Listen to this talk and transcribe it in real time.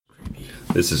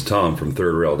This is Tom from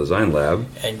Third Rail Design Lab.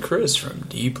 And Chris from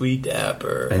Deeply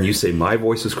Dapper. And you say my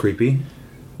voice is creepy?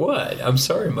 What? I'm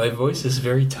sorry, my voice is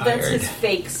very tired. That's his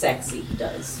fake sexy he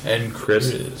does. And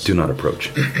Chris. Do not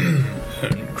approach.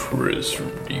 And Chris from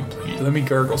Deeply. Let me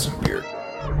gargle some beer.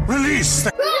 Release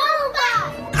the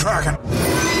Kraken!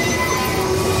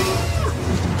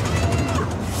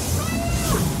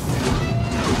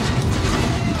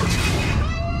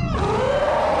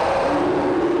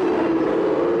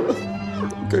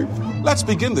 Okay, let's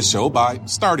begin the show by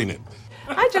starting it.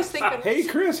 I just think... Hey,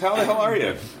 Chris, how the hell are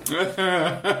you?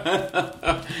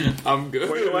 I'm good.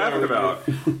 What are you laughing about?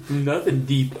 Nothing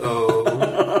deep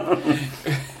O.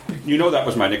 You know that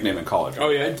was my nickname in college. Oh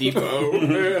yeah, deep O.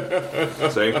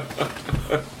 See?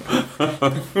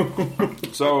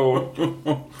 So,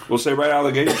 we'll say right out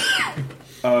of the gate,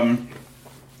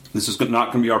 this is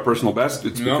not going to be our personal best.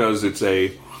 It's because it's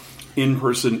a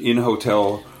in-person,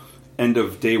 in-hotel, end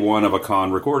of day one of a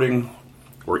con recording.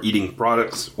 We're eating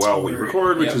products while we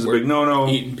record, which is a big no-no.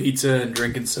 Eating pizza and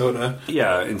drinking soda.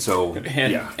 Yeah, and so...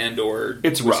 And or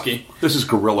it's whiskey. Rough. This is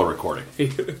guerrilla recording,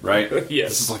 right? Yes.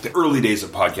 This is like the early days of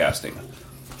podcasting.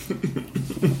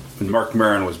 When Mark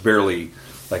Maron was barely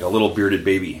like a little bearded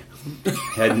baby.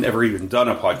 Hadn't ever even done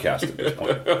a podcast at this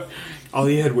point. All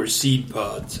he had were seed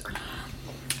pods.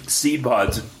 Seed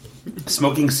pods.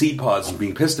 Smoking seed pods and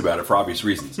being pissed about it for obvious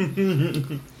reasons.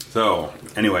 So,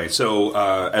 anyway, as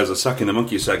a Suck in the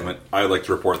Monkey segment, I like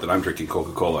to report that I'm drinking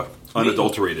Coca-Cola.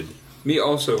 Unadulterated. Me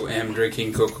also am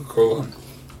drinking Coca-Cola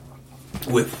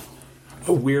with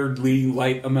a weirdly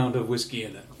light amount of whiskey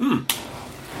in it.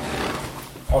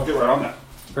 I'll get right on that.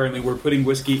 Apparently we're putting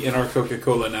whiskey in our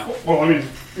Coca-Cola now. Well, I mean,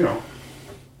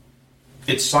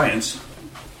 it's science.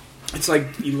 It's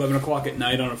like 11 o'clock at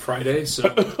night on a Friday,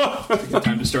 so it's a good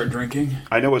time to start drinking.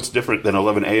 I know it's different than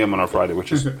 11 a.m. on a Friday,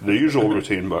 which is the usual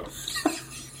routine, but...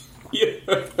 Yeah.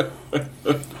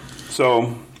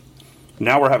 So,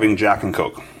 now we're having Jack and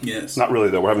Coke. Yes. Not really,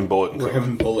 though. We're having Bullet and Coke. We're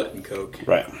having Bullet and Coke.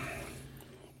 Right.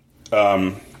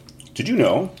 Did you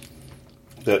know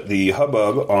that the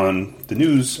hubbub on the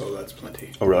news... Oh, that's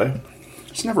plenty. Oh, really?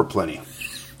 It's never plenty.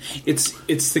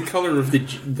 It's the color of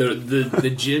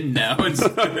the gin now.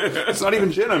 It's not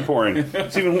even gin I'm pouring.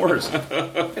 It's even worse.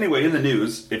 Anyway, in the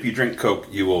news, if you drink Coke,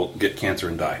 you will get cancer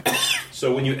and die.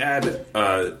 So when you add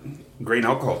grain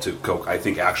alcohol to Coke, I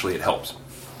think actually it helps.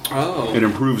 Oh. It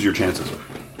improves your chances.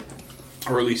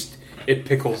 Or at least it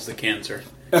pickles the cancer.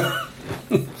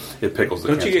 It pickles the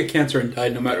Don't cancer. you get cancer and die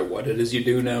no matter what it is you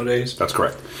do nowadays? That's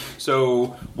correct.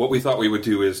 So what we thought we would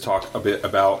do is talk a bit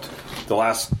about the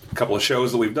last couple of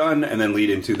shows that we've done and then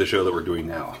lead into the show that we're doing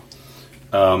now.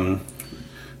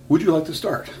 Would you like to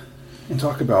start and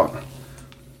talk about...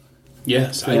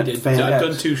 Yes, I did. I've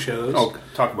done 2 shows. Oh,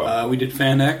 talk about it. We did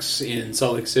Fan X in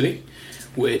Salt Lake City,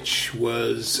 which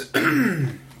was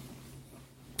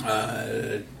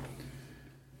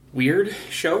weird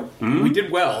show. Mm-hmm. We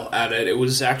did well at it. It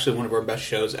was actually one of our best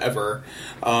shows ever.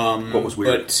 What was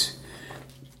weird?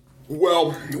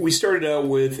 Well, we started out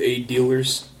with a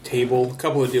dealer's table, a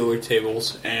couple of dealer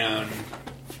tables, and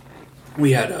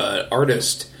we had an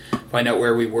artist find out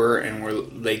where we were,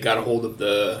 and they got a hold of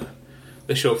the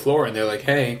show floor, and they're like,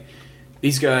 hey,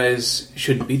 these guys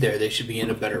shouldn't be there. They should be in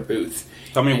a better booth.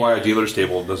 Tell me why a dealer's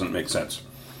table doesn't make sense.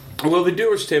 Well, the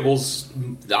dealer's tables,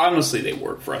 honestly, they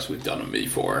work for us. We've done them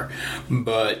before.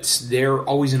 But they're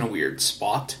always in a weird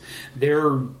spot.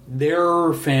 They're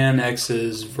Fan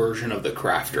X's version of the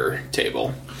Crafter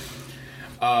table.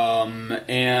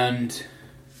 And,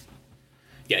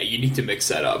 yeah, you need to mix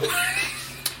that up.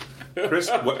 Chris,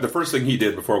 the first thing he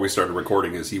did before we started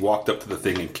recording is he walked up to the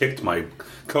thing and kicked my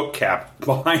Coke cap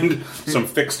behind some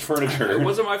fixed furniture. It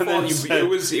wasn't my fault.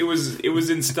 It was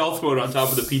in stealth mode on top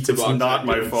of the pizza box. It's not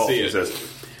my fault. He says.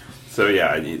 So yeah,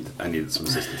 I needed some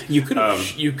assistance. You could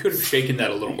have shaken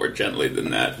that a little more gently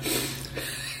than that.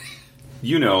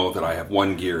 You know that I have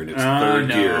one gear and it's third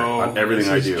gear on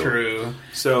everything I do. This is true.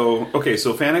 So, okay,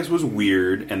 so Fan X was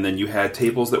weird, and then you had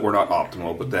tables that were not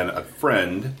optimal, but then a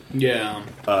friend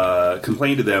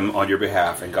complained to them on your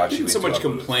behalf and got you into so much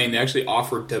complain. They actually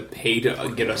offered to pay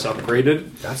to get us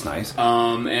upgraded. That's nice.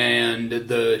 And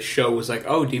the show was like,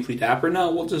 oh, Deeply Dapper?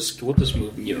 No, we'll just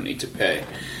move and you don't need to pay.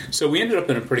 So we ended up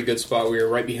in a pretty good spot. We were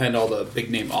right behind all the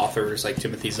big-name authors like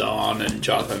Timothy Zahn and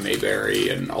Jonathan Mayberry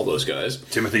and all those guys.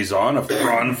 Timothy Zahn of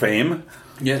Thrawn fame?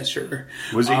 Yeah, sure.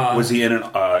 Was he in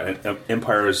an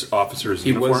Empire's officer's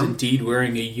uniform? He was indeed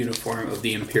wearing a uniform of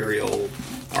the Imperial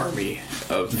Army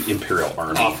of Imperial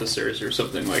Army officers or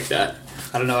something like that.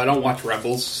 I don't know. I don't watch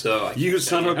Rebels, so you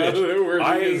son of a bitch.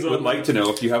 I would like to know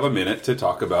if you have a minute to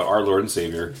talk about our Lord and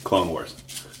Savior, Clone Wars.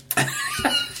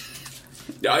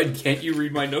 Can't you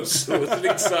read my no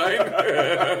soliciting sign?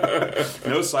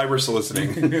 No cyber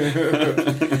soliciting.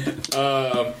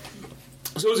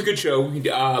 So it was a good show.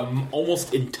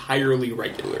 Almost entirely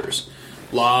regulars.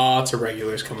 Lots of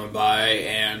regulars coming by,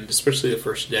 and especially the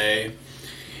first day.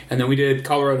 And then we did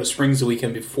Colorado Springs the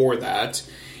weekend before that,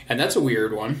 and that's a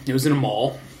weird one. It was in a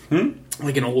mall,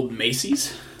 like an old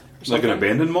Macy's. Like an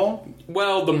abandoned mall?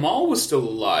 Well, the mall was still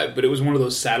alive, but it was one of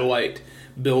those satellite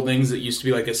buildings that used to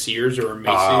be like a Sears or a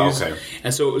Macy's. Okay.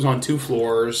 And so it was on 2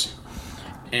 floors,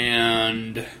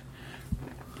 and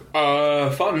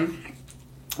fun.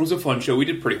 It was a fun show. We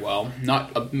did pretty well.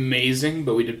 Not amazing,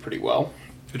 but we did pretty well.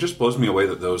 It just blows me away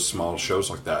that those small shows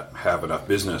like that have enough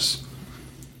business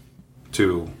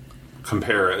to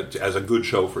compare it as a good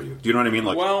show for you. Do you know what I mean?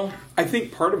 Like, Well, I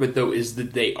think part of it though is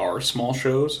that they are small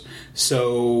shows,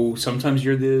 so sometimes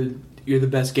you're the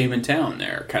best game in town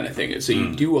there, kind of thing. So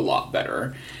you do a lot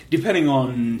better, depending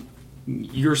on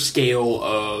your scale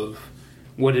of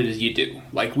what it is you do.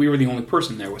 Like, we were the only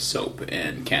person there with soap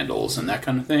and candles and that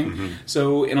kind of thing.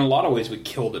 So in a lot of ways we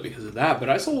killed it because of that, but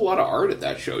I saw a lot of art at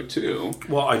that show too.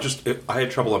 well, I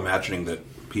had trouble imagining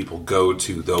that people go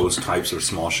to those types of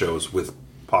small shows with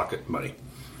pocket money.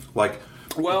 Like,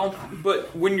 Well,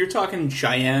 but when you're talking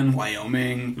Cheyenne,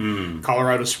 Wyoming,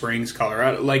 Colorado Springs,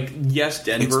 Colorado, like, yes,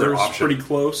 Denver's option. pretty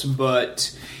close,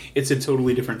 but it's a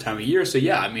totally different time of year. So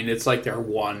yeah, I mean, it's like their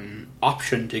one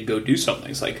option to go do something.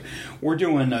 It's like, we're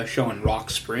doing a show in Rock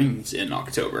Springs in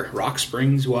October. Rock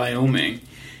Springs, Wyoming.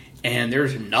 And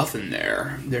there's nothing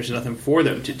there. There's nothing for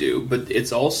them to do. But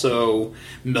it's also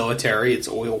military, it's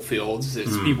oil fields,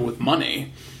 it's people with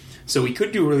money. So we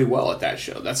could do really well at that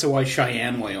show. That's why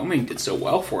Cheyenne, Wyoming did so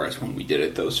well for us when we did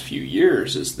it those few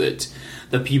years, is that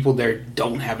the people there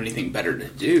don't have anything better to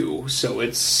do. So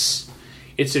it's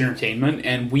entertainment,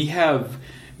 and we have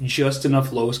just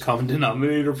enough lowest common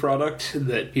denominator product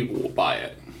that people will buy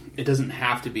it. It doesn't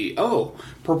have to be, oh,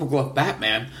 Purple Glove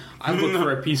Batman. I looked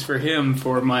for a piece for him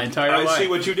for my entire life. I see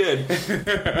what you did.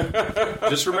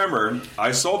 Just remember,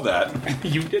 I sold that.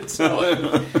 You did sell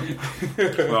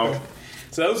it. Well,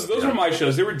 So those were my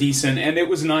shows. They were decent, and it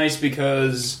was nice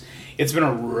because it's been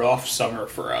a rough summer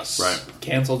for us. Right.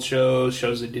 Canceled shows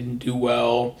that didn't do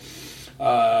well.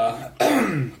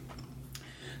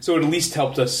 So it at least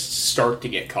helped us start to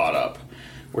get caught up.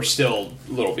 We're still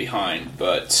a little behind,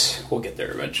 but we'll get there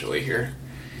eventually here.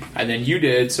 And then you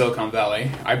did Silicon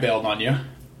Valley. I bailed on you.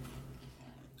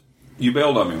 you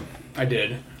bailed on me. I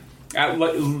did.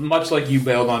 Much like you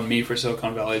bailed on me for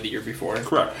Silicon Valley the year before.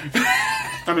 Correct.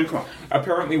 I mean, come on.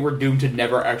 Apparently we're doomed to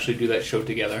never actually do that show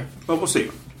together. Well, we'll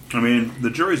see. I mean, the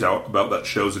jury's out about that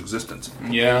show's existence.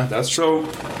 Yeah, that's true.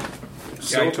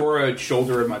 So, I tore a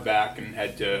shoulder in my back and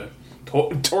had to...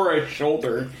 Tore a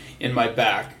shoulder in my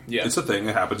back. Yeah. it's a thing.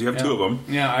 It happens. You have two of them.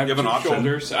 Yeah, I have you have two an option.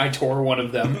 shoulders. I tore one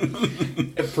of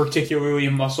them. Particularly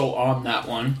a muscle on that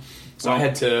one. So I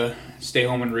had to stay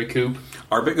home and recoup.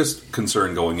 Our biggest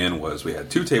concern going in was we had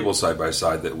 2 tables side by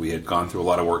side that we had gone through a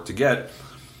lot of work to get,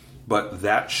 but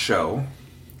that show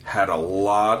had a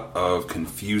lot of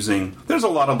confusing... There's a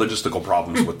lot of logistical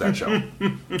problems with that show.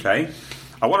 Okay?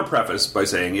 I want to preface by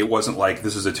saying it wasn't like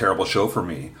this is a terrible show for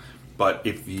me, but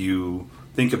if you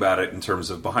think about it in terms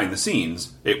of behind the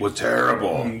scenes, it was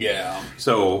terrible. Yeah.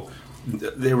 So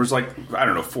there was 4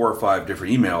 or 5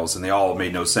 different emails, and they all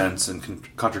made no sense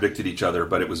and contradicted each other,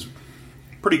 but it was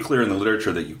pretty clear in the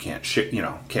literature that you can't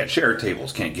share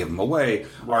tables, can't give them away,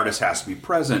 artist has to be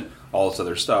present, all this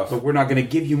other stuff. But we're not going to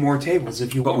give you more tables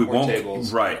if you want more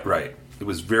tables. Right. It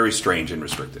was very strange and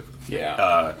restrictive.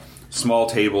 Yeah. Small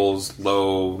tables,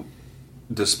 low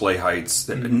display heights,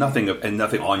 nothing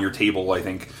on your table, I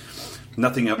think.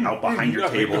 Nothing out behind your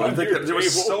table. I think there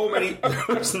was so many. There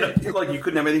was nothing, like, you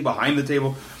couldn't have anything behind the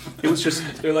table. It was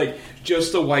just they're like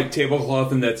just a white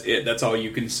tablecloth and that's it. That's all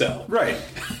you can sell. Right.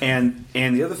 And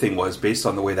the other thing was, based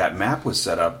on the way that map was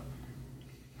set up,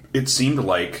 it seemed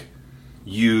like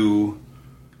you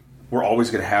were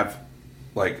always going to have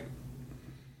like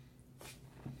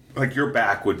your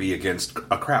back would be against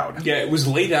a crowd. Yeah, it was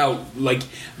laid out, like,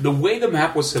 the way the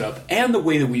map was set up and the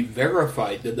way that we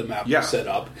verified that the map was set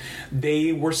up,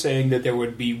 they were saying that there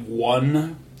would be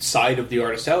one side of the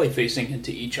artist alley facing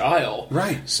into each aisle.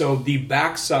 Right. So the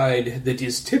back side that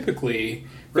is typically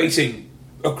facing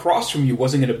across from you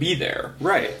wasn't going to be there.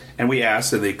 Right. And we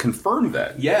asked, and they confirmed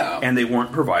that. Yeah. And they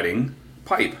weren't providing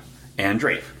pipe and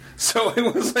drape. So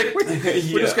it was like,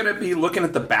 we're just going to be looking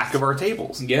at the back of our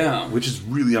tables. Yeah. Which is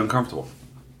really uncomfortable.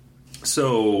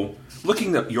 So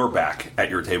looking at your back at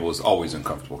your table is always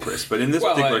uncomfortable, Chris. But in this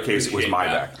particular case, it was my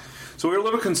back. So we were a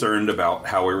little concerned about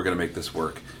how we were going to make this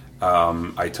work.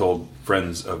 I told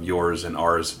friends of yours and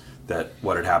ours that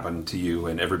what had happened to you,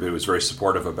 and everybody was very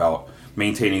supportive about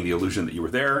maintaining the illusion that you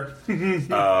were there.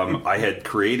 I had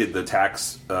created the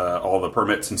tax, all the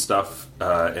permits and stuff,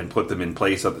 and put them in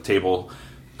place at the table,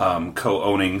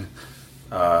 co-owning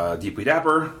Deeply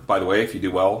Dapper. By the way, if you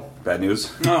do well, bad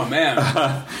news. Oh man!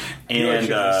 And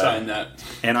sign that.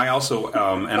 And I also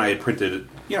and I had printed.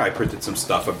 I printed some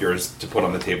stuff of yours to put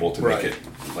on the table to make it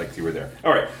like you were there.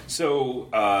 All right, so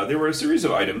there were a series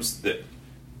of items that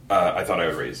I thought I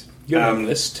would raise. You have a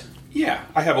list? Yeah,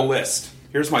 I have a list.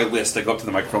 Here's my list. I go up to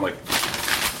the microphone like,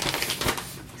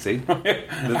 see? I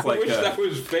wish that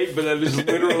was fake, but that is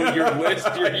literally your list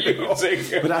you're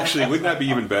using. But actually, wouldn't that be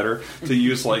even better to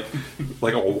use like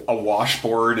a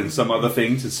washboard and some other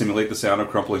thing to simulate the sound of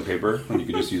crumpling paper when you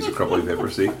could just use a crumpling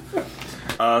paper? See?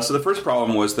 So the first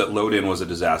problem was that load-in was a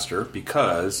disaster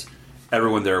because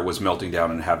everyone there was melting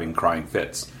down and having crying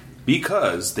fits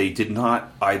because they did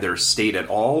not either state at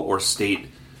all or state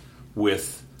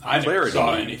with I never clarity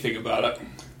saw anything about it.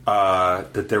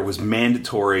 that there was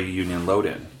mandatory union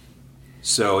load-in.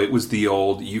 So it was the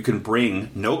old, you can bring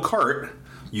no cart,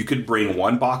 you could bring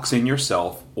one box in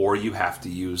yourself, or you have to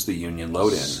use the union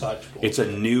load-in. It's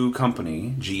a new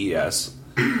company, GES,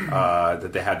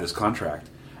 that they had this contract.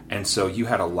 And so you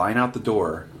had a line out the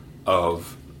door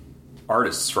of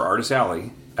artists for Artist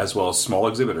Alley, as well as small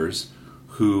exhibitors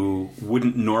who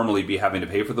wouldn't normally be having to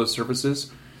pay for those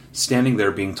services, standing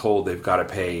there being told they've got to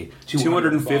pay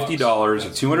 $250 or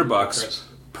 $200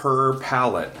 per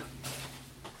pallet,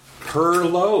 per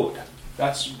load.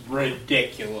 That's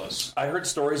ridiculous. I heard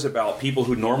stories about people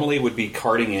who normally would be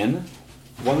carting in.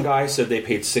 One guy said they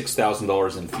paid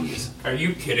 $6,000 in fees. Are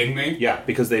you kidding me? Yeah,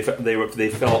 because they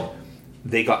felt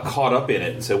they got caught up in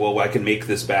it and said, well, I can make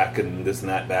this back and this and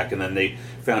that back, and then they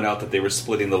found out that they were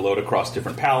splitting the load across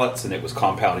different pallets and it was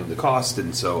compounding the cost,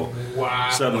 and so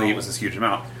suddenly it was this huge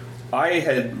amount. I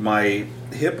had, my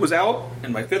hip was out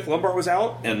and my fifth lumbar was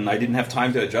out and I didn't have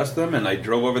time to adjust them, and I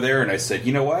drove over there and I said,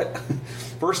 you know what?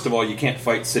 First of all, you can't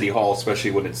fight City Hall,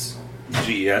 especially when it's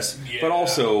GES, but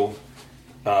also,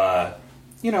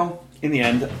 in the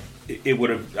end, it would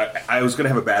have. I was going to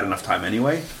have a bad enough time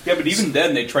anyway. Yeah, but even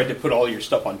then, they tried to put all your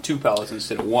stuff on 2 pallets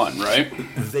instead of 1, right?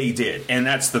 They did, and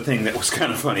that's the thing that was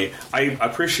kind of funny. I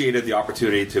appreciated the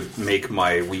opportunity to make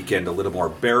my weekend a little more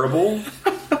bearable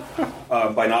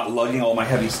by not lugging all my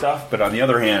heavy stuff. But on the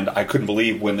other hand, I couldn't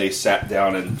believe when they sat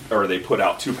down or they put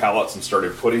out 2 pallets and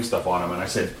started putting stuff on them, and I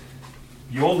said,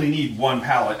 you only need 1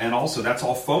 pallet, and also that's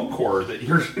all foam core that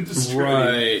you're distributing.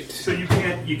 Right. So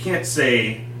you can't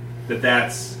say that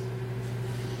that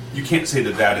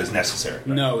is necessary. Right?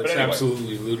 No, it's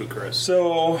absolutely ludicrous.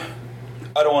 So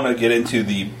I don't want to get into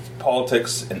the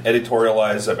politics and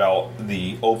editorialize about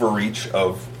the overreach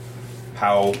of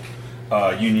how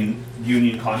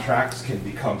union contracts can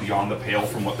become beyond the pale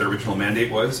from what their original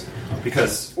mandate was,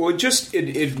 because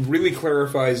it really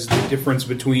clarifies the difference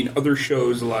between other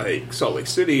shows like Salt Lake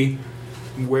City,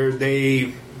 where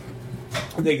they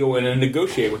go in and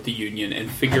negotiate with the union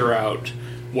and figure out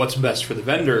what's best for the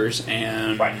vendors,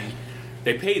 and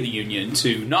they pay the union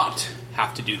to not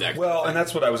have to do that. Well, and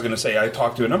that's what I was going to say. I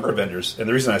talked to a number of vendors, and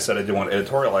the reason I said I didn't want to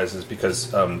editorialize is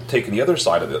because taking the other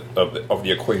side of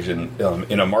the equation,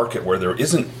 in a market where there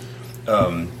isn't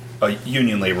a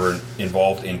union labor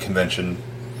involved in convention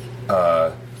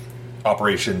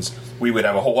operations, we would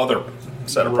have a whole other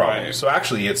set of problems. So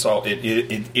actually,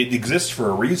 it exists for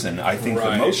a reason. I think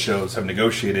that most shows have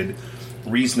negotiated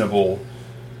reasonable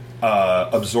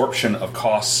absorption of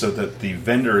costs so that the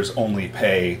vendors only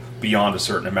pay beyond a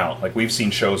certain amount. Like, we've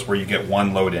seen shows where you get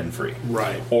 1 load in free.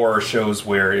 Right. Or shows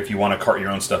where if you want to cart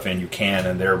your own stuff in, you can,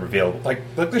 and they're available.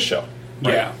 Like this show.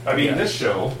 Right? Yeah. I mean, this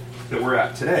show that we're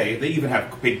at today, they even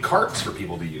have big carts for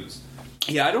people to use.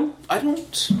 Yeah, I don't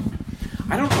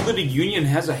know that a union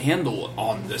has a handle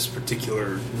on this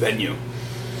particular venue.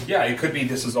 Yeah, it could be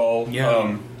this is all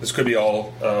this could be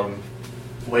all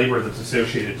labor that's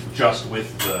associated just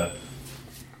with the,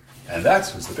 and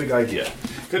that was the big idea.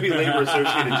 Could be labor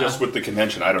associated just with the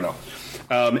convention. I don't know.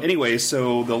 Anyway,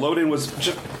 so the load-in was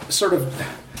just sort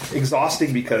of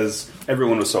exhausting because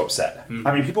everyone was so upset.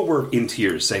 I mean, people were in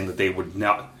tears saying that they would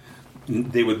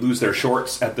lose their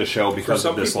shorts at the show because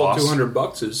of this loss.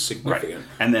 $200 is significant, right.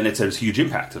 And then it's a huge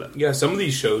impact to them. Yeah, some of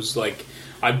these shows, like,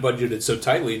 I budgeted so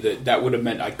tightly that would have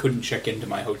meant I couldn't check into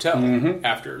my hotel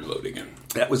after loading in.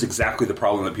 That was exactly the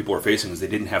problem that people were facing, is they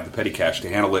didn't have the petty cash to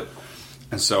handle it.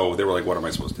 And so they were like, what am I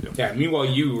supposed to do? Yeah, meanwhile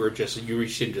you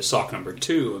reached into sock number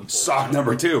 2. Sock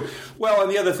number 2. Well,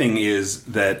 and the other thing is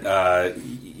that, I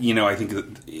think that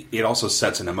it also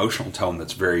sets an emotional tone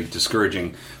that's very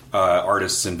discouraging.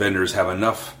 Artists and vendors have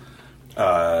enough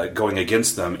going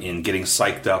against them in getting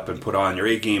psyched up and put on your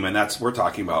A game, and we're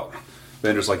talking about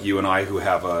vendors like you and I who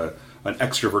have an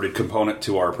extroverted component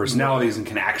to our personalities and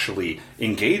can actually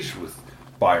engage with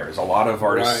buyers. A lot of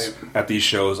artists at these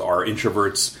shows are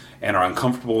introverts and are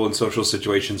uncomfortable in social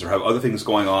situations or have other things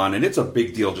going on, and it's a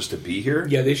big deal just to be here.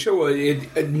 Yeah, they show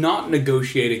not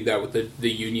negotiating that with the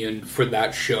union for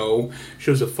that show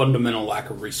shows a fundamental lack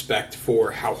of respect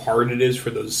for how hard it is for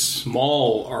those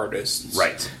small artists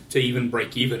to even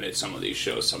break even at some of these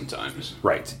shows sometimes.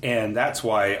 Right, and that's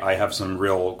why I have some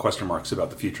real question marks about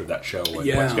the future of that show and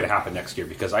what's going to happen next year,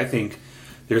 because I think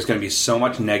there's going to be so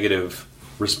much negative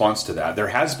response to that. There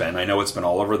has been. I know it's been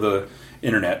all over the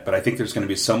internet, but I think there's going to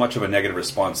be so much of a negative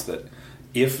response that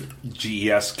if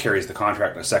GES carries the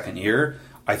contract in a second year,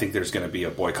 I think there's going to be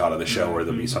a boycott of the show or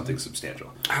there'll be something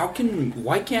substantial.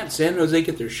 Why can't San Jose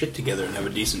get their shit together and have a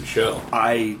decent show?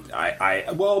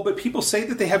 Well, but people say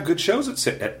that they have good shows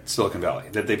at Silicon Valley,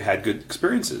 that they've had good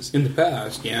experiences. In the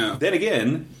past, yeah. Then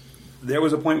again, there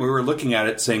was a point where we were looking at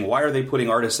it saying, why are they putting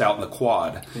artists out in the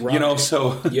quad? Right.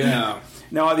 Yeah.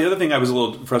 Now, the other thing I was a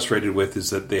little frustrated with is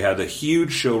that they had a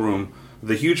huge showroom,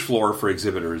 the huge floor for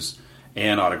exhibitors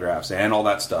and autographs and all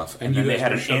that stuff. And then they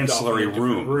had an ancillary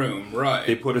room. Right.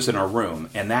 They put us in our room.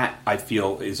 And that, I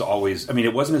feel, is always... I mean,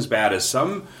 it wasn't as bad as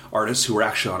some artists who were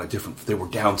actually on a different... They were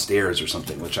downstairs or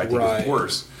something, which I think is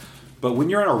worse. But when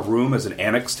you're in a room as an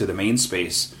annex to the main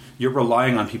space, you're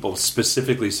relying on people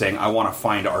specifically saying, I want to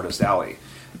find Artist Alley.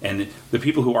 And the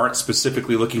people who aren't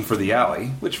specifically looking for the alley,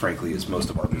 which frankly is most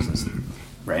of our business,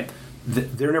 right?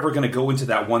 They're never going to go into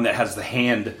that one that has the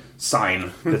hand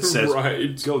sign that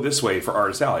says, go this way for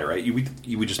Artist Alley, right?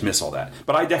 You would just miss all that.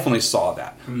 But I definitely saw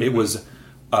that. Mm-hmm. It was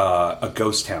a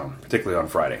ghost town, particularly on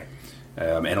Friday.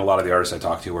 And a lot of the artists I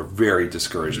talked to were very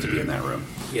discouraged to be in that room.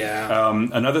 Yeah.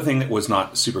 Another thing that was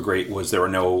not super great was there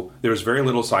was very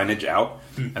little signage out,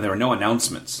 and there were no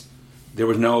announcements. There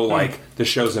was no, the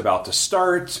show's about to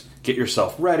start, get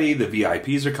yourself ready, the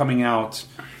VIPs are coming out,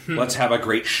 let's have a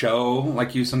great show,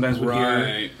 like you sometimes would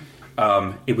hear.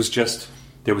 It was just,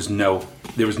 there was no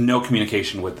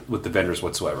communication with the vendors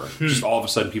whatsoever. Just all of a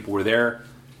sudden people were there,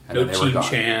 and no then they were gone.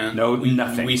 Chant. No,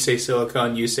 nothing. We say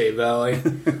Silicon, you say Valley.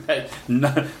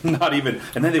 not even,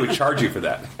 and then they would charge you for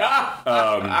that.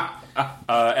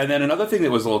 And then another thing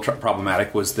that was a little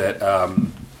problematic was that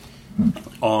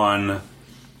on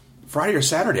Friday or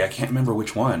Saturday, I can't remember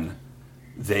which one,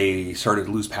 they started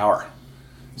to lose power.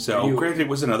 So, granted, it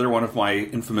was another one of my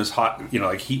infamous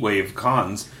heat wave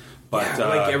cons. But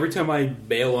every time I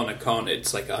bail on a con,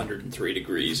 it's like 103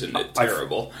 degrees and it's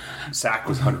terrible. SAC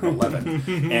was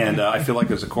 111, and I feel like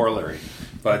there's a corollary.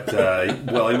 But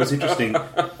it was interesting.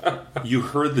 You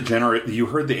heard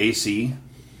the AC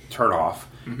turn off,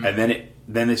 and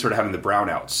then they started having the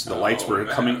brownouts. The lights were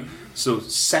coming. So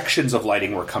sections of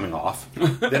lighting were coming off.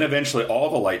 Then eventually all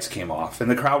the lights came off.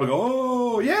 And the crowd would go,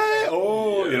 oh, yeah,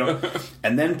 oh,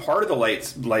 And then part of the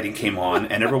lighting came on.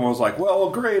 And everyone was like, well,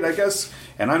 great, I guess.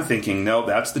 And I'm thinking, no,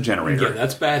 that's the generator. Yeah,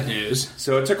 that's bad news.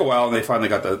 So it took a while and they finally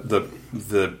got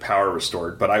the power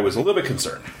restored. But I was a little bit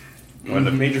concerned. When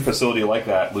a major facility like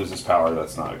that loses power,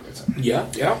 that's not a good sign.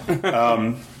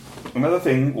 Yeah. Another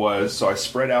thing was, so I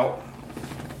spread out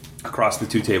across the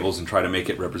two tables and tried to make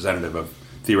it representative of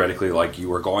theoretically, like you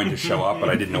were going to show up, but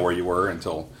I didn't know where you were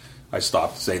until I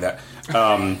stopped to say that.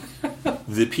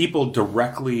 The people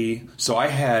directly... So I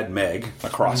had Meg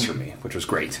across from me, which was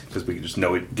great, because we could just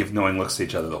give knowing looks to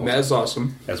each other the whole time. That's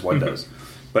awesome. As one does.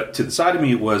 But to the side of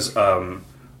me was a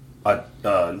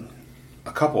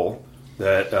couple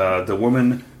that the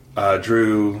woman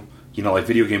drew,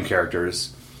 video game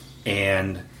characters,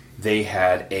 and they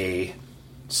had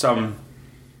some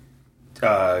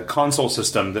console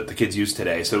system that the kids use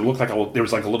today. So it looked like there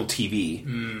was like a little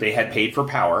TV. They had paid for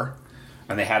power,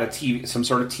 and they had a TV, some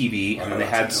sort of TV, and then they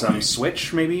had some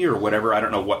Switch maybe or whatever. I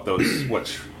don't know what those.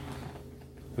 What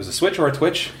was a Switch or a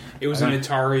Twitch? It was an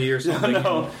Atari or something.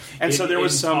 No. And so there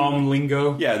was some Tom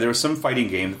lingo. Yeah, there was some fighting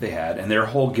game that they had, and their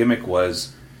whole gimmick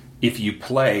was, if you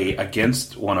play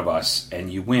against one of us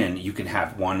and you win, you can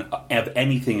have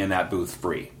anything in that booth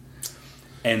free.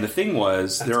 And the thing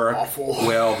was, That's awful.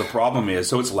 Well, the problem is,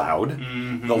 so it's loud.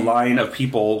 Mm-hmm. The line of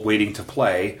people waiting to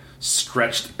play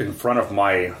stretched in front of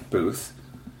my booth,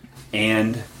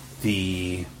 and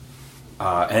they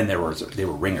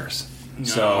were ringers.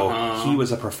 So he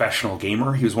was a professional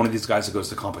gamer. He was one of these guys that goes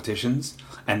to competitions,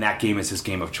 and that game is his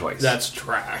game of choice. That's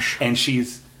trash. And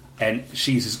she's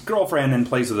his girlfriend and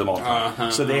plays with them all the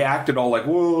time. So they acted all like,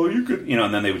 whoa, you could,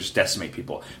 and then they would just decimate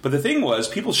people. But the thing was,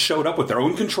 people showed up with their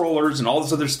own controllers and all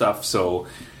this other stuff, so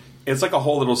it's like a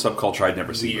whole little subculture I'd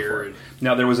never seen before.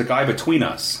 Now, there was a guy between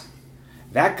us,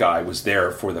 That guy was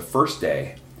there for the first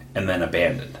day and then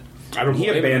abandoned. He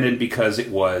abandoned because it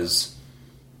was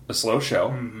a slow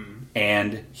show,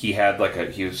 and he had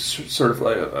he was sort of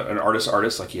like an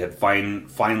artist. Like he had fine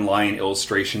line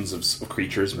illustrations of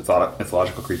creatures,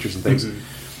 mythological creatures and things,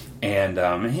 and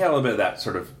he had a little bit of that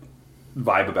sort of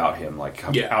vibe about him, like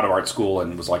out of art school,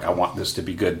 and was like, I want this to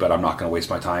be good, but I'm not going to waste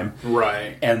my time.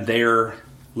 Right. And their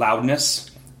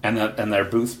loudness and their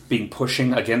booth being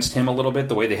pushing against him a little bit,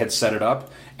 the way they had set it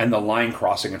up, and the line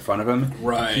crossing in front of him,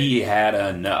 he had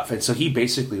enough. And so he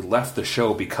basically left the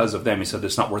show because of them. He said,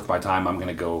 it's not worth my time. I'm going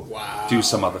to go do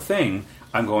some other thing.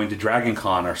 I'm going to Dragon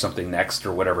Con or something next,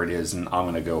 or whatever it is, and I'm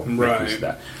going to go make use of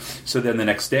that. So then the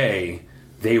next day,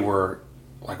 they were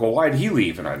like, well, why did he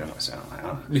leave? And I didn't want to say, I don't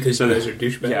know. Because you guys are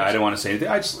douchebags? Yeah, I didn't want to say anything.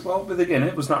 But again,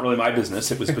 it was not really my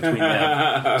business. It was between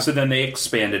them. So then they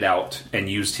expanded out and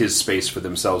used his space for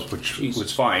themselves, which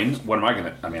was fine. What am I going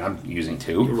to... I mean, I'm using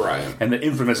two. Right. And the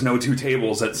infamous no two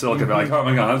tables at Silicon Valley. Oh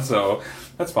my God, so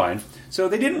that's fine. So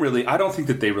they didn't really... I don't think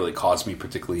that they really caused me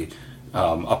particularly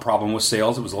a problem with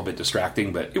sales. It was a little bit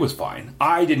distracting, but it was fine.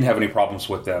 I didn't have any problems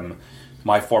with them.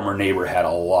 My former neighbor had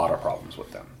a lot of problems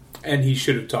with them. And he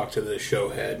should have talked to the show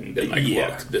head and been like,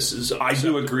 look, this is... I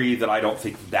do agree that I don't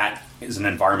think that is an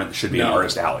environment that should be an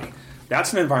artist alley.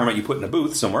 That's an environment you put in a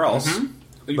booth somewhere else,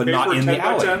 but not in the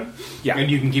alley. 10,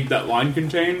 and you can keep that line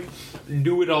contained.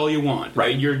 Do it all you want.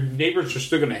 Right. Your neighbors are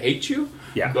still going to hate you.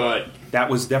 Yeah. But...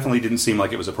 that was definitely didn't seem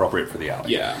like it was appropriate for the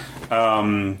alley. Yeah.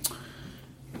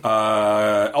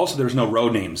 Also, there was no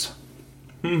road names.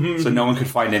 So no one could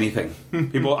find anything.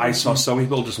 I saw so many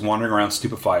people just wandering around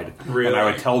stupefied. Really? And I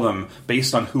would tell them,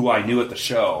 based on who I knew at the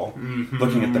show,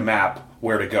 looking at the map,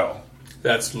 where to go.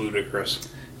 That's ludicrous.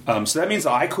 So that means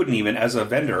I couldn't even, as a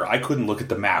vendor, I couldn't look at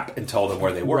the map and tell them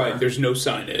where they were. Right, there's no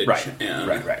signage.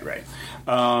 Right.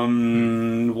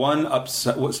 One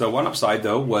upside,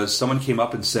 though, was someone came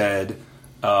up and said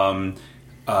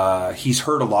he's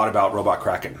heard a lot about Robot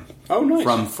Kraken. Oh, nice.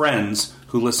 From friends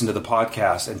who listened to the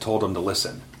podcast and told him to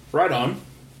listen. Right on.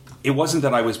 It wasn't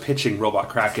that I was pitching Robot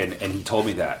Kraken and he told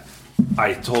me that.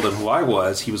 I told him who I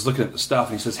was. He was looking at the stuff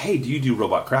and he says, hey, do you do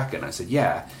Robot Kraken? I said,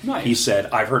 yeah. Nice. He said,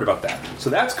 I've heard about that.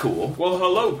 So that's cool. Well,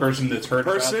 hello, person that's heard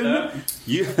about that.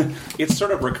 It's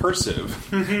sort of recursive.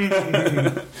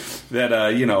 That,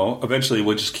 eventually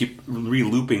we'll just keep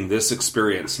re-looping this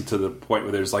experience to the point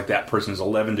where there's like that person's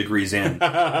 11 degrees in,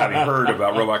 having heard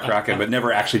about Robot Kraken, but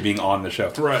never actually being on the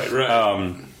show. Right.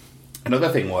 Another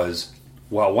thing was,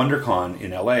 while WonderCon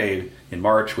in LA in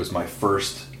March was my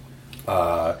first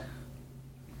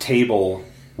table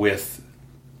with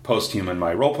Posthuman,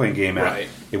 my role-playing game at,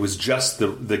 it was just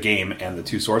the game and the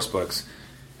two source books.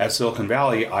 At Silicon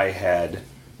Valley, I had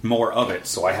more of it,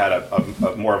 so I had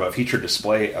a more of a featured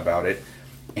display about it,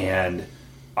 and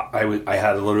I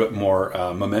had a little bit more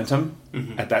momentum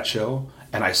at that show,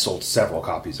 and I sold several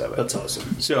copies of it. That's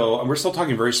awesome. So we're still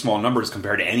talking very small numbers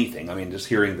compared to anything. I mean, just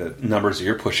hearing the numbers that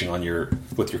you're pushing on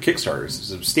with your Kickstarters is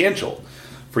substantial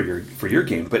for your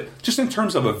game. But just in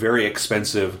terms of a very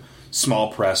expensive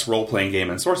small press role-playing game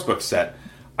and sourcebook set,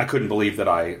 I couldn't believe that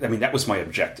I mean, that was my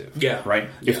objective. Yeah. Right?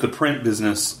 Yeah. If the print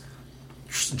business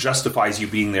justifies you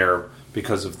being there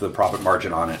because of the profit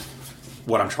margin on it,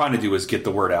 what I'm trying to do is get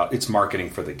the word out. It's marketing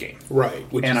for the game. Right.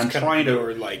 Which and is I'm kind trying of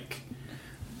to... your,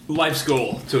 life's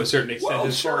goal to a certain extent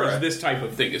as far as this type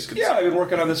of thing is concerned. Yeah, I've been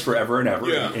working on this forever and ever.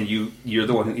 Yeah. And you're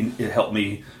the one who helped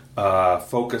me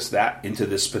focus that into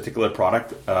this particular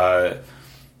product,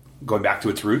 going back to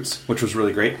its roots, which was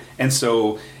really great. And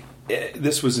so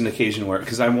this was an occasion where,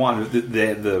 because I wanted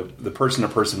the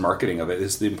person-to-person marketing of it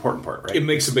is the important part, right? It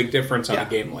makes a big difference on a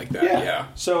game like that. Yeah.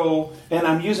 So, and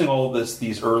I'm using all of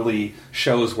these early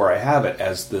shows where I have it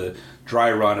as the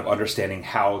dry run of understanding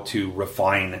how to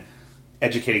refine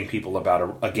educating people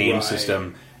about a game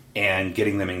system and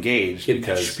getting them engaged. Getting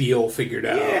the spiel figured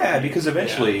out. Yeah, because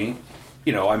eventually...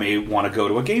 I may want to go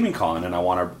to a gaming con,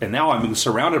 and now I'm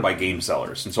surrounded by game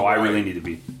sellers, and so I really need to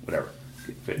be whatever.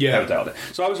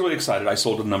 So I was really excited. I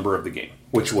sold a number of the game,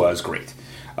 which was great.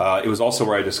 It was also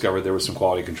where I discovered there was some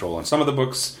quality control on some of the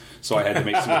books, so I had to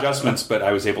make some adjustments, but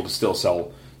I was able to still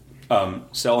sell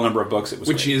a number of books. It was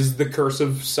Which is the curse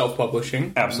of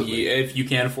self-publishing. Absolutely. If you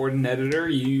can't afford an editor,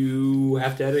 you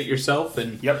have to edit yourself,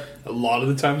 and a lot of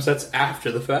the times that's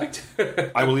after the fact.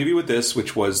 I will leave you with this,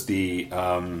 which was the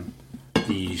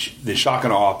shock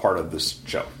and awe part of this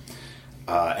show.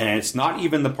 And it's not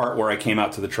even the part where I came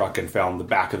out to the truck and found the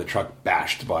back of the truck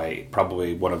bashed by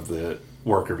probably one of the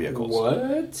worker vehicles.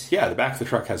 What? Yeah, the back of the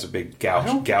truck has a big gouge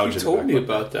in the back. You told me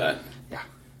about that. Yeah.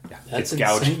 That's it's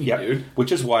gouged, insane, dude.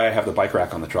 Which is why I have the bike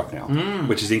rack on the truck now,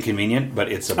 which is inconvenient,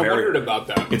 but it's a barrier. I wondered about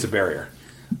that. It's a barrier.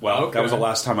 Well, Okay. that was the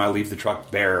last time I leave the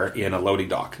truck bare in a loading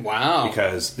dock. Wow.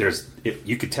 Because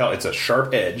you could tell it's a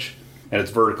sharp edge and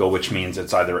it's vertical, which means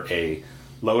it's either a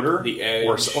loader The edge,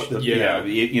 or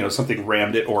yeah. something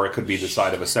rammed it, or it could be the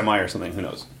side of a semi or something. Who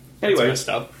knows? Anyway, messed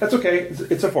up. that's okay.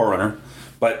 It's a 4Runner,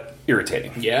 but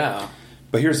irritating. Yeah.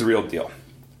 But here's the real deal.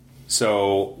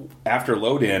 So after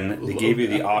load in, they gave you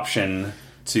the option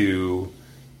to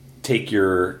take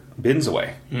your bins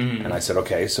away. And I said,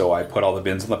 okay. So I put all the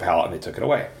bins on the pallet and they took it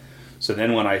away. So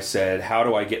then when I said, how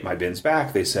do I get my bins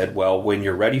back? They said, well, when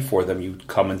you're ready for them, you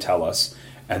come and tell us,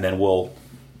 and then we'll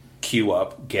queue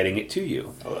up getting it to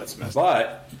you. Oh, that's messed up.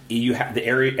 But the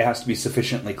area has to be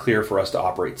sufficiently clear for us to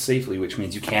operate safely, which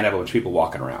means you can't have a bunch of people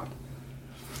walking around.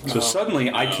 So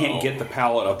suddenly I can't get the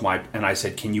pallet of my... And I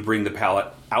said, can you bring the pallet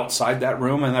outside that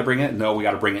room and I bring it? No, we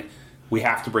got to bring it. We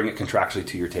have to bring it contractually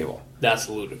to your table. That's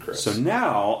ludicrous. So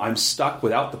now I'm stuck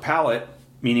without the pallet,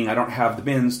 meaning I don't have the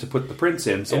bins to put the prints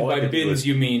in. So and all I by could do bins, is-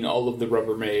 you mean all of the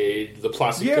Rubbermaid, the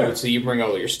plastic Yeah. totes, so you bring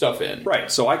all your stuff in.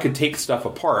 Right, so I could take stuff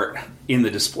apart in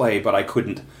the display, but I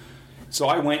couldn't. So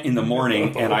I went in the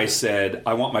morning and I said,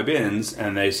 I want my bins.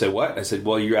 And they said, what? I said,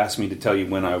 well, you asked me to tell you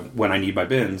when I need my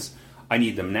bins. I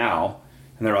need them now.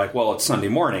 And they're like, well, it's Sunday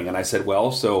morning. And I said,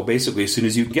 well, so basically as soon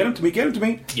as you can get them to me, get them to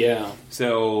me. Yeah.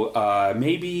 So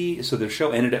so the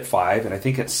show ended at 5, and I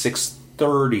think at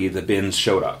 6:30 the bins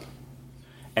showed up.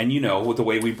 And with the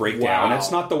way we break down, Wow. it's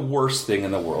not the worst thing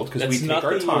in the world because we That's take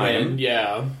our nothing time. in,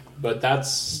 yeah. But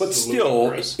that's But still,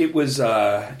 ludicrous. it was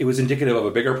indicative of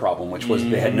a bigger problem, which was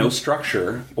they had no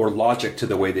structure or logic to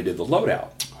the way they did the loadout.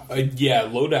 Yeah,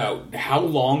 loadout. How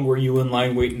long were you in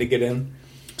line waiting to get in?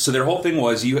 So their whole thing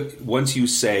was once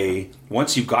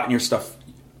you've gotten your stuff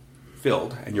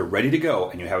filled and you're ready to go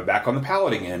and you have it back on the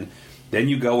pallet again, then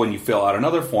you go and you fill out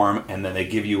another form and then they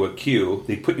give you a queue.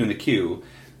 They put you in the queue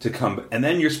to come, and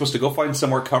then you're supposed to go find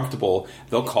somewhere comfortable.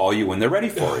 They'll call you when they're ready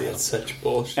for you. That's such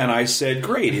bullshit. And I said,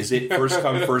 great, is it first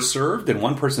come, first served? And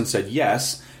one person said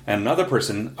yes, and another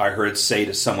person I heard say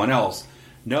to someone else,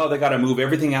 no, they got to move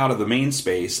everything out of the main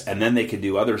space, and then they can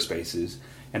do other spaces.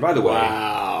 And by the way,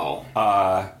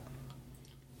 Wow.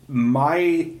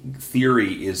 my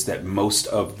theory is that most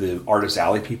of the Artist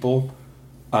Alley people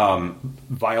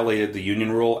violated the union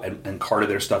rule and carted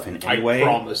their stuff in anyway. I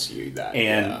promise you that.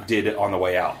 And yeah. did it on the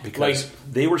way out because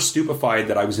they were stupefied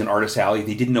that I was in Artist Alley.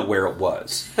 They didn't know where it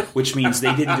was, which means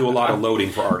they didn't do a lot of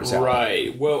loading for Artist Alley.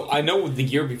 Right. Well, I know the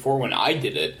year before when I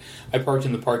did it, I parked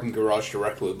in the parking garage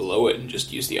directly below it and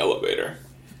just used the elevator.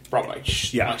 Brought my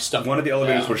stuff. One of the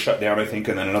elevators down. was shut down, I think,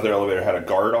 and then another elevator had a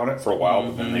guard on it for a while,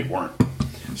 but then they weren't.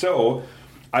 So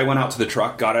I went out to the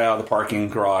truck, got it out of the parking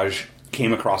garage,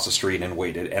 came across the street and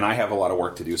waited, and I have a lot of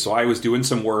work to do. So I was doing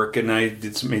some work, and I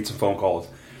made some phone calls.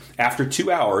 After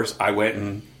 2 hours, I went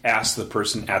and asked the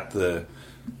person at the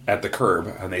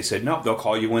curb, and they said, no, they'll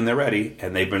call you when they're ready,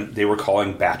 and they were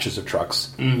calling batches of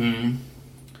trucks. Mm-hmm.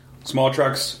 Small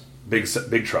trucks, big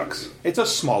trucks. It's a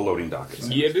small loading dock.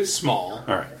 Yeah, it is small.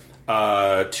 All right.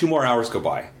 2 more hours go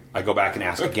by. I go back and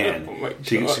ask again. Oh my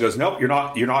she God. goes, nope, you're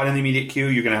not in the immediate queue.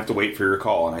 You're going to have to wait for your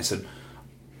call. And I said,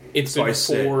 It's So been I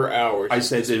said- 4 hours. I at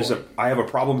said, this point. I have a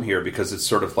problem here because it's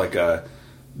sort of like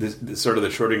sort of the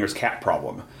Schrodinger's cat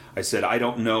problem. I said, I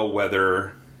don't know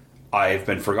whether I've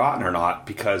been forgotten or not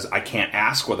because I can't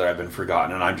ask whether I've been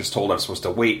forgotten, and I'm just told I'm supposed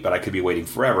to wait, but I could be waiting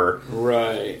forever.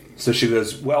 Right. So she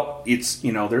goes, well, it's,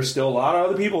 there's still a lot of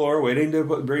other people who are waiting to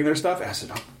bring their stuff. I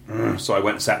said, So I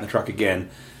went and sat in the truck again.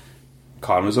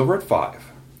 Con was over at 5.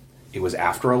 It was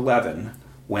after 11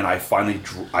 when I finally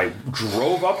I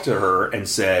drove up to her and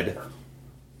said,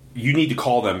 you need to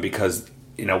call them because,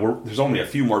 there's only a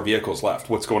few more vehicles left.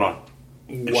 What's going on?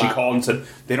 And she Wow. called and said,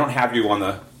 they don't have you on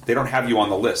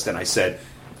the list. And I said,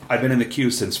 I've been in the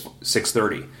queue since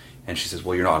 6:30. And she says,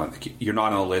 well, you're not on the queue. You're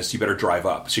not on the list. You better drive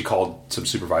up. She called some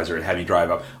supervisor and had me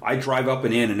drive up. I drive up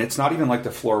and in, and it's not even like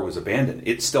the floor was abandoned.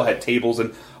 It still had tables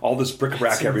and all this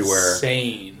bric-a-brac That's everywhere.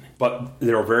 Insane. But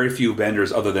there are very few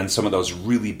vendors other than some of those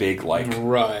really big, like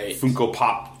Right. Funko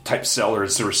Pop type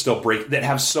sellers that are still that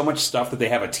have so much stuff that they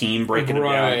have a team breaking them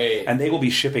Right. down, and they will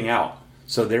be shipping out.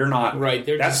 So they're not Right.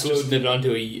 They're that's just loading it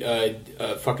onto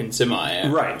a fucking semi.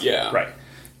 right. Yeah. Right.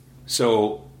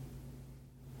 So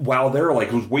while they're like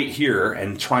wait here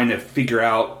and trying to figure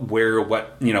out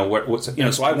what's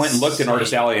so I went and looked in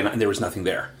Artist Alley and there was nothing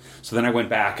there. So then I went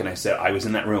back and I said I was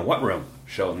in that room. What room?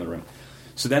 Show them the room.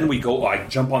 So then I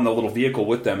jump on the little vehicle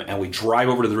with them, and we drive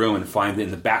over to the room and find that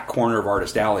in the back corner of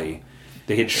Artist Alley,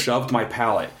 they had shoved my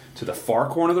pallet to the far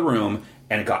corner of the room,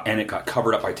 and it got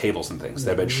covered up by tables and things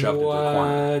that had been shoved into the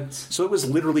corner. What? So it was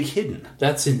literally hidden.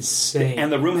 That's insane.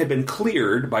 And the room had been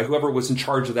cleared by whoever was in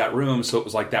charge of that room, so it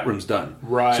was like that room's done.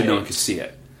 Right. So no one could see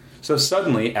it. So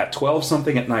suddenly, at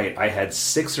 12-something at night, I had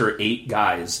 6 or 8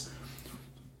 guys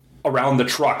around the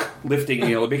truck lifting,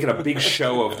 making a big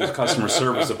show of the customer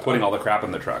service of putting all the crap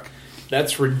in the truck.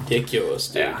 That's ridiculous,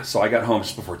 dude. Yeah. So I got home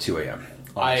just before 2 a.m.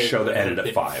 on a show that ended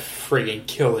at 5. Friggin'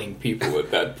 killing people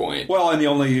at that point. Well, and the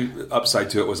only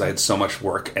upside to it was I had so much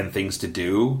work and things to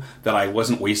do that I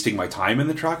wasn't wasting my time in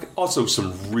the truck. Also,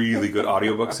 some really good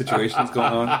audiobook situations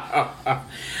going on.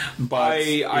 But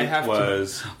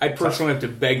I personally have to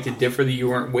beg to differ that you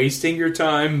weren't wasting your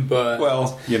time, but...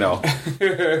 Well,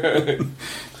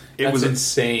 It was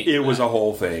insane. It was a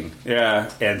whole thing. Yeah.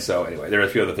 And so, anyway, there are a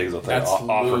few other things I'll tell you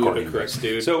off recording.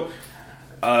 Dude. So,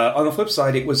 on the flip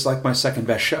side, it was like my second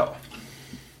best show.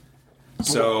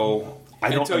 So,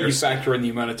 Until you factor in the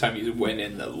amount of time you went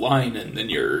in the line, and then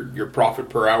your profit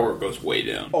per hour goes way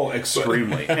down. Oh,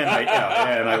 extremely. and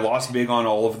I lost big on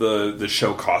all of the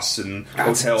show costs and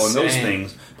hotel and those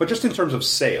things. But just in terms of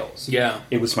sales,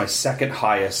 it was my second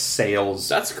highest sales.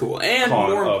 That's cool. And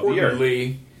more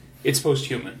importantly, it's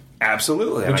post-human.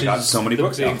 Absolutely. And I got so many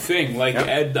books out. Big thing. Like,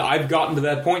 Ed, I've gotten to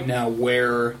that point now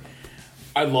where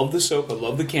I love the soap, I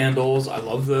love the candles, I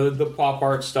love the pop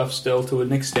art stuff still to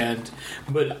an extent,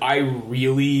 but I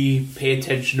really pay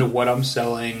attention to what I'm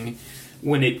selling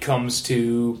when it comes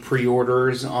to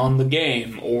pre-orders on the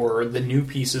game or the new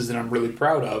pieces that I'm really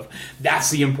proud of. That's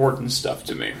the important stuff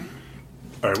to me.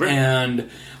 And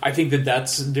I think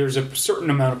there's a certain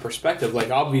amount of perspective.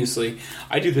 Like, obviously,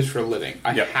 I do this for a living.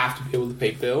 I have to be able to pay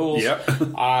bills.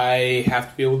 I have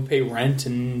to be able to pay rent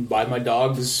and buy my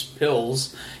dog's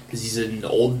pills because he's an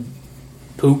old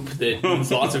poop that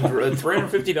needs lots of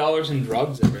 $350 in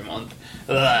drugs every month.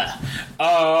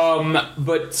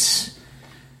 But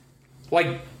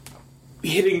like,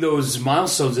 hitting those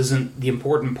milestones isn't the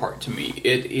important part to me.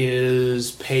 It is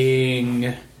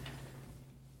paying.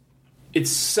 It's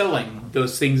selling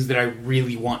those things that I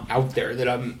really want out there, that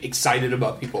I'm excited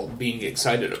about people being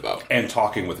excited about. And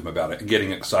talking with them about it, and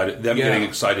getting excited. Getting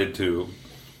excited to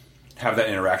have that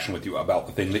interaction with you about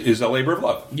the thing that is a labor of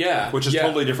love. Yeah. Which is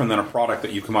totally different than a product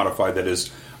that you commodify that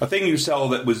is a thing you sell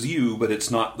that was you, but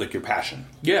it's not like your passion.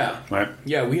 Yeah. Right?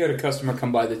 Yeah, we had a customer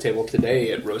come by the table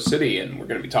today at Rose City, and we're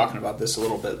going to be talking about this a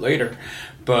little bit later.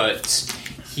 But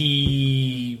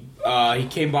he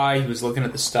came by, he was looking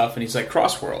at the stuff, and he's like,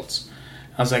 Crossworlds.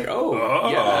 I was like,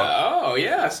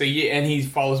 yeah. So and he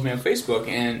follows me on Facebook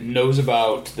and knows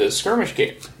about the skirmish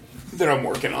game that I'm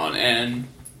working on, and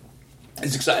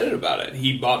is excited about it.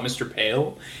 He bought Mr.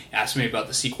 Pale, asked me about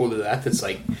the sequel to that's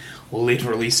like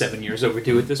literally 7 years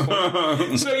overdue at this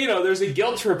point. So, there's a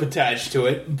guilt trip attached to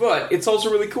it, but it's also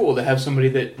really cool to have somebody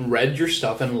that read your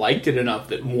stuff and liked it enough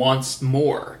that wants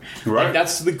more. Right. Like,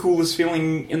 that's the coolest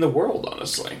feeling in the world,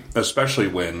 honestly. Especially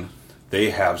when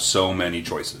they have so many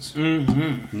choices.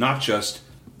 Mm-hmm. Not just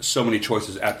so many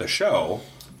choices at the show,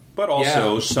 but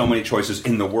also so many choices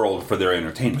in the world for their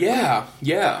entertainment. Yeah.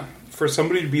 For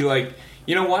somebody to be like,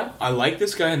 you know what? I like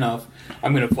this guy enough.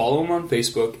 I'm going to follow him on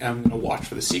Facebook, and I'm going to watch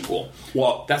for the sequel.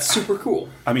 Well, that's super cool.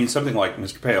 I mean, something like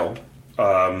Mr. Pale,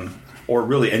 or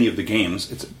really any of the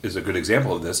games, is a good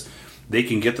example of this. They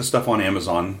can get the stuff on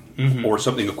Amazon, or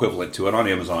something equivalent to it on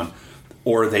Amazon,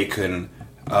 or they can,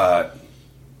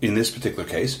 in this particular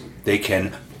case, they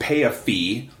can pay a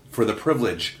fee for the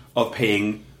privilege of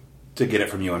paying to get it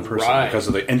from you in person because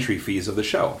of the entry fees of the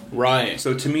show. Right.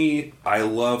 So to me, I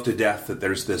love to death that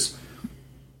there's this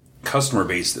customer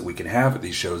base that we can have at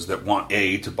these shows that want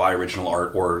to buy original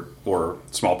art or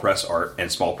small press art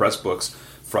and small press books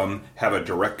have a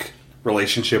direct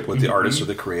relationship with the artist or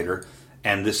the creator,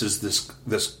 and this is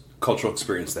this cultural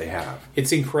experience they have.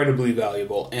 It's incredibly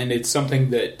valuable, and it's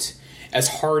something that, as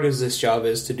hard as this job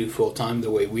is to do full time the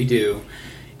way we do,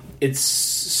 it's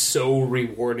so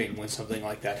rewarding when something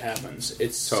like that happens.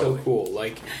 It's so cool.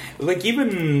 Like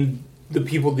even the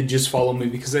people that just follow me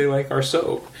because they like our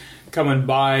soap, coming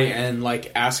by and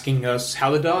like asking us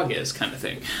how the dog is, kind of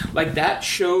thing. Like, that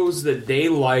shows that they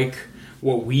like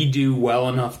what we do well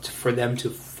enough for them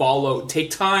to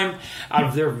take time out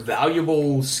of their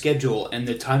valuable schedule and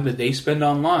the time that they spend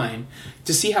online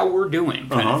to see how we're doing,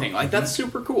 kind of thing. Like, that's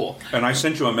super cool. And I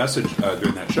sent you a message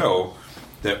during that show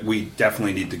that we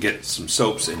definitely need to get some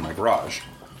soaps in my garage.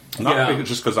 Not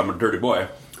just because I'm a dirty boy,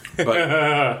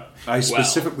 but I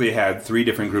specifically had 3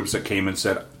 different groups that came and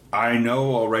said, I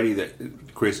know already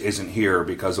that Chris isn't here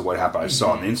because of what happened I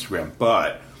saw on Instagram,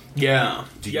 but do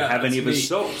you have any of his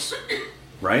soaps?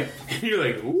 Right? And you're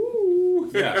like,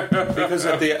 ooh. Yeah, because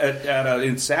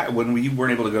when we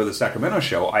weren't able to go to the Sacramento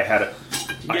show, I had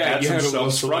some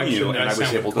soaps from you, and I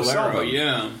was able to sell them.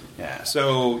 Yeah.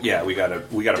 So we gotta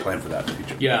plan for that in the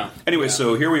future. Yeah. Anyway,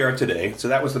 so here we are today. So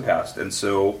that was the past, and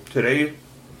so today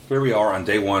Here we are on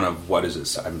day one of, what is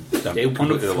this? I'm Day one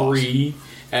of completely 3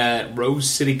 at Rose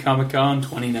City Comic Con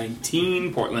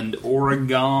 2019, Portland,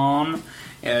 Oregon,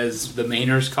 as the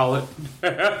Mainers call it.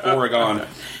 lost. Oregon.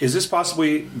 Is this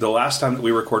possibly the last time that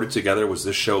we recorded together? Was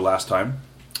this show last time?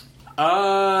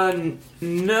 No,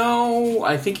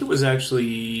 I think it was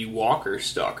actually Walker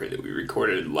Stalker that we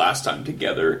recorded last time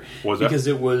together. Was that? Because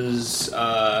it was,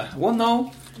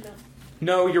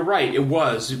 No, you're right, it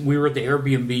was. We were at the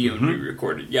Airbnb and we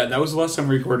recorded. Yeah, that was the last time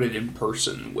we recorded in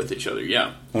person with each other,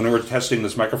 yeah. When we were testing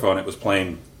this microphone, it was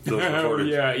playing those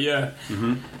recordings. Yeah.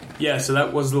 Yeah, so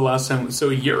that was the last time, so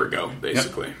a year ago,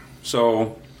 basically. Yep.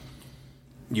 So,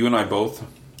 you and I both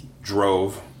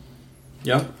drove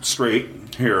straight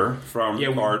here from Yeah,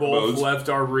 we our both abodes. left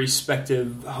our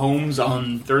respective homes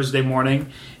on Thursday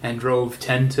morning and drove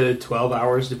 10 to 12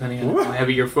 hours, depending on how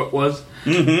heavy your foot was.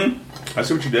 I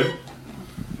see what you did.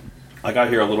 I got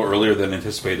here a little earlier than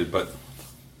anticipated, but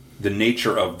the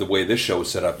nature of the way this show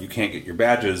is set up, you can't get your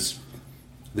badges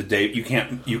the day. You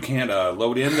can't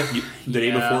load in the day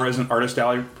before as an Artist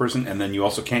Alley person, and then you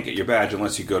also can't get your badge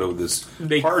unless you go to this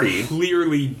party. They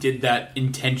clearly did that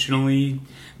intentionally.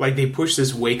 Like, they pushed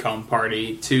this Wacom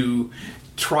party to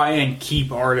try and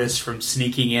keep artists from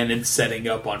sneaking in and setting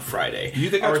up on Friday.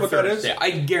 You think that's or what Thursday. that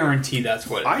is? I guarantee that's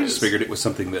what it is. I just figured it was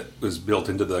something that was built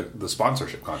into the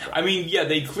sponsorship contract. I mean, yeah,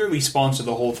 they clearly sponsor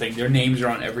the whole thing. Their names are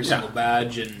on every single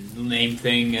badge and name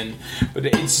thing, but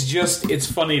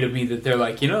it's funny to me that they're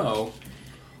like,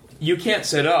 you can't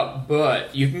set up,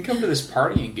 but you can come to this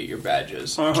party and get your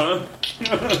badges. Now,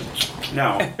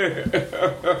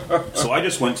 so I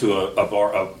just went to a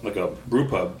bar, like a brew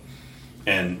pub,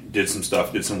 and did some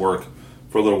stuff, did some work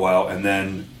for a little while, and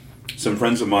then some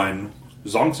friends of mine,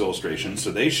 Zonk's Illustration,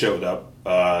 so they showed up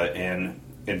and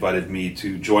invited me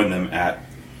to join them at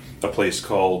a place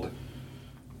called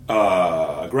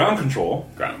Ground Control.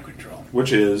 Ground Control.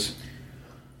 Which is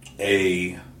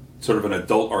a sort of an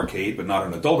adult arcade, but not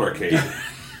an adult arcade.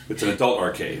 It's an adult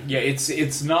arcade. Yeah,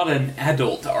 it's not an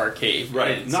adult arcade.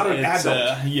 Right, not an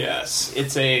adult. Yes,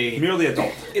 it's a... Merely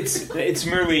adult. It's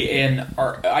merely an...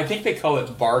 I think they call it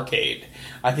barcade.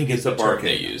 I think it's the term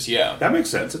they use, yeah. That makes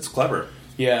sense. It's clever.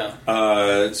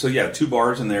 Yeah. So yeah, 2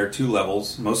 bars in there, 2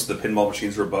 levels. Most of the pinball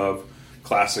machines were above.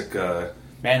 Classic...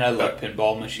 Man, I love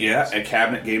pinball machines. Yeah, and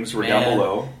cabinet games were down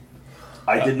below.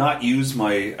 I did not use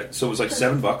my... So it was like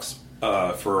 $7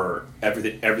 for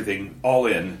everything all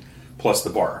in, plus the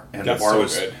bar. And That's the bar so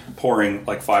was good. pouring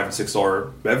like $5 and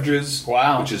 $6 beverages.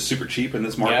 Wow. Which is super cheap in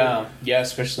this market. Yeah,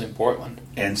 especially in Portland.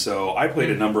 And so I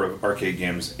played a number of arcade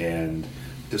games and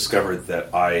discovered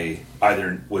that I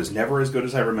either was never as good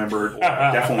as I remembered or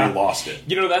definitely lost it.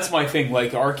 That's my thing.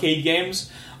 Like, arcade games,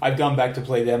 I've gone back to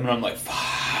play them, and I'm like,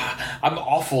 I'm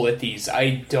awful at these.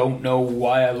 I don't know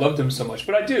why I love them so much,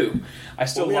 but I do. I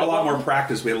still we had a lot love more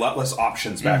practice. We had a lot less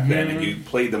options back then, and you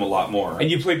played them a lot more.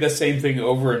 And you played the same thing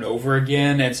over and over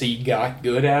again, and so you got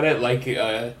good at it. Like,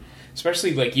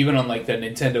 especially like even on like the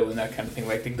Nintendo and that kind of thing,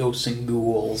 like the Ghosts and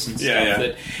Ghouls and stuff.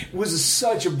 That was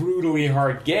such a brutally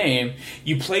hard game.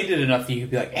 You played it enough that you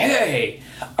could be like, "Hey,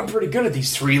 I'm pretty good at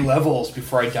these 3 levels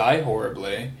before I die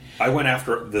horribly." I went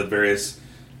after the various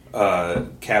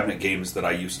cabinet games that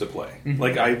I used to play.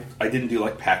 Like I didn't do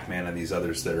like Pac-Man and these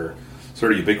others that are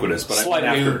sort of ubiquitous, but Slightly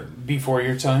I went after before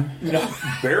your time. No,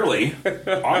 barely,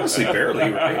 honestly,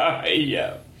 barely, right?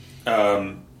 Yeah.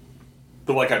 But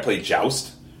like I played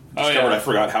Joust. Discovered I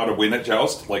forgot how to win at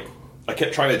Joust. Like I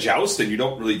kept trying to joust, and you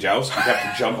don't really joust. You have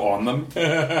to jump on them.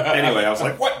 Anyway, I was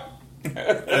like, what?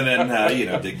 And then,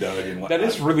 Dig Dug and whatnot. That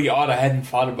is really odd. I hadn't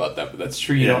thought about that, but that's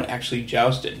true. You don't actually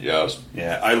joust in Joust.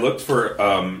 Yeah, I looked for...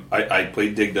 I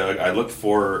played Dig Dug. I looked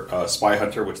for Spy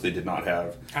Hunter, which they did not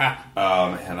have.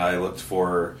 And I looked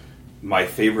for my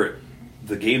favorite...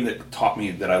 The game that taught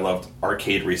me that I loved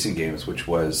arcade racing games, which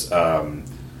was... what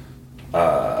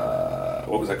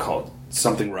was that called?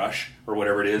 Something Rush, or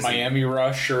whatever it is. Miami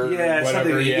Rush, or whatever.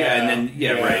 Something, and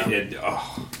then... right. And,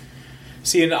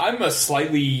 See, and I'm a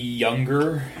slightly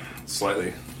younger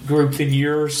group than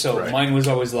yours, so mine was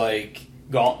always like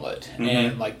Gauntlet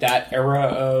and like that era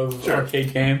of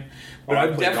arcade game. But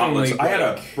I'm definitely... I had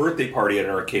a birthday party at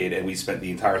an arcade, and we spent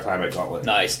the entire time at Gauntlet.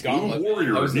 Nice, Gauntlet. Blue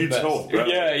Warrior needs help.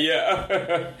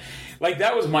 Yeah. Like,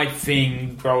 that was my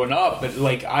thing growing up, but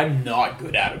like, I'm not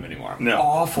good at them anymore. I'm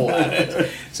awful at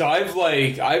it. So I've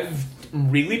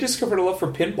really discovered a love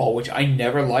for pinball, which I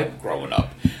never liked growing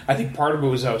up. I think part of it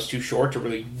was I was too short to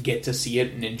really get to see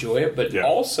it and enjoy it, but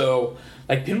also,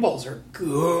 like, pinballs are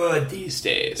good these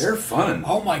days. They're fun.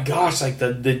 Oh my gosh, like,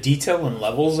 the detail and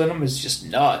levels in them is just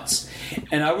nuts.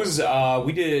 And I was,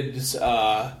 we did,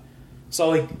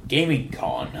 Salt Lake Gaming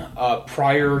Con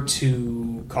prior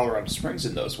to Colorado Springs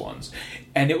in those ones.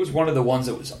 And it was one of the ones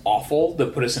that was awful,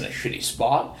 that put us in a shitty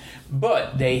spot.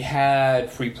 But they had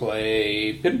free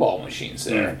play pinball machines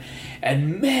there.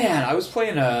 And man, I was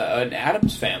playing an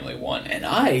Addams Family one, and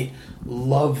I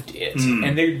loved it.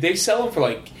 And they sell them for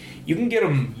like, you can get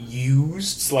them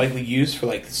slightly used for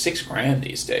like $6,000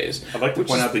 these days. I'd like to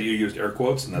point out that you used air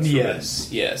quotes, and that's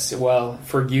yes. Well,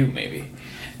 for you maybe.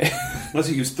 Unless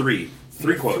you use three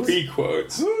quotes. 3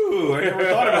 quotes. Ooh, I never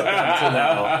thought about that until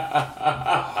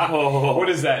now. Oh. What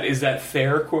is that? Is that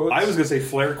fair quotes? I was going to say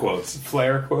flare quotes.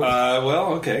 Flare quotes?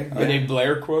 Well, okay. Are they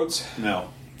Blair quotes? No.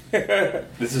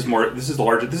 This is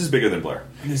larger. This is bigger than Blair.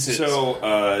 This is.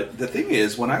 So the thing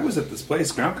is, when I was at this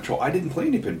place, Ground Control, I didn't play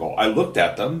any pinball. I looked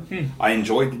at them. I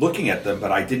enjoyed looking at them,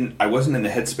 but I wasn't in the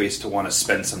headspace to want to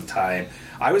spend some time.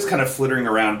 I was kind of flittering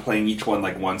around, playing each one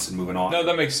like once and moving on. No,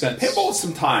 that makes sense. Pinball is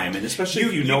some time, and especially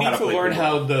if you know how to play. You need to learn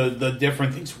pinball. how the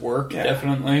different things work. Yeah.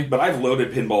 Definitely. But I've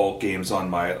loaded pinball games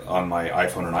on my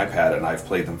iPhone and iPad, and I've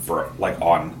played them for like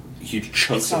on huge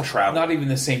chunks of travel. Not even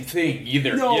the same thing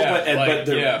either. No, yeah, but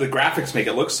the graphics make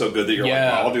it look so good that you're like,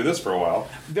 well, I'll do this for a while.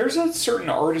 There's a certain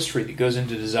artistry that goes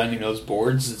into designing those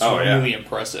boards that's really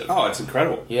impressive. Oh, it's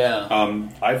incredible. Yeah.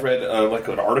 I've read like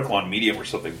an article on Medium or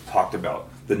something talked about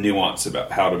the nuance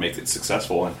about how to make it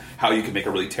successful and how you can make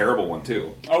a really terrible one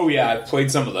too. Oh yeah, I've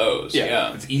played some of those.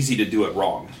 Yeah. It's easy to do it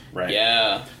wrong, right?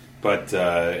 Yeah. But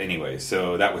anyway,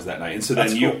 so that was that night, and so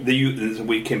then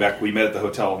we came back. We met at the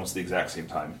hotel almost the exact same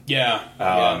time. Yeah.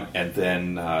 And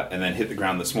then hit the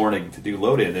ground this morning to do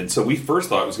load in. And so we first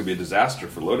thought it was going to be a disaster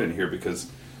for load in here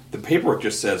because the paperwork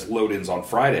just says load ins on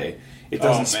Friday. It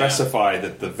doesn't specify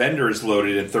that the vendor is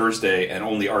loaded in Thursday and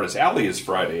only Artist Alley is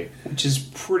Friday, which is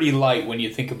pretty light when you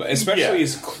think about it, especially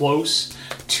as close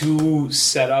to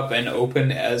set up and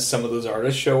open as some of those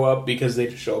artists show up, because they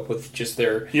just show up with just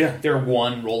their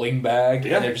one rolling bag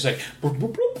and they're just like boop,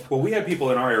 boop, boop. Well, we had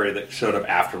people in our area that showed up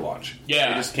after launch. Yeah,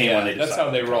 they just came when they decided. That's how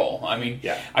they roll. I mean,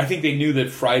 I think they knew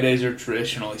that Fridays are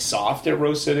traditionally soft at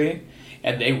Rose City,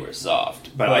 and they were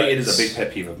soft. But it is a big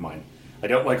pet peeve of mine. I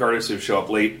don't like artists who show up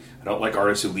late. I don't like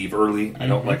artists who leave early. I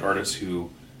don't like artists who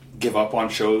give up on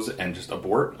shows and just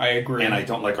abort. I agree. And I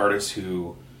don't like artists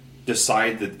who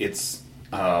decide that it's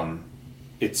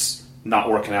not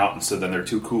working out, and so then they're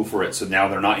too cool for it, so now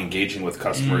they're not engaging with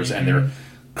customers, and they're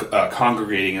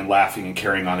congregating and laughing and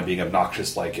carrying on and being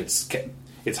obnoxious like it's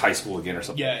high school again or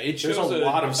something. Yeah, it shows there's a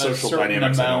lot of social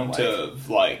dynamics. Amount of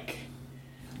like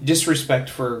disrespect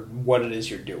for what it is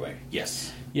you're doing.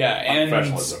 Yes. Yeah,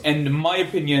 and my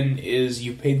opinion is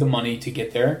you paid the money to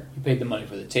get there. You paid the money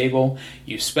for the table.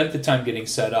 You spent the time getting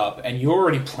set up, and you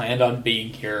already planned on being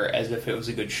here as if it was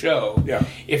a good show. Yeah.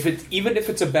 Even if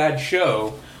it's a bad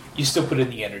show, you still put in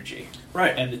the energy,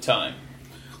 right, and the time.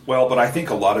 Well, but I think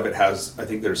a lot of it has. I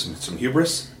think there's some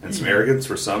hubris and some arrogance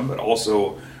for some, but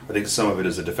also I think some of it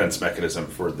is a defense mechanism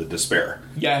for the despair.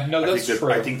 Yeah, no, that's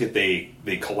true. I think that they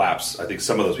collapse. I think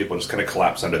some of those people just kind of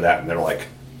collapse under that, and they're like,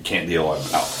 can't deal,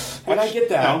 I'm out. And I get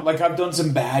that. Like, I've done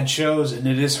some bad shows, and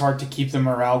it is hard to keep the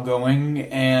morale going,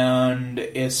 and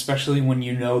especially when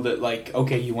you know that, like,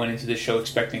 okay, you went into this show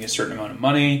expecting a certain amount of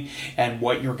money, and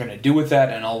what you're going to do with that,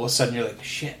 and all of a sudden you're like,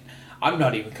 shit, I'm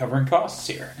not even covering costs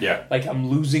here. Yeah. Like, I'm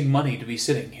losing money to be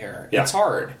sitting here. Yeah. It's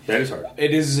hard. That is hard.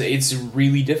 It's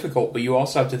really difficult, but you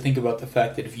also have to think about the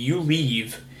fact that if you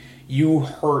leave, you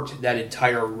hurt that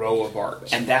entire row of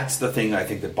artists. And that's the thing I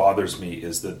think that bothers me,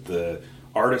 is that the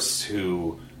artists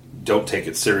who don't take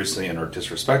it seriously and are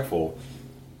disrespectful,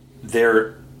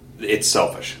 it's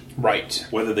selfish. Right.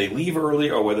 Whether they leave early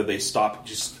or whether they stop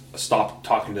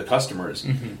talking to customers,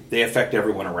 they affect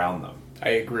everyone around them.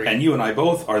 I agree. And you and I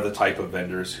both are the type of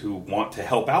vendors who want to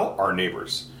help out our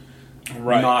neighbors.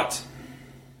 Right. Not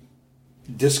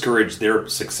discourage their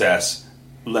success,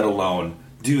 let alone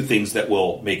do things that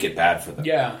will make it bad for them.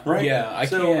 Yeah, right. Yeah, I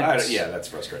can't. That's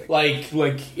frustrating.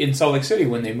 Like in Salt Lake City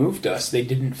when they moved us, they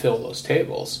didn't fill those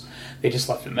tables. They just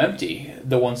left them empty,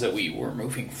 the ones that we were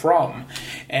moving from.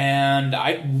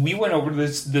 And we went over to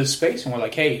this space and we're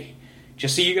like, hey,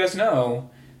 just so you guys know,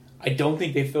 I don't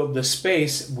think they filled this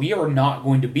space. We are not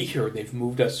going to be here. They've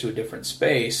moved us to a different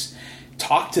space.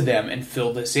 Talk to them and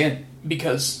fill this in,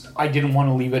 because I didn't want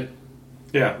to leave it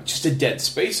just a dead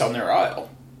space on their aisle.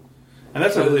 And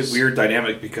that's a really weird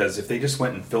dynamic, because if they just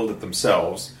went and filled it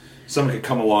themselves, someone could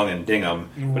come along and ding them.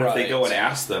 But if they go and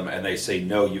ask them and they say,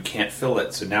 no, you can't fill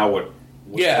it, so now what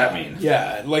does that mean?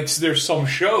 Yeah, like there's some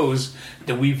shows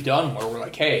that we've done where we're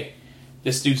like, hey,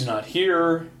 this dude's not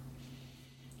here.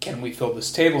 can we fill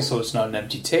this table so it's not an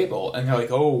empty table? And they're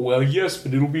like, oh, well, yes,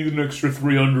 but it'll be an extra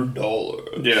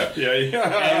 $300. Yeah.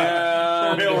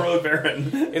 Railroad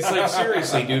Baron. It's like,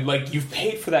 seriously, dude, like, you've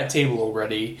paid for that table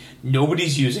already.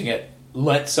 Nobody's using it.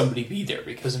 Let somebody be there,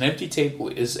 because an empty table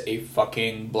is a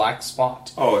fucking black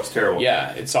spot. Oh, it's terrible.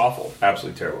 Yeah, it's awful.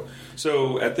 Absolutely terrible.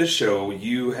 So at this show,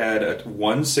 you had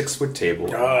one 6-foot table.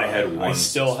 And I had one. I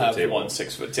still have table. one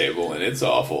 6-foot table, and it's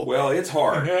awful. Well, it's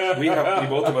hard. we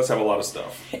both of us have a lot of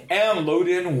stuff. And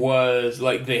load-in was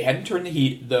like they hadn't turned the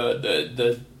heat,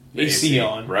 the AC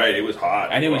on. Right, it was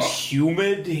hot, and it was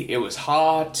humid. It was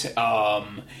hot.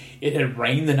 It had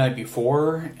rained the night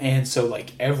before, and so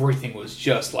like everything was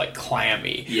just like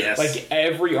clammy. Yes, like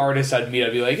every artist I'd meet,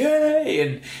 I'd be like, "Hey!"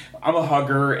 And I'm a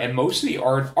hugger, and most of the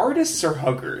artists are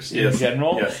huggers in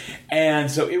general. Yes. And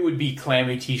so it would be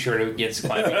clammy T-shirt against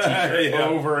clammy T-shirt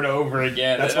over and over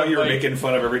again. That's why you were making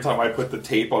fun of every time I put the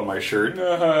tape on my shirt,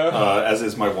 as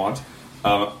is my wont.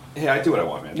 Hey, I do what I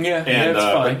want, man. Yeah, and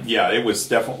that's fine. But yeah, it was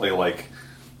definitely like.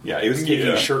 Yeah, it was taking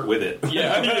a shirt with it.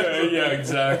 Yeah,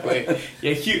 exactly.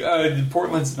 Yeah,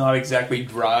 Portland's not exactly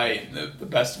dry in the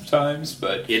best of times,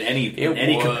 but in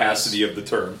any capacity of the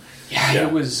term. Yeah,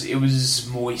 it was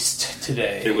moist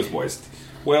today. It was moist.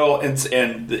 Well,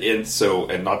 and so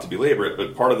not to belabor it,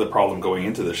 but part of the problem going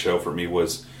into the show for me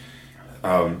was,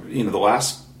 the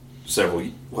last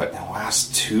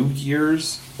 2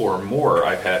 years or more,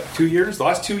 I've had 2 years. The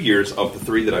last 2 years of the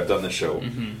 3 that I've done the show.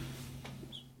 Mm-hmm.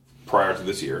 Prior to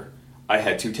this year, I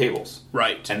had 2 tables.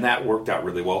 Right. And that worked out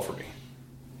really well for me.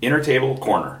 Inner table,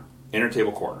 corner. Inner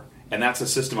table, corner. And that's a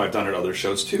system I've done at other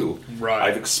shows too. Right.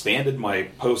 I've expanded my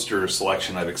poster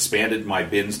selection. I've expanded my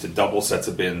bins to double sets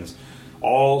of bins.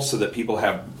 All so that people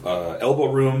have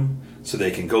elbow room so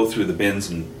they can go through the bins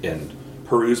and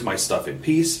peruse my stuff in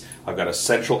peace. I've got a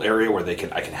central area where I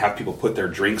can have people put their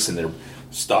drinks and their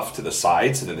stuff to the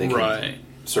side so that they can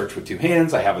search with 2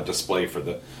 hands. I have a display for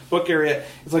the book area.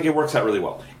 It's like it works out really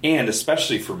well. And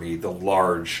especially for me, the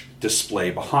large display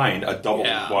behind a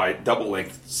double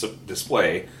length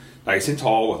display, nice and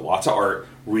tall with lots of art,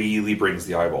 really brings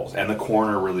the eyeballs. And the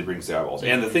corner really brings the eyeballs.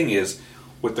 And the thing is,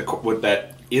 with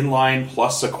that inline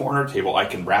plus a corner table, I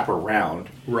can wrap around.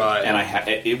 Right. And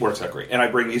it works out great. And I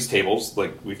bring these tables,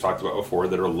 like we've talked about before,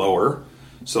 that are lower,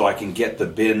 so I can get the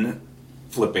bin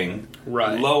flipping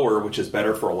lower, which is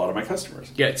better for a lot of my customers.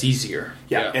 Yeah, it's easier.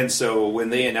 Yeah. And so when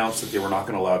they announced that they were not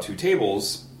going to allow 2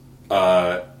 tables,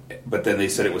 but then they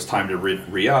said it was time to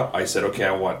re-up, I said, okay,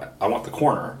 I want the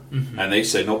corner. Mm-hmm. And they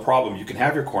said, no problem, you can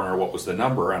have your corner. What was the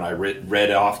number? And I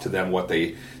read off to them what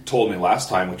they told me last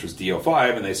time, which was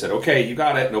DO5, and they said, okay, you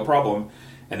got it, no problem.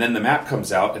 And then the map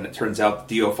comes out, and it turns out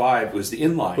DO5 was the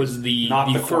inline. Was the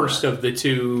first of the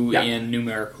 2 in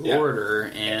numerical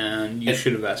order, and you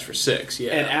should have asked for 6.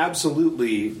 Yeah, and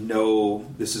absolutely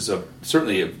this is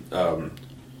certainly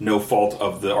no fault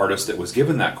of the artist that was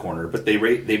given that corner, but they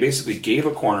basically gave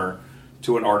a corner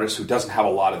to an artist who doesn't have a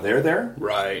lot of there.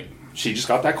 Right. She just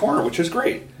got that corner, which is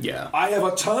great. Yeah. I have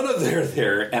a ton of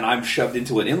there, and I'm shoved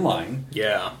into an inline.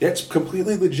 Yeah. That's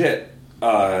completely legit,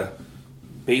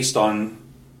 based on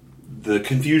the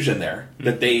confusion there. Mm-hmm.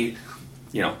 That they,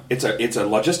 it's a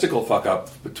logistical fuck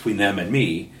up between them and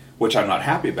me, which I'm not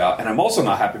happy about, and I'm also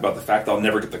not happy about the fact that I'll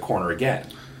never get the corner again.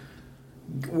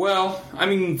 Well, I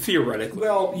mean, theoretically.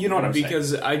 Well, you know what I'm saying.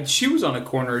 Because she was on a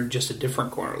corner, just a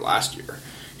different corner last year.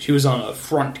 She was on a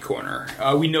front corner.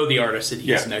 We know the artist that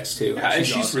he's next to. Yeah, and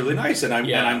she's awesome. Really nice,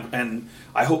 and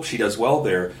I hope she does well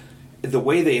there. The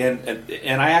way they end,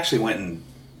 and I actually went and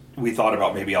we thought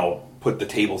about maybe I'll put the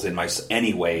tables in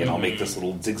anyway, and I'll make this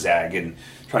little zigzag and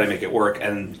try to make it work.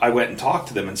 And I went and talked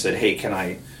to them and said, hey, can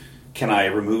I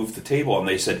remove the table? And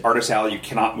they said, Artist Al, you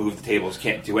cannot move the tables,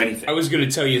 can't do anything. I was going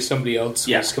to tell you somebody else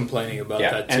was complaining about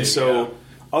that too. And so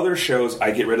other shows,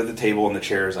 I get rid of the table and the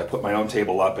chairs, I put my own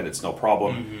table up, and it's no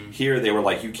problem. Mm-hmm. Here, they were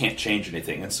like, you can't change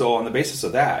anything. And so on the basis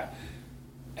of that,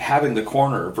 having the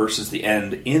corner versus the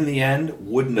end, in the end,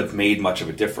 wouldn't have made much of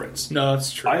a difference. No,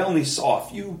 that's true. I only saw a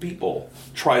few people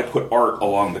try to put art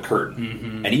along the curtain.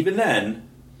 Mm-hmm. And even then,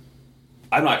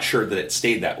 I'm not sure that it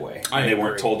stayed that way. And they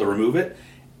weren't told to remove it.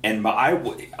 And I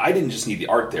didn't just need the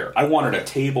art there. I wanted a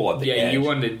table at the edge. Yeah, you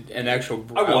wanted an actual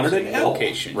I wanted an L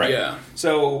location. Right. Yeah.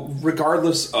 So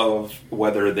regardless of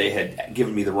whether they had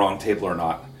given me the wrong table or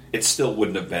not, it still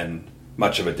wouldn't have been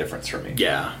much of a difference for me.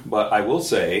 Yeah. But I will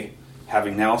say,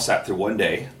 having now sat through one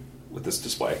day with this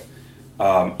display,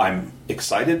 I'm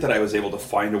excited that I was able to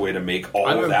find a way to make all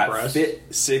of that fit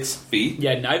 6 feet.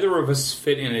 Yeah, neither of us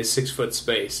fit in a 6-foot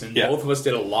space, and both of us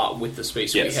did a lot with the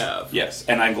space we have. Yes,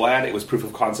 and I'm glad it was proof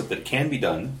of concept that it can be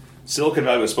done. Silicon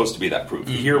Valley was supposed to be that proof.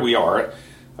 Mm-hmm. Here we are.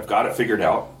 I've got it figured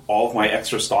out. all of my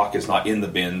extra stock is not in the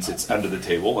bins; it's under the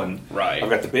table, and Right. I've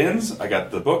got the bins, I got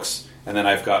the books, and then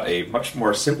I've got a much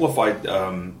more simplified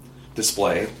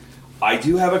display. I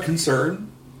do have a concern.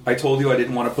 I told you I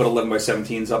didn't want to put 11 by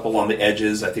 17s up along the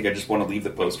edges. I think I just want to leave the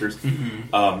posters.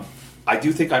 I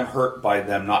do think I'm hurt by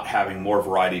them not having more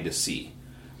variety to see.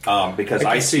 Because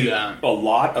I see a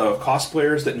lot of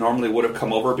cosplayers that normally would have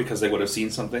come over because they would have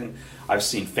seen something. I've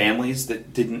seen families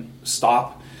that didn't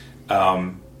stop.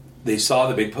 They saw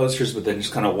the big posters, but then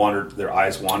just kind of wandered. Their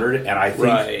eyes wandered, and I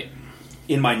think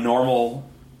in my normal,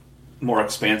 more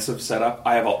expansive setup,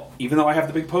 even though I have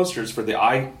the big posters for the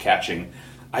eye catching,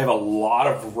 I have a lot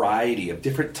of variety of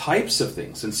different types of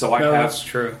things, and so that's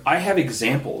true. I have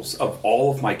examples of all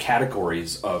of my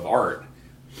categories of art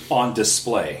on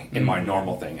display in my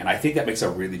normal thing, and I think that makes a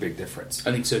really big difference.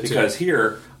 I think so too. Because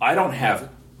here, I don't have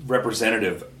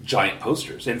representative giant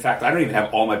posters. In fact, I don't even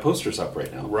have all my posters up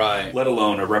right now. Right. Let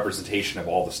alone a representation of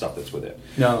all the stuff that's with it.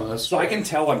 No, that's so I can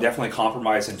tell I'm definitely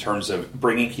compromised in terms of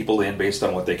bringing people in based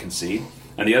on what they can see.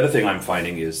 And the other thing I'm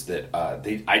finding is that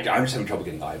I'm just having trouble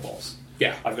getting eyeballs.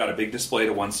 Yeah. I've got a big display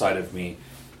to one side of me,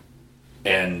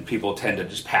 and people tend to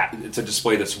just it's a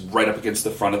display that's right up against the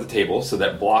front of the table, so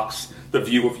that blocks the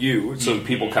view of you, so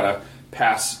people kind of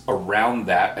pass around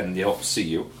that and they don't see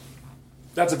you.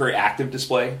 That's a very active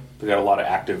display. We've got a lot of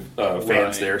active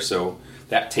fans there, so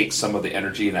that takes some of the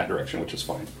energy in that direction, which is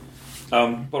fine.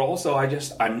 But also,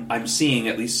 I'm seeing,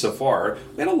 at least so far,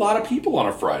 we had a lot of people on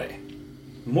a Friday.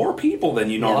 More people than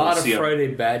you normally see. A lot of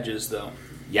Friday badges, though.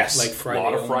 Yes, like Friday a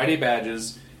lot of Friday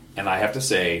badges, and I have to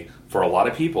say, for a lot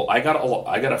of people, I got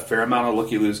a fair amount of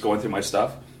looky-loos going through my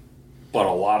stuff, but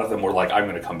a lot of them were like, I'm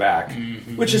going to come back,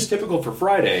 which is typical for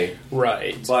Friday.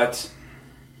 Right. But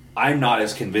I'm not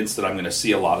as convinced that I'm going to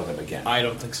see a lot of them again. I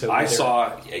don't think so I either.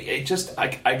 saw,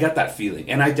 I got that feeling,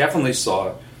 and I definitely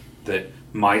saw that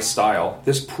my style,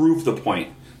 this proved the point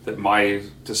that my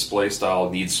display style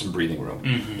needs some breathing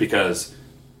room, because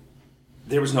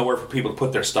there was nowhere for people to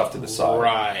put their stuff to the side.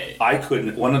 Right. I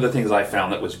couldn't. One of the things I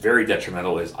found that was very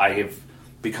detrimental is I have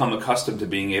become accustomed to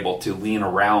being able to lean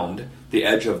around the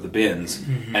edge of the bins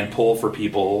and pull for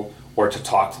people or to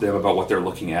talk to them about what they're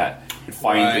looking at and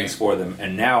find things for them.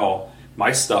 And now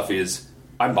my stuff is,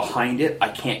 I'm behind it. I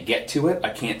can't get to it.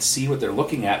 I can't see what they're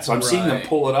looking at. So I'm seeing them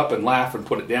pull it up and laugh and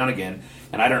put it down again.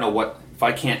 And I don't know if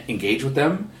I can't engage with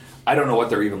them, I don't know what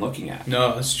they're even looking at.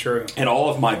 No, that's true. And all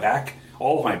of my back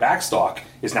stock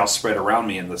is now spread around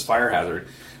me in this fire hazard.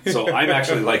 So I'm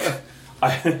actually like,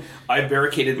 I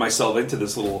barricaded myself into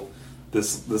this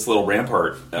little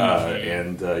rampart,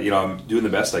 and I'm doing the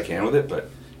best I can with it, but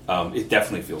it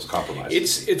definitely feels compromised.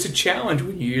 It's a challenge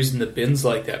when you're using the bins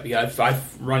like that, because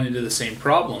I've run into the same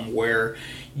problem where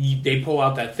they pull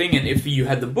out that thing, and if you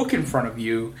had the book in front of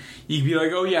you, you'd be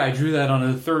like, oh yeah, I drew that on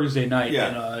a Thursday night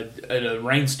in a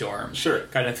rainstorm,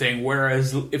 kind of thing.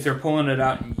 Whereas if they're pulling it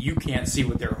out and you can't see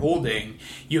what they're holding,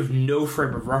 you have no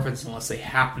frame of reference unless they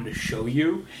happen to show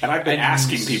you. And I've been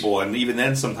asking people, and even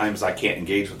then sometimes I can't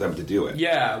engage with them to do it.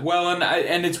 Yeah, well,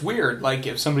 and it's weird, like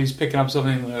if somebody's picking up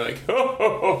something and they're like,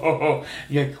 oh,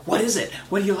 you're like, what is it?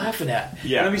 What are you laughing at?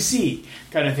 Yeah. Let me see,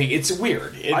 kind of thing. It's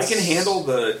weird. I can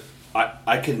handle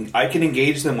I can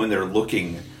engage them when they're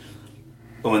looking.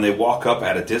 When they walk up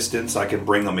at a distance, I can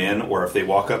bring them in. Or if they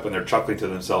walk up and they're chuckling to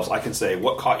themselves, I can say,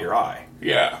 "What caught your eye?"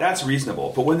 Yeah, that's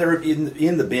reasonable. But when they're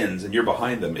in the bins and you're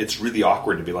behind them, it's really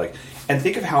awkward to be like. And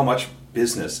think of how much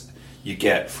business you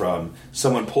get from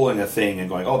someone pulling a thing and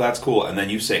going, "Oh, that's cool," and then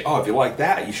you say, "Oh, if you like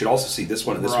that, you should also see this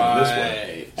one and this one and this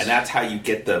one," and that's how you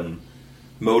get them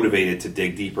motivated to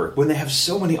dig deeper when they have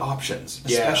so many options,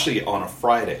 especially on a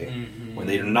Friday when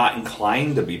they're not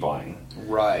inclined to be buying.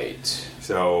 Right.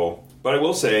 So, but I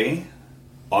will say,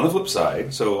 on the flip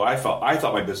side, so I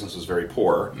thought my business was very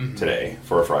poor today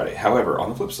for a Friday. However, on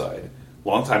the flip side,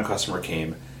 longtime customer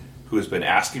came who has been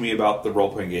asking me about the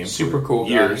role-playing game super for cool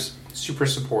years. Guy. Super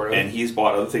supportive. And he's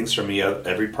bought other things from me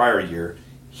every prior year.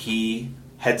 He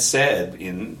had said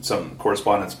in some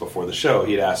correspondence before the show,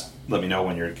 he had asked, let me know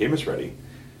when your game is ready.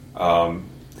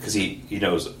 Because he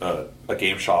knows a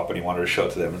game shop and he wanted to show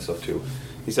it to them and stuff too.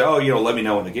 He said, let me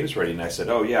know when the game's ready. And I said,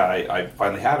 oh yeah, I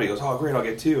finally have it. He goes, oh great, I'll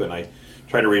get two. And I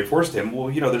tried to reinforce to him, well,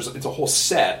 it's a whole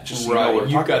set. Just so you know what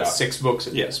you've got about. 6 books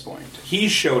at this point. He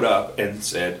showed up and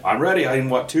said, I'm ready, I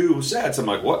want 2 sets. I'm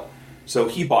like, what? So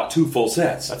he bought 2 full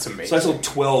sets. That's amazing. So I sold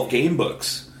 12 game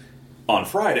books on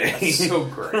Friday. That's so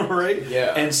great. Right?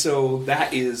 Yeah. And so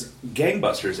that is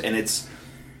gangbusters. And it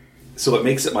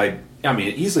makes it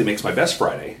it easily makes my best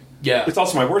Friday. Yeah. It's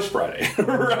also my worst Friday.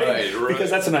 right? Right. Because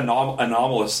that's an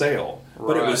anomalous sale.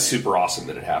 But it was super awesome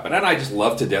that it happened. And I just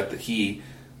love to death that he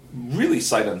really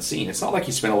sight unseen. It's not like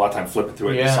he spent a lot of time flipping through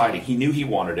it and deciding. He knew he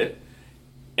wanted it,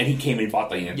 and he came and bought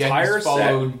the entire he's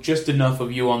followed just enough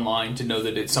of you online to know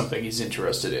that it's something he's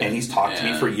interested in. And he's talked to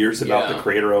me for years about the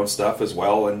creator-owned stuff as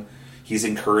well, and he's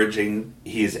encouraged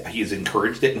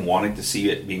it and wanting to see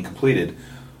it being completed.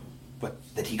 But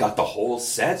that he got the whole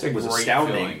set was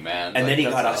astounding, feeling, man. And then he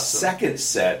got a second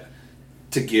set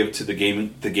to give to the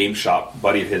game shop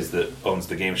buddy of his that owns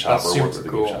the game shop or works at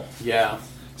the game shop. Yeah.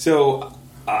 So,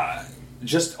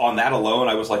 just on that alone,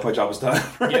 I was like, my job was done.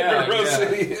 Yeah,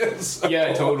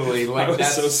 totally. Like, I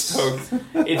was so stoked.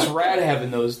 It's rad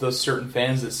having those certain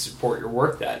fans that support your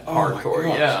work that hardcore.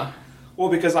 Yeah. Well,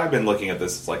 because I've been looking at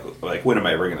this, it's like when am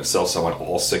I ever going to sell someone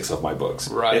all 6 of my books?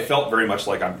 Right. It felt very much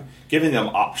like I'm giving them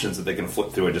options that they can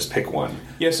flip through and just pick one.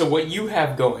 Yeah, so what you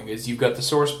have going is you've got the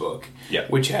source book,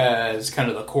 which has kind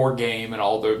of the core game and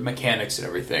all the mechanics and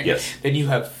everything. Yes. Then you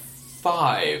have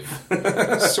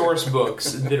 5 source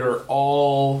books that are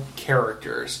all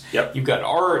characters. Yep. You've got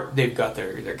art, they've got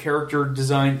their character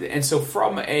design, and so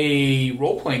from a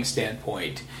role-playing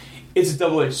standpoint, it's a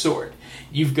double-edged sword.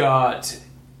 You've got,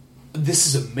 this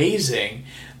is amazing,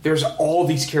 there's all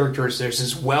these characters, there's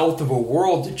this wealth of a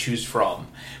world to choose from.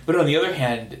 But on the other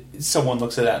hand, someone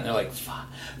looks at that and they're like,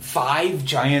 5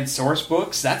 giant source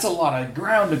books? That's a lot of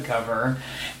ground to cover.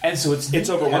 And so it's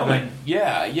overwhelming.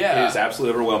 Yeah. It is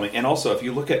absolutely overwhelming. And also, if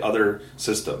you look at other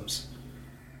systems,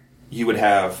 you would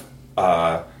have,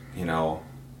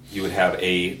 you would have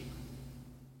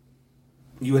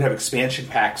expansion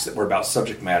packs that were about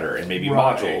subject matter and maybe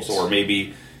modules or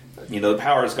maybe, the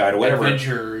Powers Guide or whatever.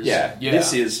 Adventures. Yeah.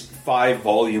 This is 5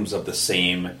 volumes of the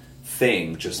same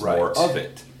thing, just more of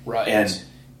it. Right. And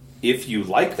if you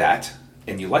like that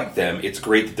and you like them, it's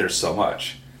great that there's so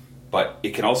much. But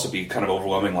it can also be kind of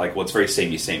overwhelming, like, well, it's very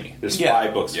samey. There's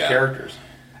 5 books of characters.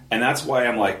 And that's why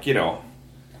I'm like,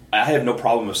 I have no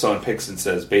problem if someone picks and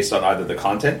says, based on either the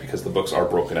content, because the books are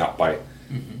broken out by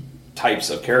types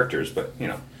of characters, but,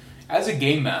 As a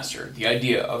game master, the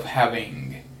idea of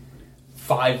having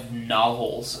 5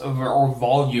 novels or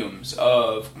volumes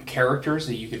of characters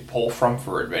that you could pull from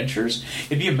for adventures,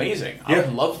 it'd be amazing. I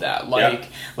would love that. Like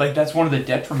that's one of the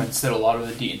detriments that a lot of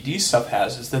the D&D stuff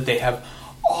has, is that they have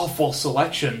awful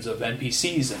selections of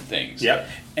NPCs and things. Yep.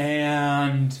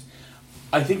 And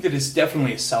I think that it's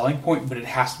definitely a selling point, but it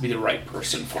has to be the right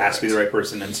person for it. It has to be the right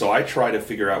person. And so I try to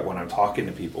figure out when I'm talking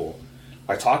to people,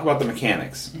 I talk about the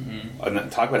mechanics, and then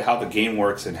talk about how the game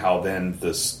works and how then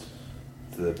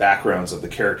the backgrounds of the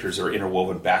characters are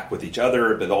interwoven back with each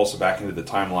other, but also back into the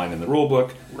timeline in the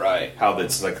rulebook. Right. How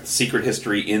that's like secret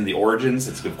history in the origins.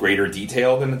 It's of greater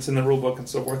detail than it's in the rulebook and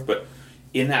so forth. But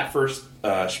in that first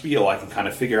spiel, I can kind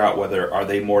of figure out whether are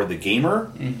they more the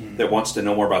gamer that wants to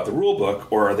know more about the rulebook,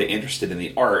 or are they interested in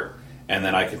the art? And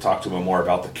then I can talk to them more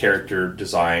about the character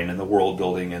design and the world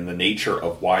building and the nature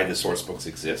of why the source books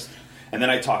exist. And then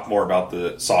I talk more about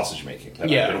the sausage making. I've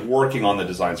been working on the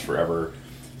designs forever.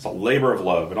 It's a labor of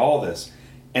love and all this.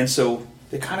 And so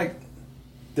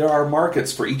there are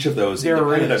markets for each of those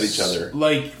independent of each other.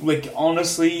 Like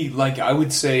honestly, I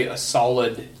would say a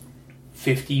solid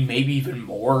 50, maybe even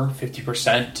more,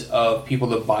 50% of people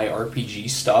that buy RPG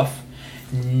stuff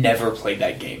never played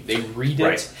that game. They read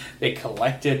it, they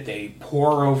collect it, they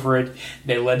pore over it,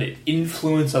 they let it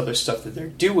influence other stuff that they're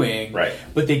doing,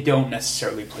 but they don't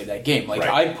necessarily play that game.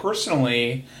 I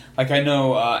personally, I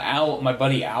know my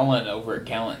buddy Alan over at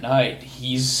Gallant Knight,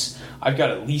 I've got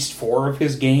at least 4 of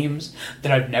his games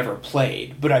that I've never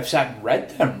played, but I've sat and read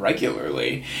them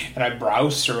regularly, and I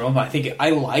browse through them. I think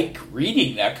I like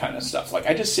reading that kind of stuff.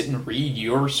 I just sit and read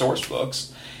your source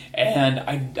books, and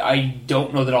I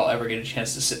don't know that I'll ever get a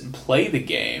chance to sit and play the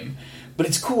game, but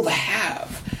it's cool to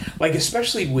have.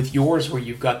 Especially with yours where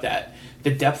you've got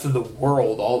the depth of the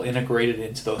world all integrated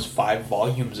into those 5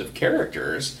 volumes of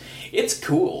characters. It's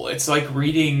cool. It's like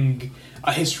reading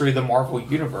a history of the Marvel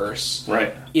Universe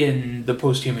in the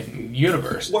post-human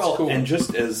universe. It's cool. And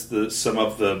just as some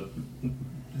of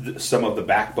the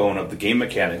backbone of the game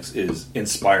mechanics is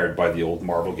inspired by the old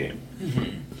Marvel game.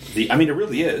 It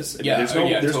really is. There's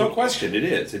no question. It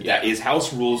is. That is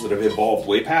house rules that have evolved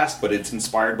way past, but it's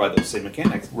inspired by those same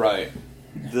mechanics. Right.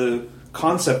 The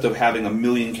concept of having 1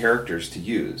 million characters to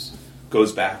use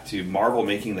goes back to Marvel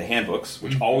making the handbooks,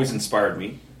 which always inspired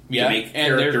me to make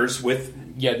characters with...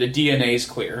 Yeah, the DNA's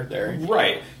clear there.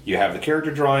 Right. You have the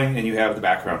character drawing and you have the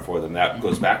background for them. That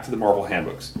goes back to the Marvel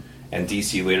handbooks. And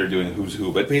DC later doing Who's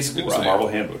Who, but basically it was the Marvel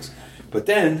handbooks. But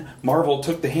then Marvel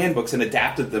took the handbooks and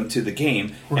adapted them to the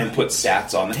game and put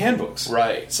stats on the handbooks.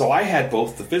 Right. So I had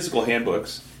both the physical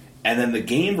handbooks And then the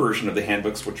game version of the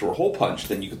handbooks, which were hole punched,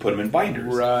 then you could put them in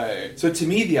binders. Right. So to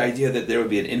me, the idea that there would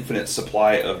be an infinite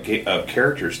supply of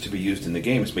characters to be used in the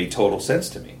games made total sense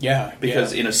to me. Yeah.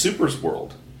 Because in a Supers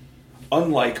world,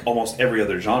 unlike almost every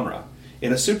other genre,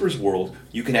 in a Supers world,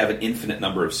 you can have an infinite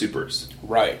number of Supers.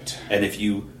 Right. And if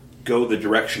you go the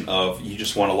direction of you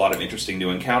just want a lot of interesting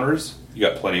new encounters, you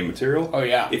got plenty of material. Oh,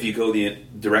 yeah. If you go the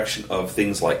direction of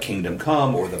things like Kingdom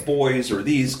Come or The Boys or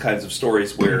these kinds of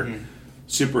stories where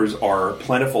Supers are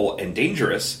plentiful and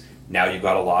dangerous, now you've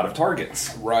got a lot of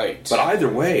targets. Right. But either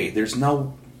way, there's an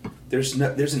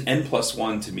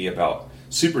N+1 to me about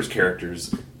Supers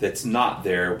characters that's not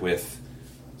there with,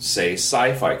 say,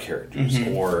 sci-fi characters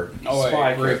or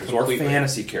spy characters completely. or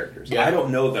fantasy characters. Yeah. I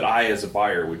don't know that I, as a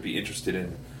buyer, would be interested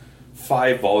in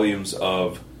 5 volumes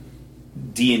of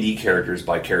D&D characters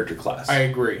by character class. I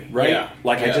agree. Right? Yeah.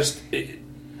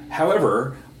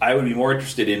 However, I would be more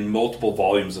interested in multiple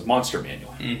volumes of Monster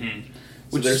Manual.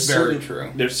 Which is very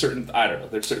true. There's certain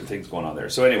there's certain things going on there.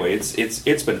 So anyway,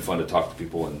 it's been fun to talk to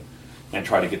people and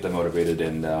try to get them motivated,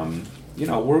 and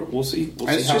we'll see. And see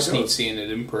it's how just it neat goes. seeing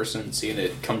it in person, seeing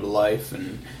it come to life,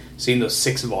 and seeing those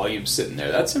 6 volumes sitting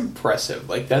there. That's impressive.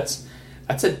 Like that's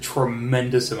a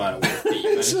tremendous amount of work that you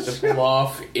managed to pull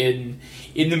off in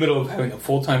the middle of having a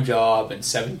full-time job and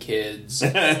 7 kids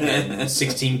and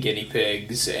 16 guinea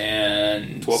pigs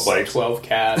and 12 bikes. 12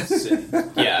 cats.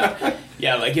 And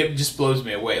yeah, like it just blows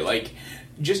me away. Like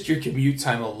just your commute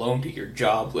time alone to your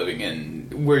job living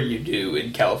in where you do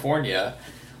in California,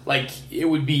 like it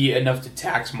would be enough to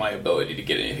tax my ability to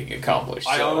get anything accomplished.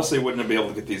 I So- honestly wouldn't be able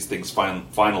to get these things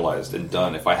finalized and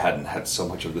done if I hadn't had so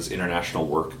much of this international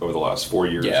work over the last 4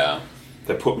 years. Yeah.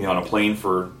 That put me on a plane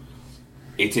for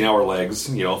 18-hour legs,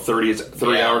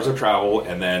 30 hours of travel,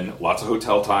 and then lots of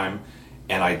hotel time.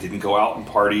 And I didn't go out and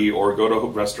party or go to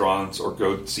restaurants or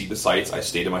go see the sights. I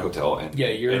stayed in my hotel and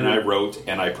and I wrote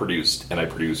and I produced and I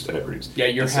produced and I produced. Yeah,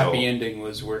 your And so- happy ending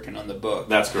was working on the book.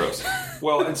 That's gross.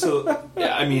 Well, and so,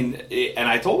 yeah, I mean, and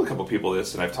I told a couple people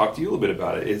this, and I've talked to you a little bit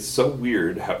about it. It's so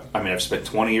weird. I've spent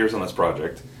 20 years on this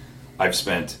project. I've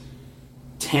spent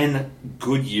 10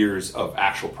 good years of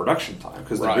actual production time,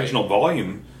 because the Right. original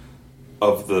volume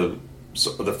of the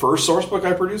first source book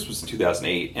I produced was in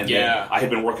 2008, and then I had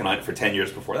been working on it for 10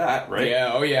 years before that, right?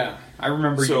 Yeah, oh yeah. I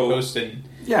remember So- you posting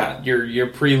Yeah. your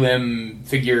prelim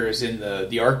figures in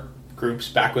the art groups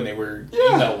back when they were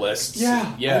email lists.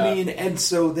 Yeah. Yeah. I mean, and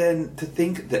so then to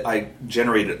think that I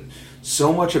generated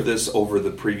so much of this over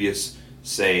the previous,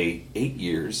 say, 8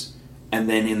 years, and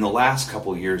then in the last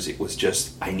couple of years, it was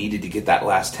just, I needed to get that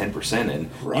last 10% in.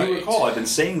 Right. You recall, I've been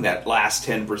saying that last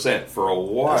 10% for a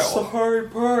while. That's the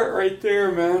hard part right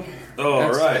there, man. Oh,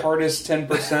 That's right. the hardest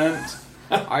 10%.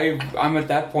 I'm at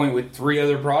that point with 3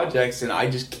 other projects, and I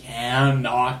just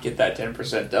cannot get that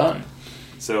 10% done.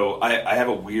 So I have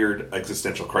a weird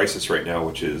existential crisis right now,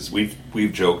 which is we've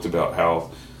joked about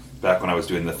how back when I was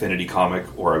doing the Affinity comic,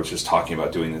 or I was just talking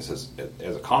about doing this as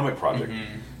a comic project,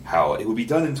 how it would be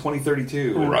done in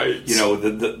 2032. And, Right.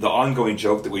 the ongoing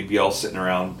joke that we'd be all sitting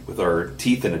around with our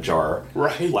teeth in a jar,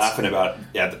 Right. laughing about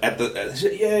at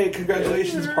the yay,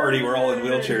 congratulations party, we're all in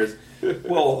wheelchairs.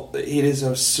 Well, it is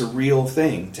a surreal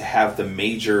thing to have the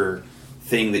major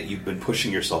thing that you've been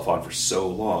pushing yourself on for so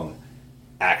long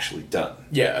actually done.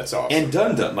 Yeah, that's awesome. And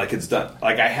done, like it's done.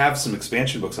 Like I have some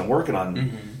expansion books I'm working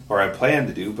on, or I plan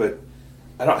to do, but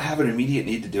I don't have an immediate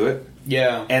need to do it.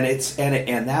 yeah. And it's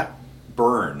and that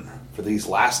burn for these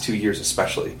last 2 years,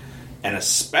 especially, and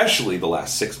especially the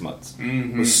last 6 months,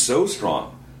 was so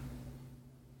strong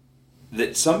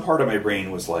that some part of my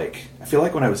brain was like, I feel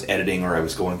like when I was editing or I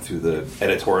was going through the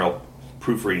editorial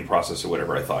proofreading process or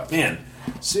whatever, I thought, man,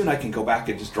 soon I can go back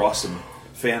and just draw some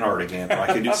fan art again, or I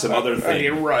can do some other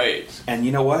thing. Right. And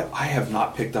you know what? I have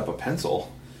not picked up a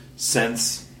pencil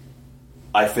since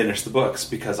I finished the books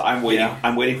because I'm waiting. Yeah.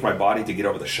 I'm waiting for my body to get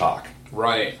over the shock.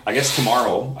 Right. I guess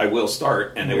tomorrow I will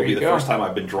start, and it There will be you the go. first time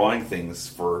I've been drawing things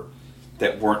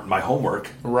that weren't my homework.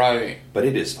 Right. But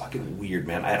it is fucking weird,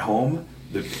 man. At home,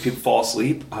 the people fall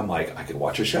asleep. I'm like, I could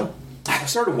watch a show. I'm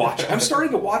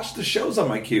starting to watch the shows on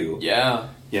my queue. Yeah.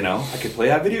 I could play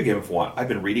that video game if I want. I've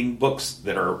been reading books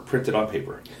that are printed on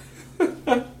paper.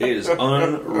 It is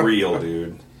unreal,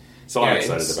 dude. So I'm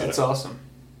excited about It's it. awesome.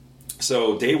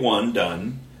 So day 1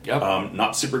 done. Yep.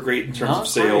 Not super great in terms Not of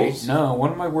sales. great. No,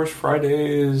 one of my worst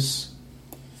Fridays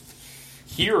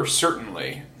here,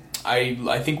 certainly.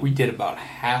 I think we did about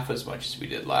half as much as we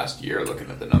did last year, looking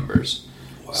at the numbers.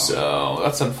 Wow. So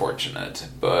that's unfortunate,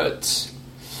 but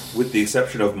With the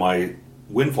exception of my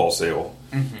windfall sale,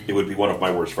 it would be one of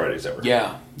my worst Fridays ever.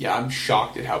 yeah, I'm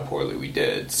shocked at how poorly we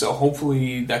did. So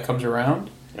hopefully that comes around.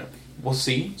 Yeah. we'll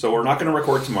see. So we're not going to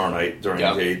record tomorrow night during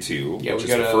Yep. day 2, Yeah, which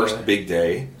we is the got first big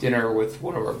day. Dinner with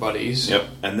one of our buddies. Yep.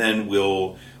 And then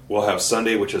we'll have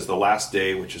Sunday, which is the last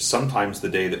day, which is sometimes the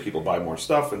day that people buy more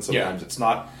stuff, and sometimes it's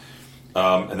not.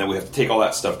 And then we have to take all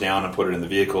that stuff down and put it in the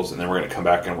vehicles, and then we're going to come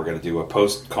back and we're going to do a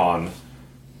post-con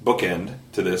bookend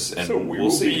to this, and So we we'll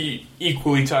will see. be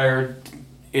equally tired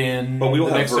in But we will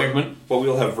the have next segment. But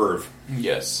we'll have Verve,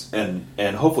 Yes. and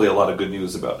hopefully a lot of good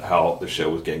news about how the show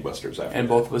was gangbusters after. And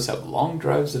both of us have long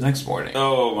drives the next morning.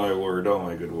 Oh my word! Oh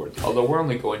my good word! Although we're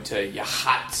only going to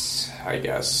Yachats, I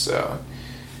guess,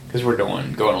 because we're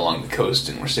going along the coast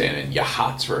and we're staying in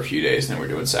Yachats for a few days, and then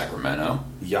we're doing Sacramento.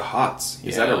 Yachats.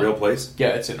 Is Yeah. that a real place? Yeah,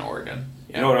 it's in Oregon.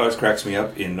 Yeah. You know what always cracks me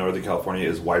up in Northern California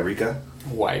is Wairika.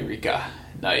 Wairika.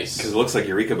 Nice. Because it looks like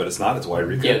Eureka, but it's not. It's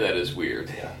Wairika. Yeah, that is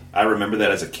weird. I remember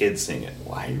that as a kid seeing it.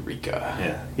 Wairika.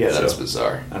 Yeah. Yeah, that's So-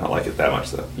 bizarre. I don't like it that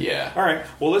much, though. Yeah. All right.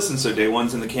 Well, listen. So day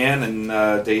 1's in the can,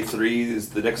 and day 3 is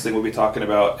the next thing we'll be talking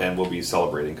about, and we'll be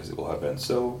celebrating because it will have been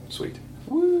so sweet.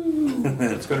 Woo.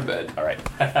 Let's go to bed. All right.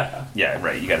 Yeah.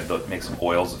 Right. You got to make some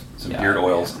oils, some Yeah, beard we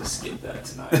oils. have to skip that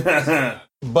tonight.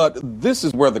 But this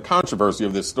is where the controversy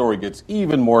of this story gets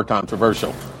even more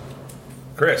controversial.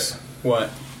 Chris, What?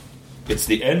 it's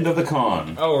the end of the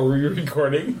con. Oh, are we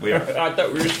recording? We are. I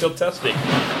thought we were still testing.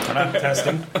 We're not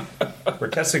testing. We're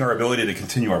testing our ability to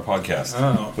continue our podcast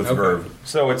with okay. Verve.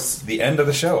 So it's the end of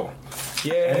the show.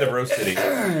 Yeah. End of Rose City.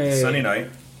 Sunday night.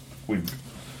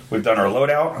 We've done our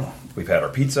loadout. We've had our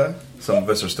pizza. Some of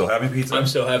us are still having pizza. I'm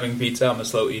still having pizza. I'm a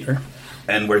slow eater.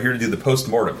 And we're here to do the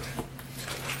post-mortem.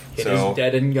 It is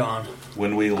dead and gone.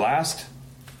 When we last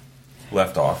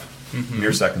left off,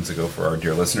 mere seconds ago for our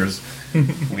dear listeners,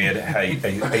 we had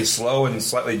a slow and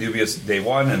slightly dubious day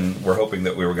 1, and we're hoping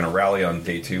that we were going to rally on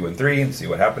day 2 and 3 and see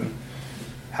what happened.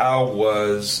 How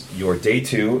was your day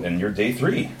 2 and your day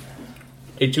 3?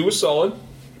 Day 2 was solid,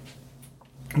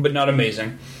 but not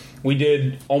amazing. We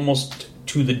did almost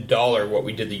to the dollar what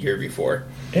we did the year before.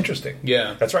 Interesting.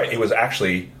 Yeah. That's right. It was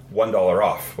actually $1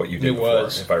 off what you did It before,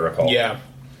 was. if I recall. Yeah.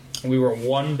 We were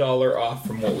 $1 off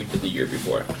from what we did the year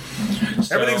before.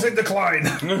 So, Everything's in decline.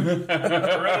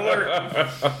 Red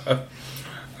alert.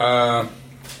 I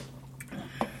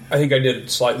think I did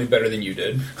slightly better than you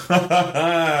did.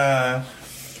 But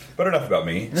enough about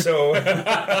me. So,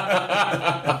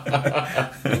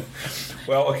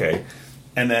 well, okay,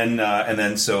 and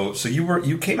then so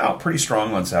you came out pretty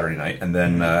strong on Saturday night, and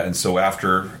then and so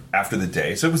after the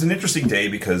day, so it was an interesting day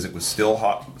because it was still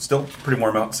hot, still pretty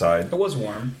warm outside. It was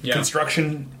warm. Yeah.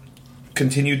 Construction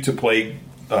continued to plague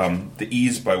the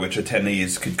ease by which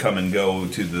attendees could come and go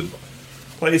to the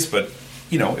place, but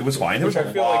you know it was fine. There was Which a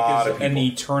I feel lot like of is an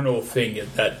people. eternal thing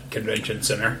at that convention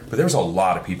center. But there was a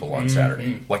lot of people on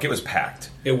Saturday. Like, it was packed.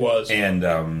 It was. And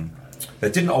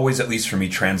that didn't always, at least for me,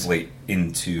 translate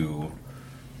into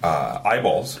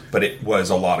eyeballs. But it was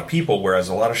a lot of people, whereas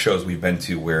a lot of shows we've been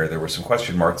to where there were some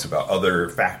question marks about other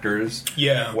factors.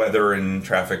 Yeah. Weather and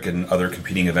traffic and other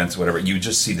competing events, whatever. You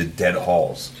just see the dead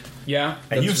halls. Yeah.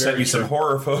 And you've that's sent me very some true.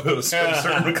 horror photos from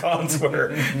certain cons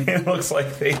where it looks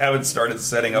like they haven't started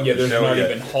setting up Yeah, the there's show not yet.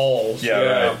 even halls.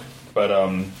 Yeah, right. But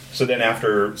so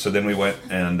then we went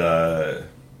and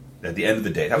at the end of the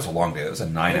day, that was a long day. It was a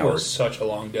 9 It hours. was such a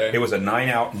long day. It was a 9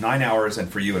 hours,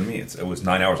 and for you and me, it was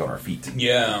 9 hours on our feet.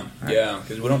 Yeah, yeah,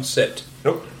 because we don't sit.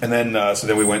 Nope. And then so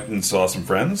then we went and saw some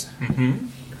friends. Mm-hmm.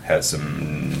 Had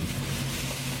some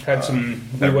Had some.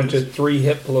 We went to 3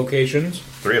 hip locations.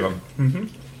 3 of them. Mm-hmm.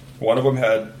 One of them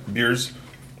had beers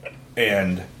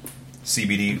and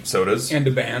CBD sodas And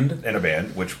a band. and a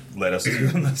band, which led us to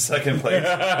the second place,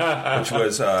 which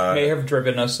was May have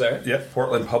driven us there.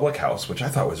 Portland Public House, which I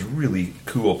thought was a really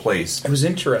cool place. It was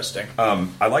interesting.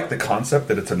 I like the concept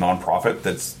that it's a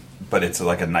nonprofit but it's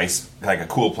like a nice, like a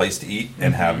cool place to eat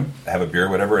and have a beer or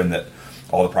whatever, and that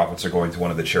all the profits are going to one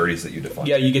of the charities that you define.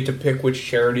 Yeah, you get to pick which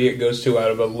charity it goes to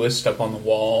out of a list up on the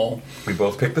wall. We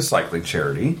both picked the cycling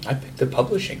charity. I picked the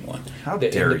publishing one. How the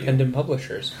dare you. independent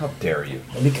publishers. How dare you?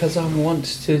 Because I want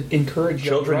to encourage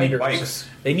young Children need writers. bikes.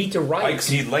 They need to write. Bikes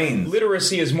need lanes.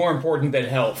 Literacy is more important than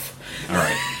health. All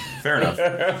right. Fair enough.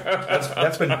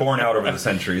 That's been borne out over the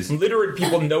centuries. Literate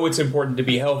people know it's important to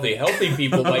be healthy. Healthy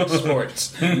people like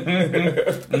sports.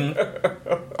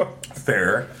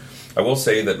 Fair. I will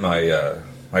say that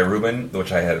my Reuben,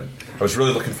 which I was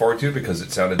really looking forward to because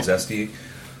it sounded zesty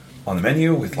on the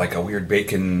menu with like a weird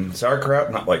bacon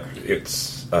sauerkraut. Not like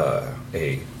it's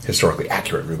a historically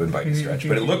accurate Reuben by any stretch,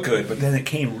 but it looked good. But then it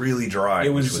came really dry. It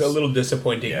which was a little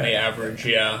disappointingly Yeah. average,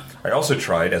 yeah. I also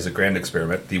tried, as a grand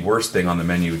experiment, the worst thing on the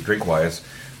menu drink-wise.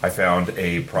 I found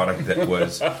a product that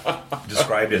was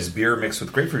described as beer mixed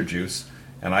with grapefruit juice,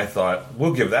 And I thought,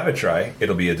 we'll give that a try.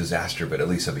 It'll be a disaster, but at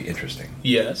least it'll be interesting.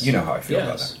 Yes. You know how I feel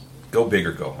about that. Go big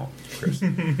or go home, Chris.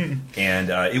 And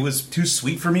it was too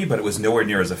sweet for me, but it was nowhere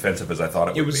near as offensive as I thought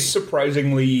it would be. It was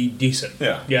surprisingly decent.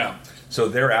 Yeah. Yeah. So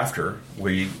thereafter,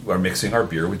 we are mixing our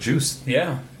beer with juice.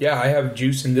 Yeah. Yeah, I have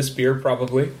juice in this beer,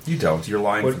 probably. You don't. You're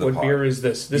lying for the pot. What beer is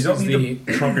this? This you don't is need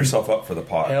the to trump yourself up for the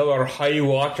pot. Hell or High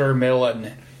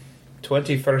Watermelon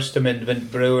 21st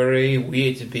Amendment Brewery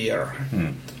wheat beer.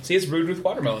 See, it's brewed with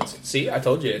watermelons. See, I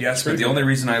told you. Yes, but the only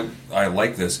reason I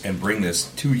like this and bring this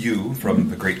to you from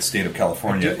the great state of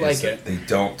California is that they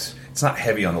don't... It's not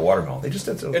heavy on the watermelon. They just...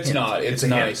 It's not. It's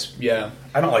nice. Hint. Yeah.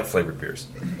 I don't like flavored beers.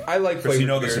 I like flavored beers. Chris, you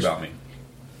know this about me.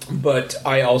 But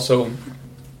I also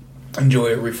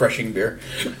enjoy a refreshing beer.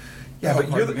 Yeah,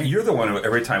 but you're the one who,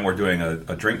 every time we're doing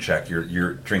a drink check,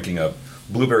 you're drinking a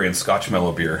blueberry and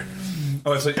Scotchmellow beer.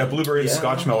 Oh, it's like a blueberry and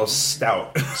Scotchmellow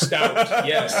stout. Stout,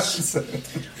 yes.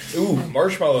 Ooh,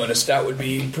 marshmallow and a stout would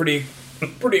be pretty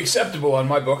acceptable on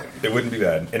my book. It wouldn't be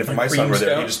bad. And if my son were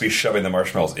there, he'd just be shoving the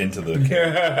marshmallows into the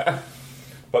can.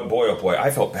 But boy, oh boy,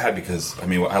 I felt bad because, I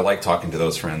mean, I like talking to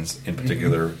those friends in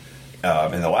particular.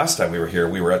 And the last time we were here,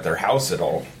 we were at their house at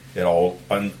all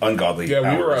ungodly hours.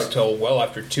 Yeah, we were out till well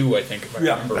after 2, I think, if I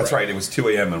remember that's right. It was 2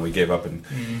 a.m. and we gave up and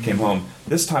came home.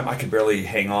 This time I could barely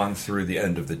hang on through the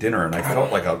end of the dinner, and I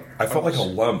felt like a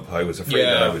lump. I was afraid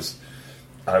that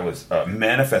I was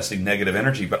manifesting negative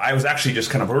energy, but I was actually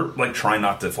just kind of like trying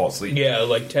not to fall asleep. Yeah,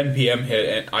 like 10 p.m. hit,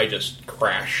 and I just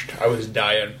crashed. I was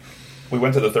dying. We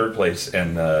went to the third place,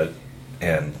 and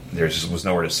there just was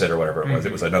nowhere to sit or whatever it was.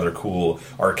 It was another cool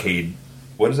arcade.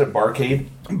 What is it, Barcade?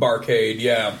 Barcade,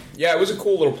 yeah. Yeah, it was a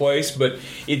cool little place, but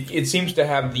it seems to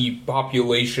have the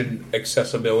population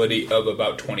accessibility of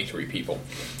about 23 people.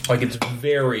 Like, it's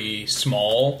very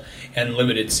small and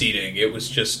limited seating. It was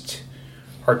just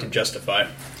hard to justify.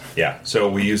 Yeah, so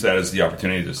we used that as the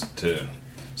opportunity to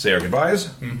say our goodbyes.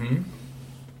 Mm-hmm.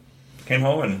 Came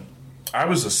home, and I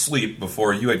was asleep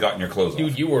before you had gotten your clothes off.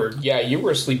 Dude, you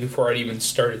were asleep before I'd even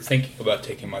started thinking about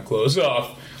taking my clothes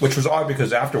off. Which was odd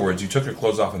because afterwards you took your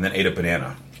clothes off and then ate a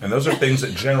banana. And those are things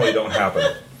that generally don't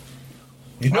happen.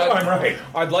 You know I'm right.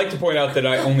 I'd like to point out that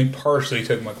I only partially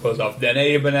took my clothes off, then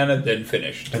ate a banana, then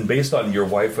finished. And based on your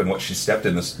wife and what she stepped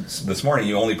in this morning,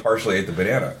 you only partially ate the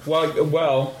banana.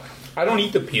 Well, I don't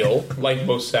eat the peel, like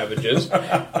most savages,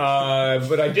 but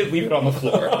I did leave it on the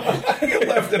floor. You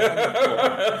left it on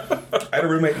the floor. I had a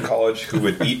roommate in college who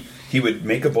would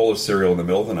make a bowl of cereal in the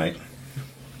middle of the night,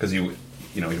 because he'd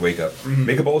wake up,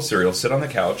 make a bowl of cereal, sit on the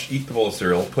couch, eat the bowl of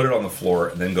cereal, put it on the floor,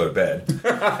 and then go to bed. And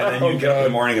then you'd get up in the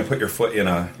morning and put your foot in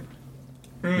a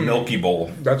milky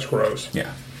bowl. That's gross.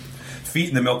 Yeah. Feet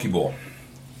in the milky bowl.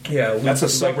 Yeah. That's a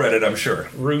subreddit, I'm sure.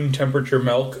 Room temperature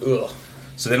milk. Ugh.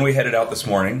 So then we headed out this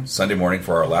morning, Sunday morning,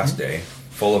 for our last day,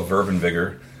 full of verve and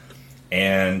vigor,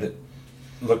 and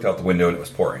looked out the window and it was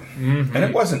pouring. Mm-hmm. And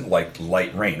it wasn't like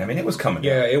light rain. I mean, it was coming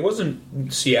down. Yeah, it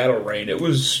wasn't Seattle rain. It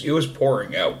was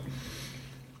pouring out.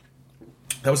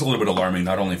 That was a little bit alarming,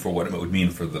 not only for what it would mean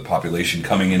for the population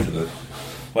coming into the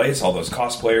place, all those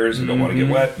cosplayers who don't want to get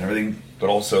wet and everything, but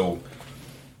also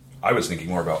I was thinking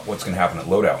more about what's going to happen at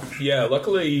loadout. Yeah,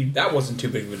 luckily that wasn't too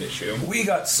big of an issue. We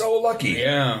got so lucky.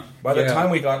 Yeah. By the time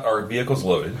we got our vehicles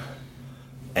loaded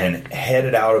and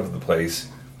headed out of the place,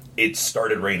 it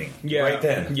started raining. Yeah. Right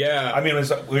then. Yeah. I mean,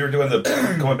 as we were doing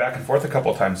going back and forth a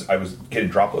couple of times, I was getting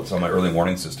droplets on my early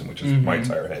warning system, which is my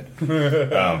entire head.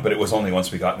 But it was only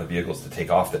once we got in the vehicles to take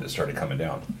off that it started coming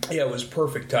down. Yeah, it was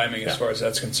perfect timing as far as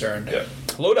that's concerned. Yeah.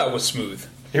 Loadout was smooth.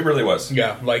 It really was.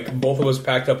 Yeah, like both of us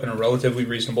packed up in a relatively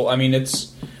reasonable. I mean,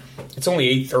 it's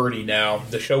only 8:30 now.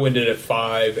 The show ended at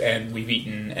 5, and we've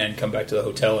eaten and come back to the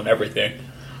hotel and everything.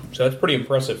 So that's pretty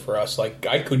impressive for us. Like,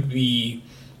 I could be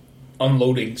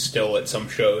unloading still at some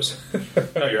shows.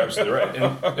 No, you're absolutely right.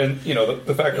 And you know,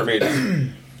 the fact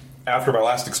remains, after my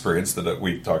last experience that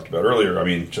we talked about earlier, I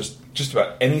mean, just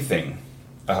about anything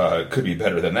could be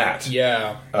better than that.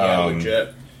 Yeah,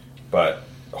 legit. But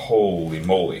holy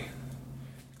moly,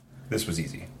 this was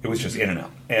easy. It was just in and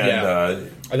out. And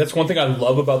that's one thing I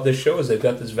love about this show is they've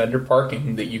got this vendor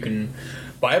parking that you can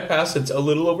buy a pass that's a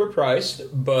little overpriced,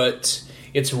 but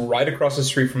it's right across the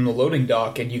street from the loading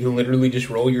dock, and you can literally just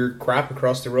roll your crap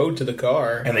across the road to the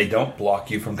car. And they don't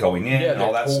block you from going in and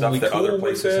all that stuff that other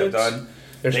places have done.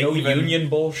 There's no union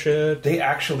bullshit. They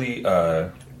actually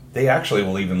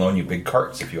will even loan you big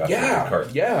carts if you have a big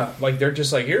cart. Yeah, like they're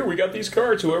just like, here, we got these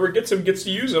carts. Whoever gets them gets to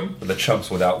use them. The chumps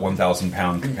without 1,000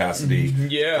 pound capacity.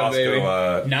 Yeah,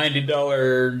 Costco, baby.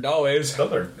 $90 dollies. Do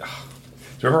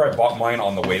you remember I bought mine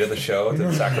on the way to the show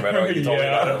to Sacramento? You told me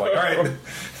about it. I'm like, all right.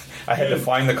 I had to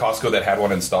find the Costco that had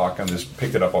one in stock and just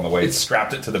picked it up on the way.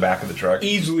 Strapped it to the back of the truck.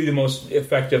 Easily the most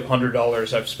effective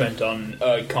 $100 I've spent on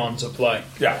con supply.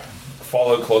 Yeah.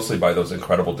 Followed closely by those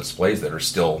incredible displays that are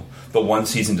still the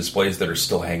one-season displays that are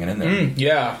still hanging in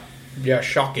there. Yeah,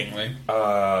 shockingly.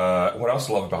 What else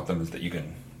I love about them is that you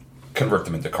can convert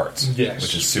them into carts, Yes.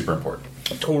 which is super important.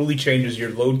 It totally changes your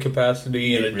load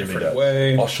capacity in a Really different does.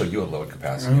 way. I'll show you a load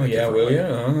capacity. Oh in a yeah, different will way.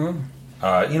 you?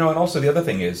 And also the other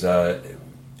thing is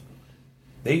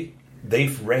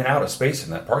they've ran out of space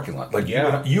in that parking lot. Like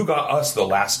you got us the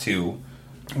last two.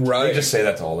 Right. They just say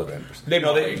that to all the vendors. They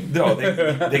we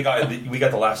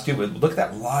got the last two. But look at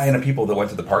that line of people that went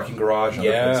to the parking garage. And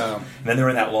and then they're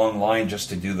in that long line just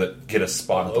to get a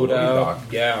spot at the loading dock.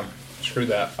 Yeah, true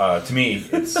that. To me,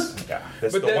 it's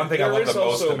That's the one thing I love the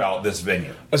most about this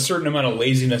venue. A certain amount of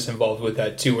laziness involved with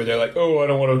that too, where they're like, "Oh, I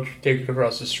don't want to take it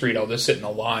across the street. I'll just sit in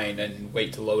a line and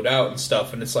wait to load out and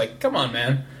stuff." And it's like, come on,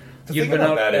 man, you've been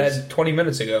out 20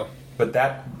 minutes ago. But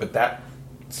that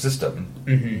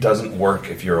system doesn't work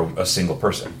if you're a single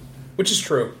person, which is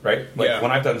true, right? Like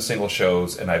when I've done single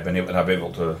shows and I've been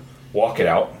able to walk it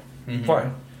out,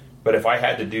 fine. But if I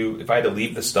had to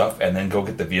leave the stuff and then go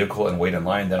get the vehicle and wait in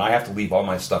line, then I have to leave all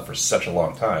my stuff for such a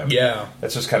long time. Yeah,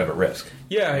 that's just kind of a risk.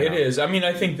 Yeah, it is. I mean,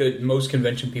 I think that most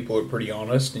convention people are pretty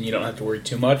honest, and you don't have to worry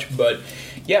too much. But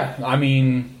yeah, I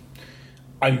mean,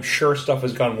 I'm sure stuff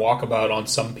has gone walkabout on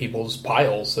some people's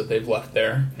piles that they've left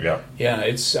there. Yeah. Yeah,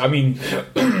 it's, I mean,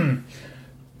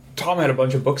 Tom had a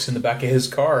bunch of books in the back of his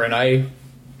car, and I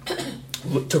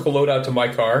took a load out to my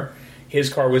car. His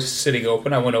car was sitting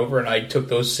open. I went over and I took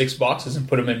those 6 boxes and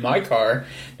put them in my car.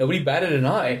 Nobody batted an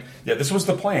eye. Yeah, this was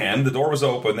the plan. The door was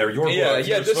open. They're your books.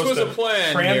 Yeah, this was a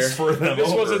plan. Transfer them This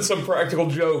over. wasn't some practical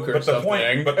joke or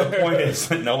something. But the point is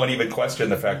that no one even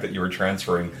questioned the fact that you were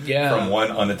transferring from one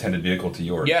unattended vehicle to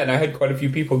yours. Yeah, and I had quite a few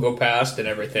people go past and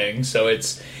everything. So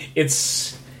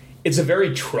it's a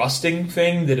very trusting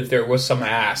thing that if there was some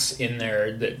ass in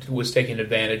there that was taking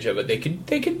advantage of it, they could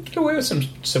get away with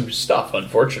some stuff.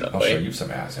 Unfortunately, I'll show you some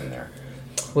ass in there.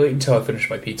 Wait until I finish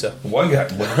my pizza. One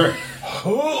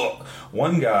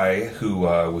guy who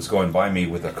was going by me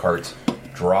with a cart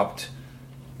dropped.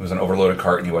 It was an overloaded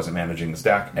cart, and he wasn't managing the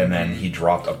stack. And then he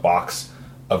dropped a box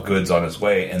of goods on his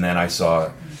way. And then I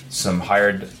saw some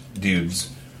hired dudes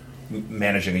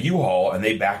managing a U-Haul, and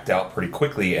they backed out pretty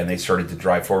quickly, and they started to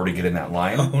drive forward to get in that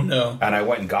line. Oh no! And I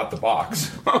went and got the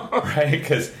box,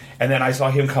 right? And then I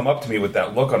saw him come up to me with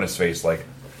that look on his face, like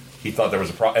he thought there was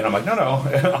a problem. And I'm like,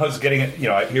 no. I was getting it.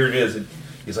 Here it is. And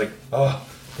he's like, oh,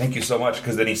 thank you so much.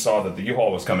 Because then he saw that the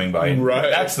U-Haul was coming by. And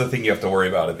right. That's the thing you have to worry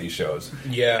about at these shows.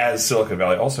 Yeah. As Silicon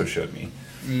Valley also showed me,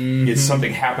 it's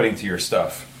something happening to your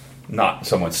stuff. Not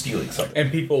someone stealing something.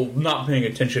 And people not paying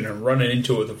attention and running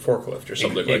into it with a forklift or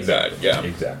something like that. Yeah.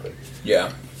 Exactly.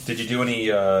 Yeah. Did you do any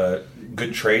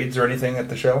good trades or anything at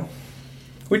the show?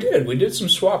 We did. We did some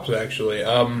swaps, actually.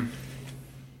 I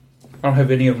don't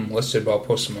have any of them listed, but I'll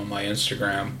post them on my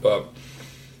Instagram. But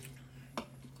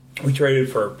we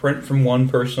traded for a print from one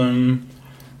person.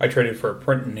 I traded for a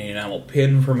print and an enamel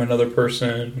pin from another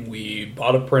person. We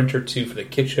bought a print or two for the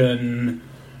kitchen.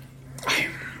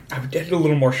 I did a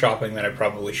little more shopping than I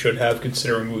probably should have,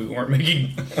 considering we weren't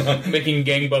making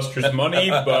gangbusters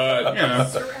money. But you know.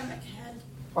 Ceramic head.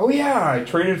 Oh yeah, I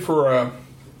traded for a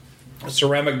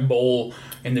ceramic bowl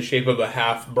in the shape of a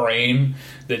half brain.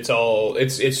 It's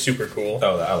super cool.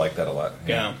 Oh, I like that a lot.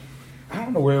 Yeah. I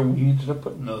don't know where we ended up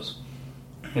putting those.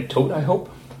 In a tote, I hope.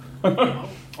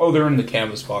 Oh, they're in the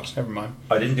canvas box. Never mind.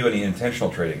 I didn't do any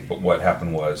intentional trading, but what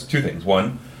happened was 2 things.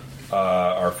 One,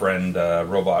 our friend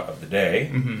Robot of the Day.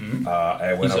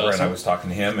 I went over and I was talking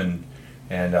to him,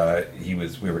 and I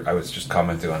was just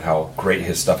commenting on how great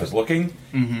his stuff is looking.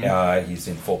 He's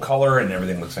in full color and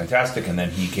everything looks fantastic. And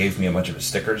then he gave me a bunch of his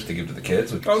stickers to give to the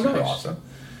kids, which was super awesome.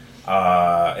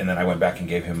 And then I went back and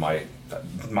gave him my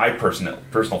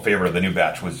personal favorite of the new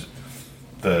batch was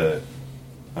the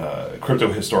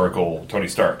crypto historical Tony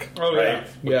Stark. Oh right?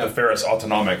 Yeah, with the Ferris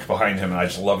Autonomic behind him, and I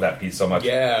just love that piece so much.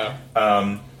 Yeah.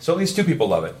 So at least 2 people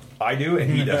love it. I do,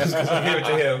 and he does because I gave it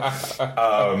to him.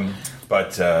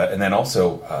 And then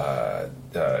also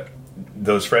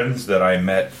those friends that I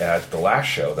met at the last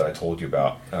show that I told you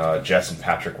about, Jess and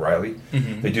Patrick Riley,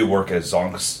 they do work as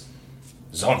Zonk's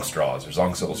Draws or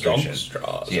Zonk's Illustration. Zonk's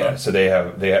Draws. Yeah, so they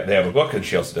have a book, and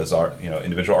she also does art,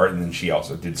 individual art, and then she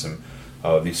also did some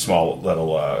these small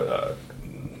little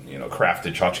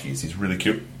crafted tchotchkes. These really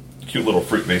cute little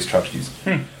fruit-based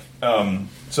tchotchkes.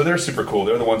 So they're super cool.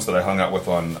 They're the ones that I hung out with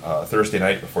on Thursday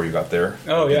night before you got there.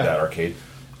 Oh, yeah. Did that arcade.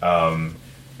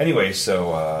 Anyway,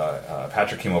 so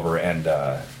Patrick came over and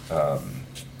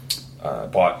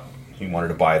bought he wanted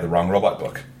to buy the Wrong Robot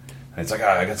book. And it's like,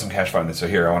 I got some cash fund, so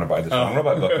here, I want to buy this Wrong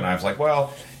Robot book. And I was like,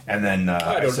 well, and then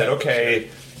I said, okay.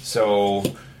 So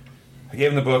I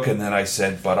gave him the book, and then I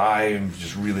said, but I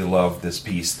just really love this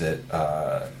piece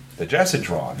that Jess had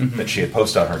drawn, that she had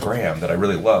posted on her gram, that I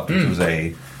really loved, which was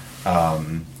a,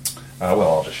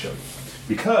 I'll just show you.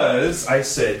 Because I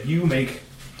said,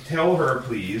 tell her,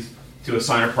 please, to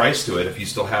assign a price to it if you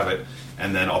still have it,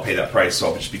 and then I'll pay that price, so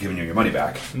I'll just be giving you your money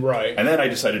back. Right. And then I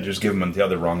decided to just give him the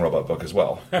other Wrong Robot book as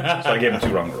well. So I gave him 2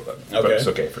 Wrong Robot books.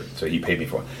 Okay, so he paid me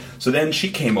for it. So then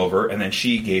she came over, and then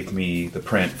she gave me the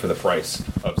print for the price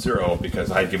of 0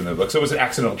 because I had given them the book. So it was an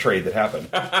accidental trade that happened.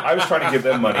 I was trying to give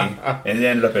them money, and it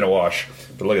ended up in a wash.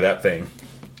 But look at that thing.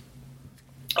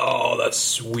 Oh, that's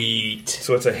sweet.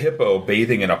 So it's a hippo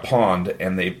bathing in a pond,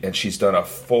 and she's done a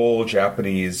full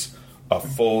suit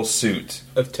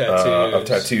of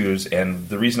tattoos. And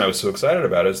the reason I was so excited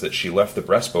about it is that she left the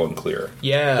breastbone clear.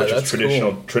 Yeah, which that's is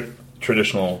traditional, cool.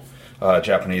 Traditional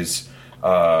Japanese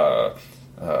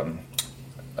tradition.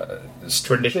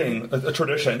 A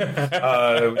tradition,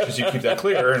 because you keep that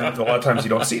clear, and a lot of times you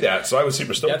don't see that. So I was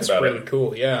super stoked about it. That's really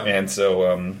cool. Yeah. And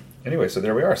so. Anyway, so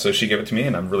there we are. So she gave it to me,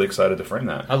 and I'm really excited to frame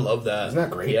that. I love that. Isn't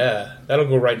that great? Yeah. That'll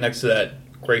go right next to that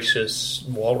gracious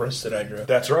walrus that I drew.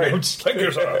 That's right.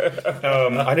 Fingers up.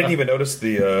 I didn't even notice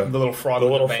the little frog,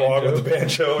 with the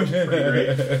banjo, which is pretty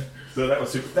great. So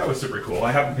that was super cool.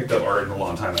 I haven't picked up art in a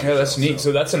long time. Yeah, that's neat.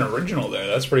 So that's an original there.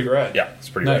 That's pretty great. Yeah, it's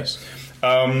pretty nice.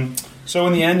 Great. So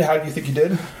in the end, how do you think you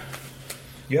did?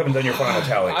 You haven't done your final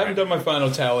tally. I haven't done my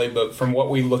final tally, but from what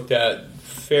we looked at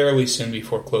fairly soon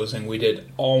before closing, we did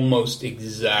almost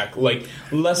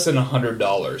less than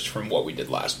 $100 from what we did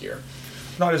last year.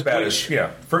 Not as bad as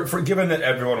for given that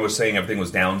everyone was saying everything was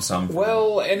down some.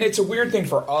 Well, and it's a weird thing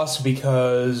for us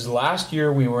because last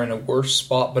year we were in a worse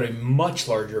spot, but a much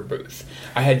larger booth.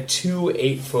 I had 2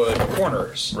 8-foot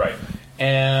corners, right,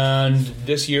 and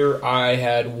this year I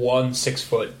had 1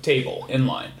 6-foot table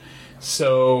inline.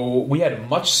 So we had a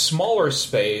much smaller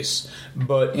space,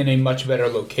 but in a much better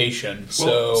location.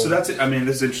 So that's it. I mean,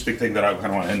 this is an interesting thing that I kind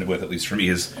of want to end with, at least for me,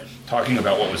 is talking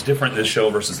about what was different this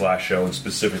show versus last show, and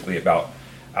specifically about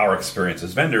our experience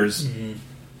as vendors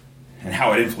and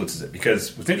how it influences it.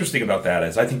 Because what's interesting about that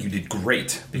is I think you did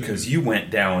great because you went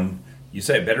down. You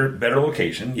said better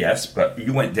location, yes, but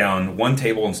you went down 1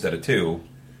 table instead of 2,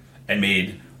 and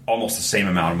made almost the same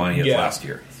amount of money as last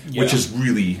year, which is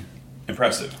really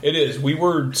impressive. It is. We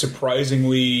were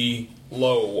surprisingly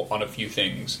low on a few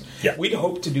things. Yeah. We'd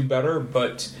hoped to do better,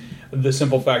 but the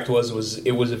simple fact was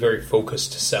it was a very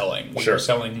focused selling. We were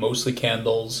selling mostly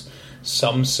candles,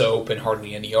 some soap, and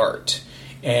hardly any art.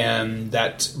 And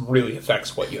that really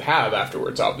affects what you have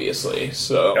afterwards, obviously.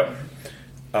 So,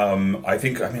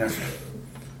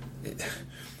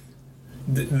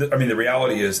 the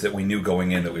reality is that we knew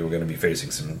going in that we were going to be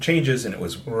facing some changes, and it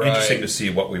was interesting to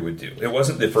see what we would do. It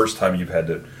wasn't the first time you've had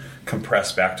to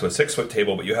compress back to a 6-foot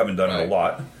table, but you haven't done it a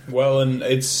lot. Well, and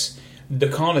the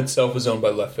con itself is owned by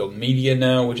Left Field Media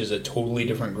now, which is a totally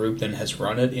different group than has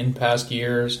run it in past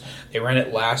years. They ran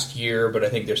it last year, but I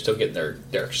think they're still getting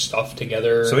their stuff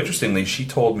together. So interestingly, she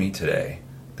told me today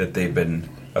that they've been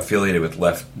affiliated with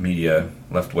Left Media,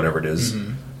 Left whatever it is,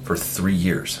 for 3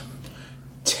 years.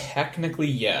 Technically,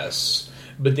 yes,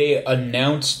 but they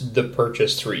announced the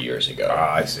purchase 3 years ago.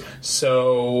 Ah, I see.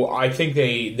 So I think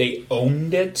they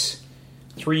owned it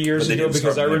 3 years ago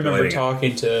because I remember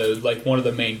talking to one of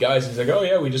the main guys. He's like, "Oh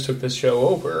yeah, we just took this show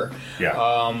over." Yeah.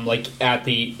 At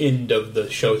the end of the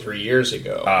show 3 years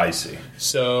ago. Ah, I see.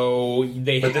 So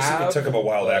it took them a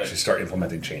while to actually start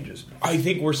implementing changes. I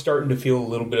think we're starting to feel a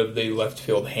little bit of the left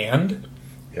field hand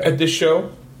at this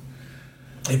show.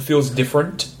 It feels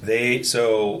different.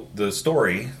 So the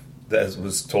story that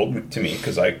was told to me,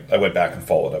 because I went back and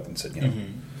followed up and said,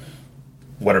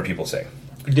 what are people saying?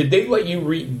 Did they let you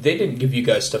they didn't give you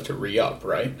guys stuff to re-up,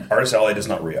 right? Artist Alley does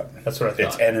not re-up. That's what I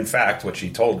thought. And in fact, what she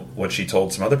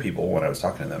told some other people when I was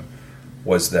talking to them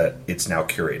was that it's now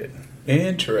curated.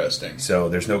 Interesting. So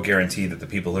there's no guarantee that the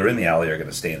people who are in the alley are going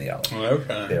to stay in the alley.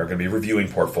 Okay. They are going to be reviewing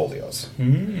portfolios.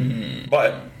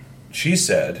 But she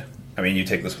said, I mean, you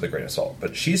take this with a grain of salt,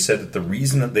 but she said that the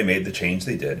reason that they made the change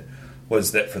they did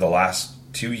was that for the last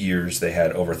 2 years they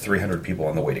had over 300 people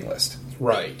on the waiting list.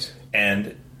 Right.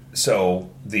 And so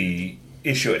the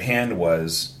issue at hand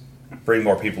was bring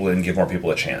more people in, give more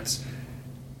people a chance.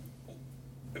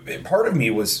 Part of me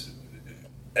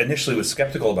initially was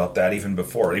skeptical about that even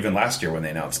last year when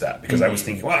they announced that, because I was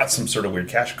thinking, well, that's some sort of weird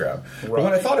cash grab. Right. But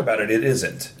when I thought about it, it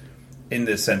isn't. In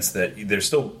the sense that they're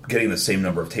still getting the same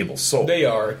number of tables sold. They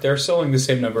are. They're selling the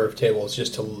same number of tables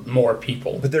just to more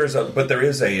people. But there is a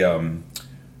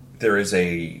there is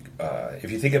a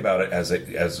if you think about it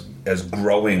as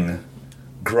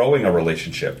growing a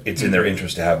relationship, it's in their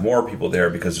interest to have more people there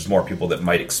because there's more people that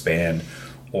might expand.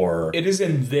 Or it is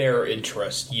in their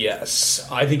interest, yes.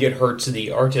 I think it hurts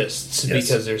the artists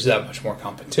because there's that much more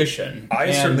competition.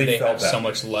 I certainly they felt have that. so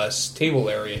much less table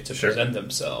area to present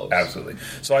themselves. Absolutely.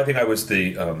 So I think I was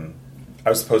the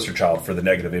poster child for the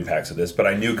negative impacts of this, but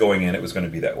I knew going in it was going to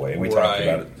be that way, and we talked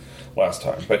about it last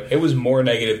time. But it was more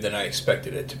negative than I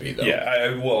expected it to be, though.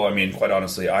 Yeah, quite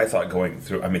honestly, I thought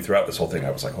throughout this whole thing,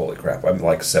 I was like, holy crap, I'm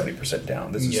like 70%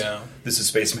 down. This is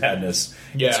Space Madness.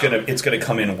 Yeah. It's gonna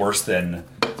come in worse than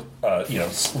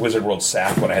Wizard World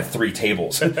SAC when I had 3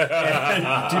 tables. Do you know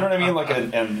what I mean? Like,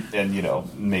 and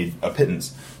made a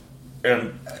pittance.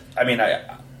 And I mean,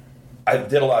 I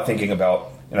did a lot of thinking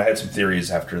about, and I had some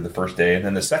theories after the first day, and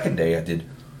then the second day I did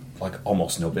like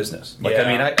almost no business. Like, I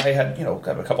mean, I had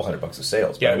got a couple $100 of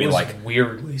sales. But Yeah, I mean, it was like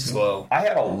weirdly slow. I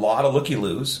had a lot of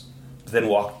looky-loos, then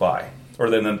walked by. Or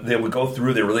then they would go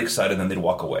through, they were really excited, and then they'd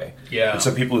walk away. Yeah. And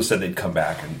some people who said they'd come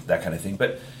back and that kind of thing.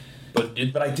 But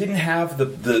I didn't have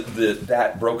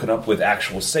that broken up with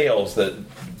actual sales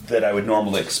that I would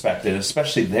normally expect, and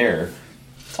especially there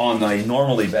on the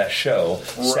normally best show.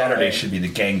 Right. Saturday should be the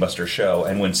gangbuster show,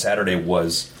 and when Saturday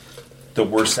was the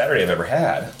worst Saturday I've ever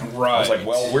had, I was like,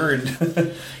 well, we're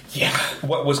in... Yeah.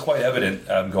 What was quite evident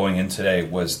going in today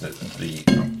was that the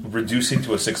reducing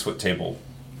to a 6-foot table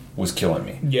was killing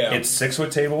me. Yeah. It's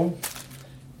 6-foot table,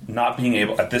 not being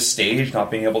able, at this stage, not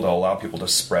being able to allow people to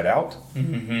spread out,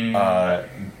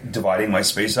 dividing my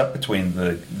space up between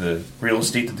the real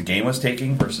estate that the game was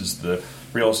taking versus the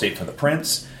real estate for the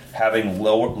prints, having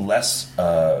less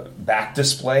back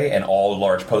display and all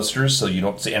large posters so you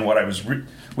don't see, and what I was,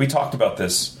 we talked about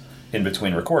this in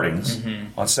between recordings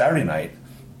on Saturday night,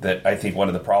 that I think one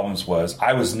of the problems was,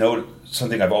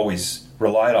 something I've always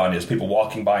relied on is people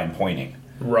walking by and pointing.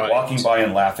 Right. Walking by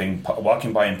and laughing,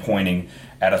 walking by and pointing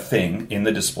at a thing in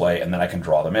the display, and then I can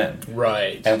draw them in.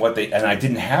 Right. And I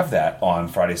didn't have that on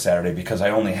Friday, Saturday because I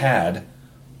only had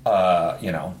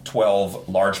 12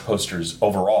 large posters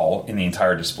overall in the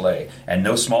entire display and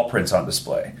no small prints on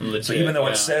display. Legit, so even though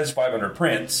it says 500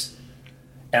 prints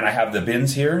and I have the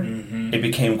bins here, it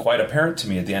became quite apparent to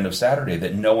me at the end of Saturday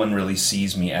that no one really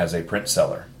sees me as a print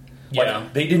seller.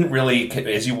 Like, they didn't really,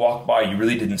 as you walk by, you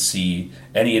really didn't see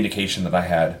any indication that I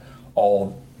had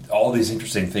all these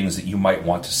interesting things that you might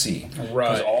want to see.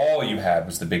 Right. Because all you had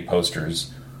was the big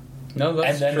posters. No,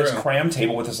 that's and then true. this cram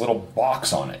table with this little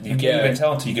box on it. You can't even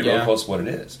tell until you get really close to what it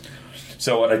is.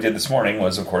 So what I did this morning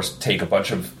was, of course, take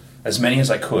as many as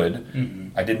I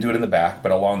could. I didn't do it in the back,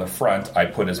 but along the front, I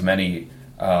put as many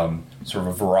sort of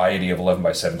a variety of 11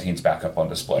 by 17s back up on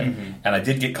display. And I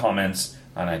did get comments,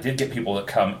 and I did get people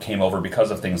that came over because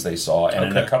of things they saw. And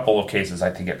in a couple of cases,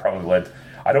 I think it probably led...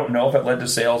 I don't know if it led to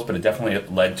sales, but it definitely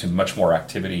led to much more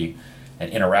activity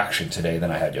and interaction today than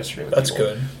I had yesterday with people. That's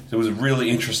good. So it was really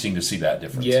interesting to see that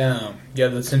difference. Yeah,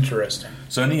 that's interesting.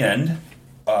 So in the end,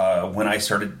 when I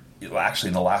started... Actually,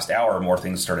 in the last hour, more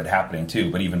things started happening too.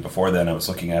 But even before then, I was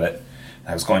looking at it.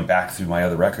 I was going back through my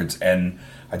other records, and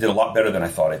I did a lot better than I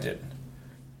thought I did.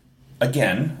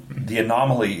 Again, the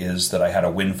anomaly is that I had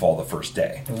a windfall the first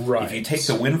day. Right. If you take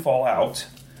the windfall out,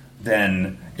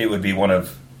 then it would be a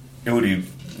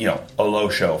low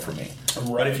show for me.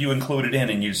 Right. But if you include it in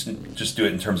and you just do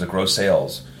it in terms of gross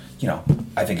sales,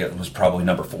 I think it was probably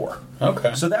number 4.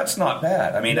 Okay. So that's not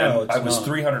bad. I mean, No, I was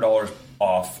 $300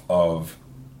 off of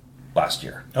last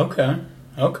year. Okay.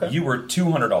 You were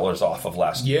 $200 off of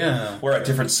last year. Yeah. We're at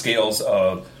different scales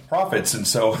of profits, and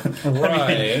so...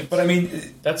 Right. I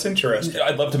mean... That's interesting.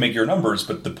 I'd love to make your numbers,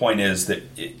 but the point is that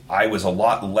I was a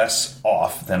lot less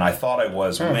off than I thought I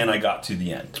was when I got to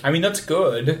the end. I mean, that's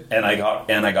good. And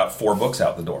I got 4 books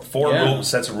out the door. 4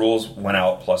 sets of rules went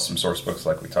out, plus some source books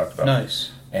like we talked about.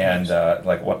 Nice. And an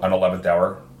 11th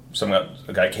hour,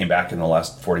 a guy came back in the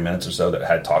last 40 minutes or so that I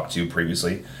had talked to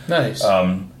previously. Nice.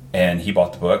 And he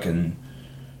bought the book, and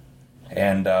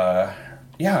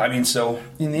I mean, so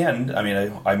in the end, I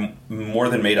mean, I more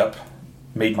than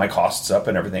made my costs up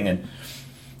and everything, and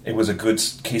it was a good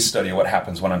case study of what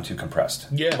happens when I'm too compressed.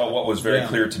 Yeah. But what was very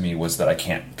clear to me was that I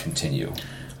can't continue.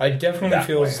 I definitely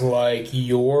feels like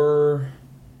your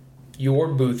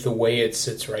booth, the way it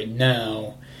sits right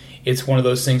now, it's one of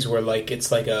those things where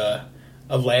it's like a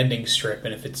landing strip,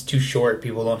 and if it's too short,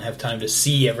 people don't have time to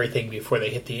see everything before they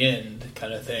hit the end,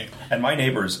 kind of thing. And my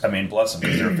neighbors, I mean, bless them,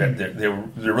 they're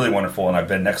really wonderful, and I've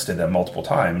been next to them multiple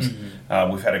times.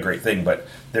 We've had a great thing, but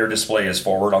their display is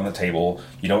forward on the table.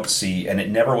 You don't see, and it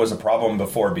never was a problem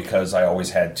before because I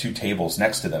always had 2 tables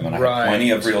next to them, and I had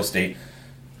plenty of real estate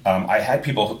I had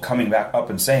people coming back up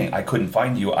and saying, I couldn't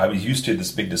find you. I was used to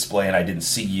this big display and I didn't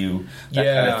see you. That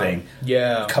kind of thing.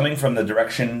 Yeah. Coming from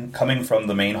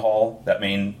the main hall, that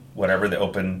main, whatever, the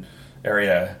open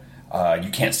area, you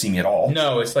can't see me at all.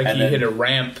 No, it's like you hit a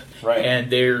ramp,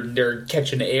 and they're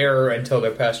catching air until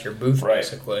they're past your booth,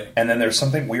 basically. And then there's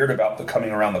something weird about the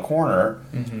coming around the corner.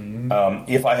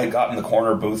 If I had gotten the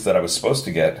corner booth that I was supposed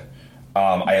to get,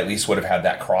 I at least would have had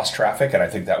that cross traffic, and I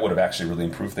think that would have actually really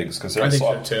improved things. Because I think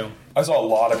so too. I saw a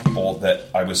lot of people that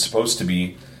I was supposed to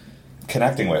be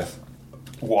connecting with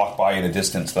walk by in a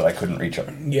distance that I couldn't reach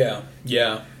them. Yeah,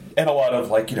 yeah. And a lot of,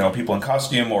 like, people in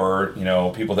costume or,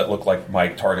 people that look like my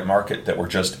target market that were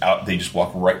just out. They just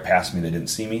walked right past me. They didn't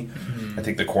see me. I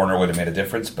think the corner would have made a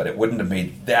difference, but it wouldn't have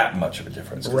made that much of a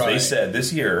difference. Because they said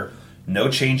this year, no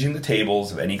changing the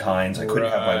tables of any kinds. I couldn't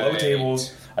have my low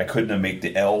tables. I couldn't have made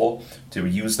the L to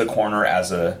use the corner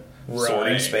as a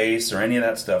sorting space or any of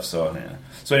that stuff. So, yeah.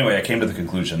 So anyway, I came to the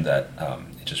conclusion that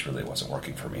it just really wasn't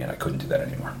working for me, and I couldn't do that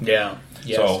anymore. Yeah.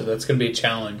 So that's going to be a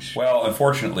challenge. Well,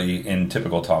 unfortunately, in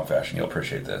typical Tom fashion, you'll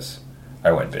appreciate this.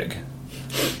 I went big.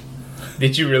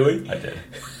 Did you really? I did.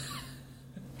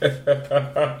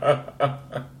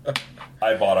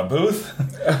 I bought a booth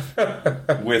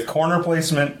with corner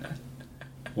placement,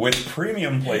 with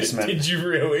premium placement. Did you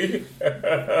really?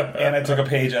 And I took a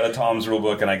page out of Tom's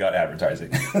rulebook and I got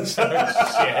advertising. Shit,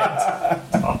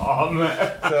 Tom.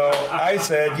 So I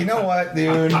said, you know what,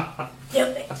 dude?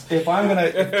 If I'm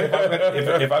gonna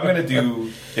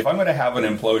have an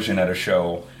implosion at a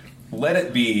show, let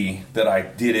it be that I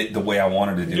did it the way I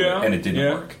wanted to do it, and it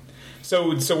didn't work.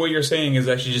 So what you're saying is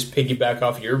I should just piggyback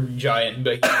off your giant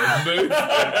behemoth booth?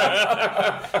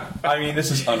 I mean,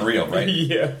 this is unreal, right?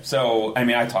 Yeah. So, I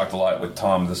mean, I talked a lot with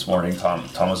Tom this morning.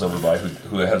 Tom was over by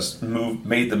who has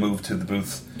made the move to the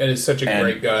booth, and is such a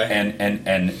great guy,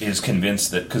 and is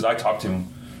convinced that, because I talked to him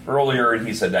earlier, and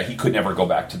he said that he could never go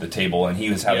back to the table, and he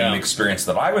was having the experience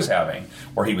that I was having,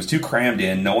 where he was too crammed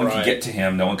in, no one could get to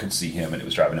him, no one could see him, and it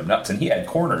was driving him nuts. And he had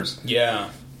corners. Yeah.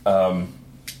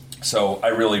 So I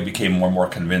really became more and more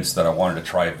convinced that I wanted to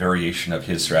try a variation of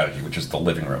his strategy, which is the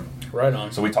living room. Right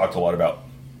on. So we talked a lot about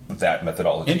that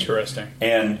methodology. Interesting.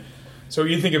 And so are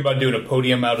you thinking about doing a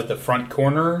podium out at the front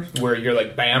corner where you're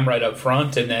like, bam, right up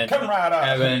front, and then come right up,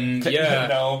 having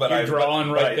no, but you're drawing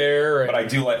right there. But I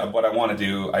do like what I want to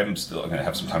do. I'm going to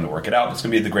have some time to work it out. It's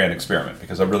going to be the grand experiment,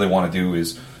 because I really want to do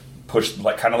is push,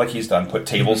 kind of like he's done, put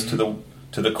tables to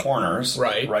the corners,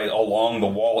 right along the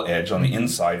wall edge on the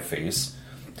inside face.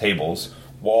 Tables,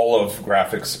 wall of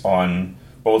graphics on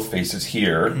both faces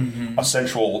here,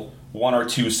 one or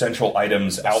two central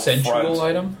items out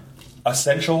front.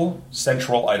 Essential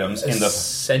central items in the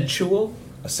sensual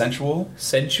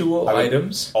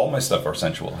items. All my stuff are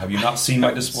sensual. Have you not seen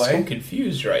my display? I'm so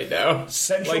confused right now.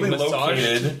 Centrally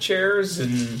located chairs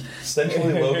and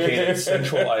centrally located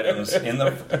central items out in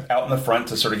the front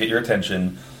to sort of get your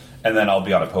attention, and then I'll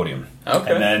be on a podium.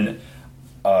 Okay, and then.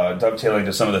 Dovetailing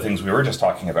to some of the things we were just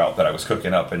talking about that I was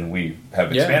cooking up and we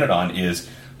have expanded on, is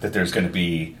that there's going to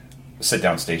be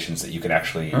sit-down stations that you can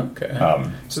actually...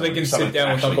 so they can sit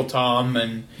down with Uncle Tom,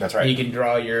 and he can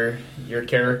draw your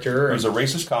character. There's a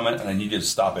racist comment, and I need you to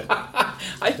stop it.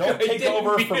 Don't take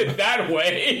over from it that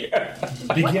way.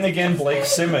 Begin again, Blake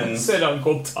Simmons. Said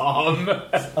Uncle Tom.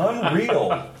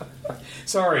 Unreal.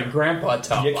 Sorry, Grandpa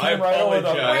Tom. You came right over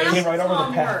the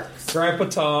path. Grandpa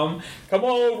Tom, come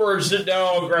over and sit down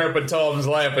on Grandpa Tom's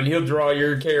lap, and he'll draw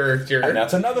your character. And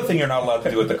that's another thing you're not allowed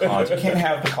to do at the cons. You can't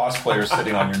have the cosplayers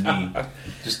sitting on your knee. It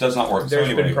just does not work.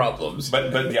 There's been problems.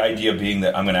 But the idea being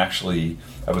that I'm going to actually...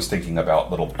 I was thinking about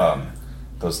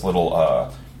those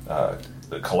little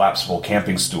collapsible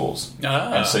camping stools.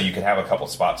 And so you could have a couple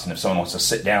spots, and if someone wants to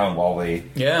sit down while they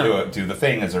do the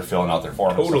thing as they're filling out their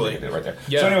form, totally, they can do it right there.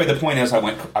 Yeah. So anyway, the point is, I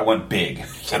went big,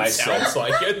 and I sounds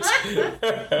like it.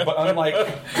 But unlike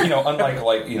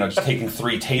just taking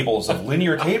 3 tables of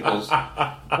linear tables,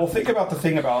 well, think about the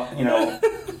thing about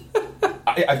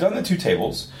I've done the 2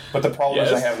 tables, but the problem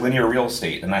is I have linear real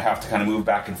estate, and I have to kind of move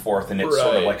back and forth, and it's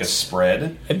sort of like a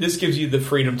spread. And this gives you the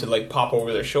freedom to like pop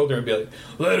over their shoulder and be like,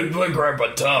 "Let Grandpa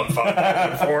Tom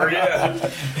fight for you."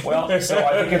 Well, so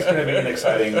I think it's going to be an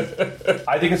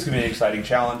exciting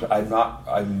challenge.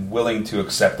 I'm willing to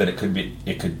accept that it could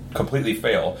completely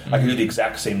fail. I could do the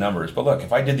exact same numbers, but look,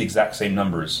 if I did the exact same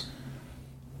numbers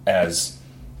as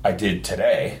I did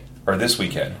today. Or this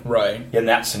weekend. Right. In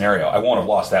that scenario, I won't have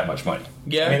lost that much money.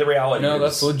 Yeah. I mean, the reality is... No,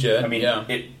 that's legit. I mean,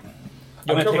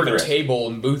 you'll cover table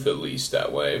and booth at least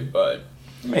that way, but...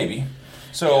 Maybe.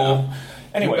 So,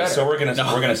 Anyway, better. so we're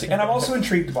gonna see, and I'm also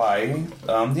intrigued by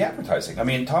the advertising. I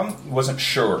mean, Tom wasn't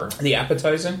sure The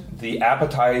appetizing? the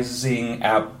advertising.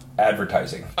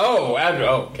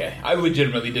 Oh, okay. I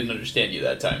legitimately didn't understand you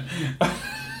that time.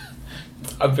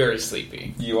 I'm very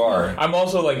sleepy. You are. I'm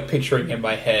also like picturing in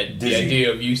my head Dizzy. the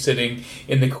idea of you sitting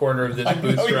in the corner of this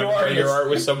booth know you surrounded are. by your art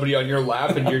with somebody on your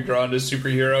lap and you're drawing a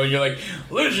superhero and you're like,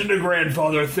 listen to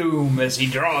Grandfather Thum as he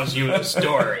draws you the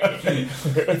story.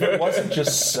 If it wasn't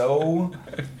just so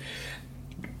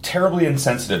terribly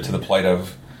insensitive to the plight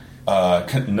of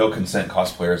no consent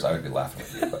cosplayers, I would be laughing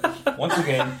at you. But once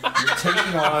again,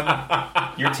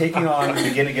 you're taking on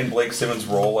Begin Again Blake Simmons'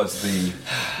 role as the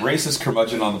racist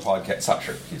curmudgeon on the podcast. It's not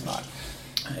true. He's not.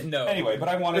 No. Anyway, but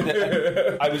I wanted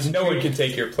to. I was No one can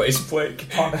take your place, Blake.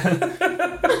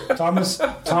 Thomas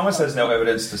has no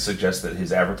evidence to suggest that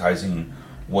his advertising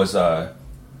was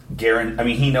guaranteed. I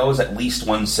mean, he knows at least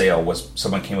one sale was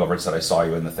someone came over and said, "I saw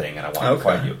you in the thing, and I wanted to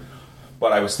find you."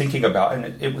 But I was thinking about,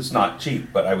 and it was not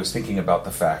cheap, but I was thinking about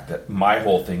the fact that my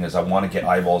whole thing is I want to get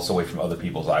eyeballs away from other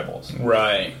people's eyeballs.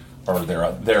 Right. Or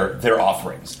their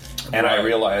offerings. And I Right.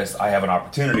 realized I have an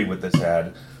opportunity with this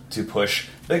ad to push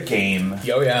the game,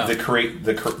 Oh, yeah.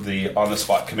 the on the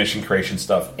spot commission creation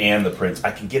stuff, and the prints. I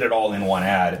can get it all in one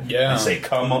ad Yeah. and say,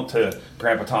 "Come up to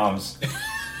Grandpa Tom's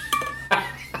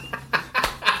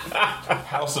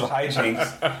House of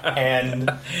Hijinks," and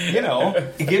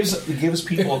it gives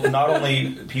people, not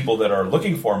only people that are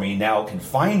looking for me now can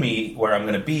find me where I'm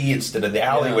going to be instead of the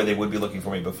alley Yeah. where they would be looking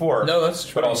for me before. No, that's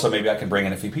true. But also maybe I can bring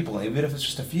in a few people, even if it's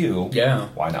just a few. Yeah.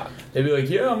 Why not? They'd be like,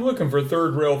 yeah, I'm looking for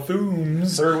third rail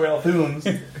Thums. Third whale Thunes.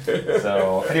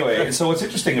 So anyway, so what's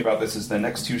interesting about this is the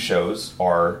next two shows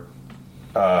are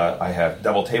I have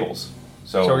double tables.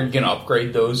 So So are you going to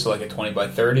upgrade those to like a 20 by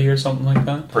 30 or something like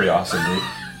that? pretty awesome, dude.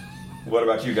 What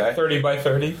about you, Guy? 30 by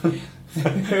 30? Oh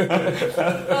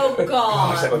Gosh,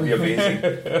 God! that would be amazing.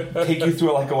 Take you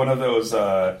through like one of those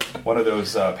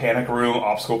panic room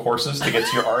obstacle courses to get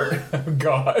to your art.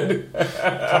 God.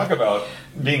 Talk about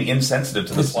being insensitive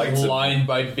to the Just plights of lined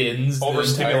by bins. the entire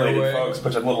overstimulated way. folks.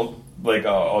 Bunch of little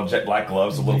all jet black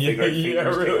gloves, a little finger. Yeah,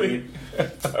 fingers really.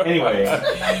 Anyway,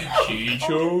 She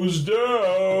chose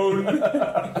down.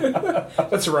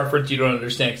 That's a reference you don't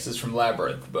understand because it's from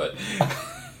Labyrinth, but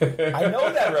I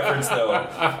know that reference though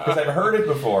because I've heard it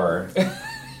before.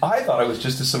 I thought it was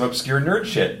just some obscure nerd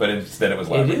shit, but instead it was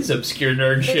it Labyrinth. is obscure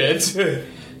nerd shit.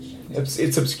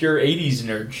 It's obscure 80s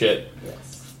nerd shit.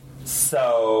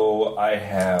 So I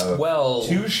have Well,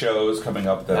 two shows coming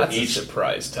up that That's are a each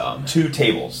surprise, Tom. two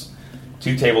tables.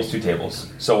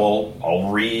 So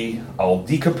I'll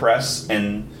decompress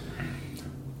and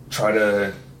try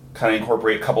to kind of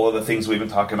incorporate a couple of the things we've been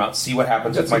talking about. See what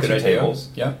happens That's with a my good two idea. tables.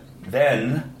 Yeah.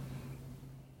 Then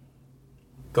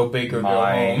Go big or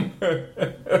My- go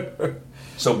home.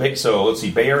 so let's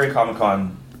see. Bay Area Comic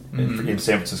Con in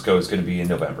San Francisco is going to be in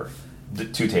November.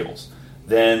 Two tables.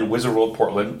 Then Wizard World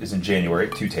Portland is in January.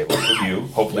 Two tables with you.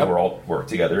 Hopefully Yep. we're all work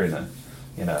together in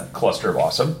a cluster of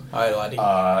awesome. Hi, laddie.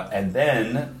 And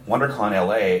then WonderCon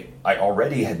LA, I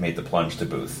already had made the plunge to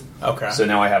booth. Okay. So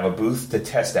now I have a booth to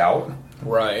test out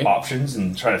Right. options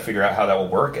and trying to figure out how that will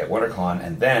work at WonderCon,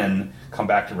 and then come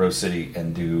back to Rose City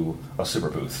and do a super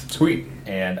booth. Sweet.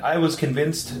 And I was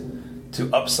convinced to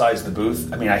upsize the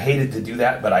booth. I mean, I hated to do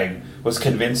that, but I was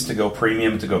convinced to go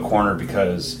premium, to go corner,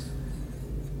 because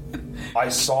I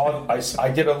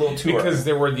did a little tour. Because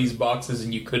there were these boxes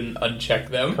and you couldn't uncheck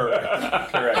them. Correct.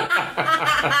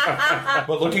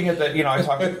 But looking at that, I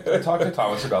talked to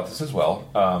Thomas about this as well.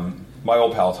 My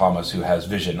old pal Thomas, who has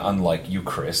vision, unlike you,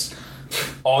 Chris.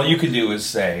 All you can do is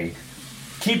say,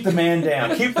 "Keep the man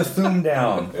down, keep the Thum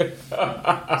down."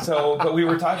 But we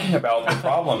were talking about the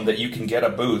problem that you can get a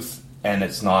booth, and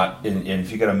it's not. And if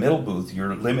you get a middle booth,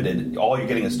 you're limited. All you're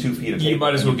getting is 2 feet of table. You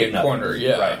might as well get nothing. corner,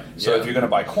 yeah. Right. So Yeah. if you're going to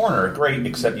buy corner, great.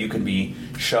 Except you can be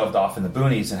shoved off in the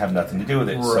boonies and have nothing to do with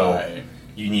it. So Right.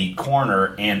 you need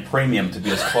corner and premium to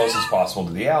be as close as possible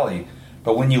to the alley.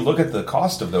 But when you look at the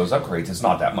cost of those upgrades, it's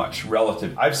not that much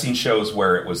relative. I've seen shows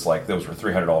where it was like those were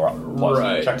 $300 plus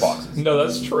Right. check boxes. No,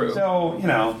 that's true. So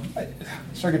I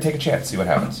started to take a chance, see what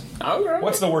happens. Okay.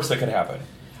 What's the worst that could happen?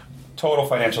 Total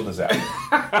financial disaster,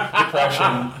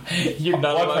 depression, You're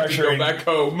not blood allowed to pressure, go back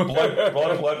home.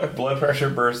 blood pressure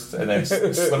bursts, and then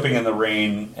slipping in the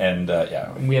rain, and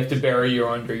We have to bury you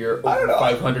under your I don't know.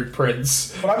 500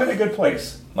 prints. But I'm in a good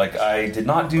place. Like I didn't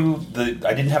have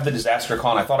the disaster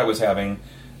con I thought I was having.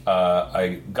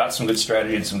 I got some good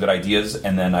strategy and some good ideas,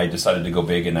 and then I decided to go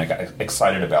big, and I got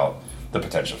excited about the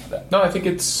potential for that. No, I think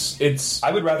it's.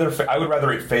 I would rather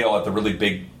it fail at the really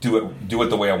big do it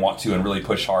the way I want to, and really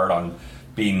push hard on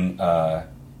being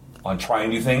on trying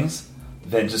new things,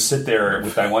 than just sit there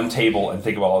with my one table and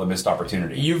think about all the missed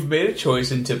opportunity. You've made a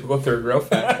choice in typical third rail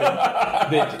fashion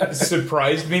that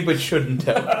surprised me but shouldn't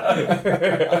have.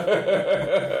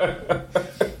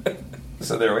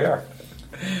 So there we are.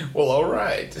 Well, all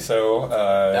right. So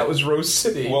That was Rose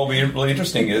City. what will be really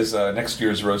interesting is next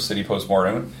year's Rose City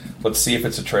Postmortem. Let's see if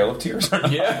it's a trail of tears.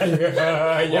 yeah.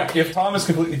 If Tom is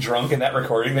completely drunk in that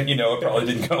recording, then you know it probably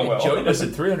didn't go well. Join us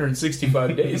in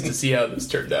 365 days to see how this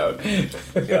turned out.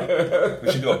 Yeah.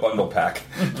 We should do a bundle pack.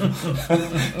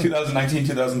 2019,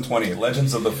 2020,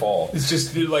 Legends of the Fall. It's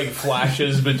just like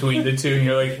flashes between the two, and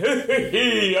you're like,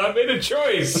 hey, I made a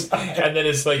choice. And then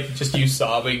it's like just you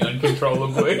sobbing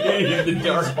uncontrollably in the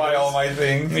dark. Buy all my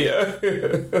things. Yeah.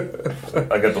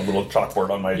 I got the little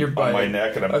chalkboard on my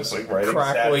neck, and I'm just like writing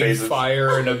sad crackling faces.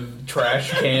 fire in a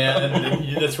trash can.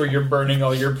 And that's where you're burning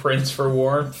all your prints for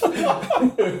warmth.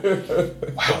 Wow,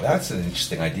 that's an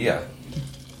interesting idea.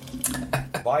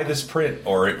 Buy this print,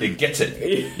 or it gets it.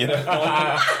 You know,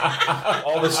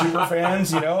 all the super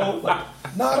fans. You know, like,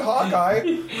 not Hawkeye.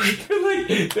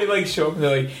 they show up and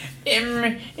they're like,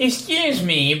 excuse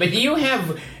me, but do you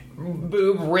have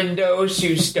Boob Rindo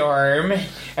Sue Storm?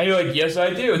 And you're like, yes,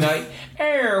 I do. And they're like,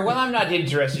 well, I'm not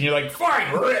interested. And you're like,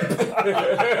 fine, rip.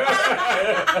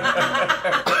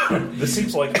 This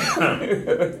seems like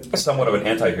somewhat of an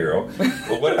anti-hero.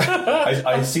 Well,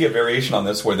 I see a variation on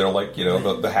this where they're like, you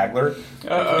know, the haggler. You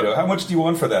know, how much do you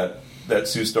want for that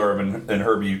Sue Storm and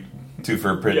Herbie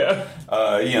two-for print? Yeah.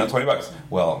 You know, $20.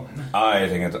 Well, I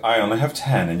think I only have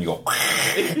 10, and you go.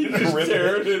 You just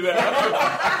tear it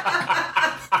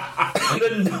out.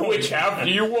 Then which half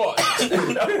do you want?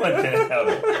 No one can have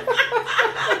it.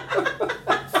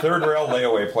 Third rail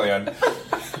layaway plan.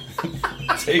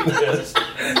 Take this.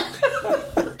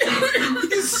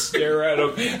 Stare at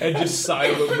him and just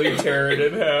silently tear it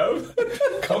in half.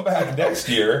 Come back next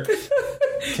year.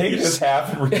 Take this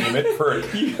half and redeem it for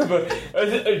You have a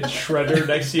shredder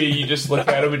next to you. You just look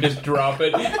at him and just drop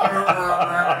it.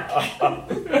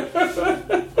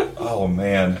 Oh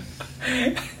man.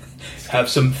 Have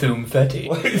some Thum Fetty.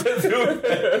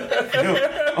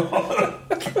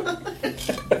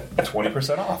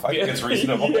 20% off. I think it's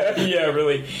reasonable. Yeah,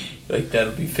 really. Like,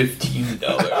 that'll be $15.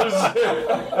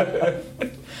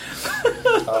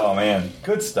 Oh man,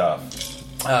 good stuff.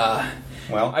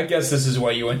 Well, I guess this is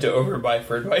why you went to Overbuy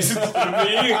for advice instead of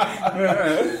me.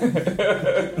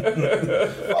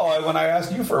 well, when I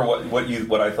asked you for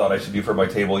what I thought I should do for my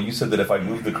table, you said that if I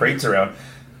moved the crates around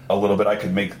a little bit, I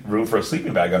could make room for a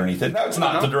sleeping bag underneath it. That's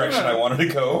not the direction I wanted to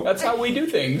go. That's how we do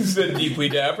things, Deeply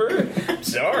Dapper.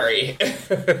 Sorry.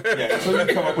 Yeah, so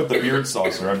you come up with the beard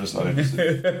saucer. I'm just not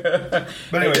interested. But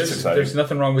anyway, it's exciting. There's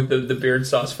nothing wrong with the beard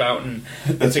sauce fountain.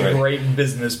 It's a great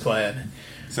business plan.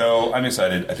 So I'm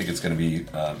excited. I think it's going to be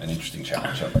an interesting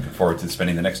challenge. I'm looking forward to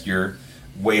spending the next year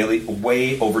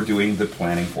way overdoing the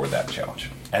planning for that challenge,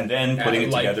 and then putting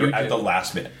it together at the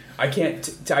last minute. I can't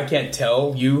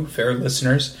tell you, fair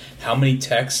listeners, how many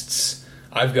texts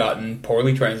I've gotten,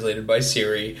 poorly translated by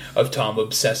Siri, of Tom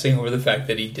obsessing over the fact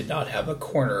that he did not have a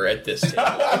corner at this table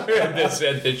at this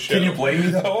show. Can you blame me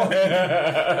though?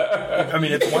 I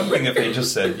mean, it's one thing if they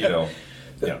just said, you know,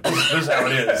 this is how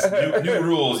it is. New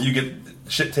rules. You get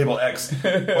shit table X.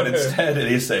 But instead,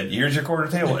 they said, "Here's your corner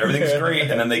table. Everything's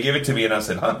great." And then they gave it to me, and I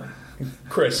said, "Huh?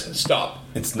 Chris, stop.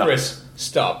 It's not. Chris,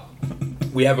 stop.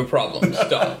 We have a problem.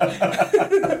 Stop."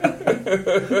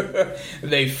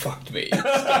 They fucked me.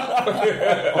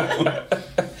 Stop.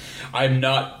 I'm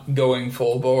not going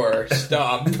full bore.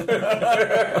 Stop.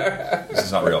 This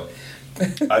is not real.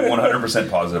 I'm 100%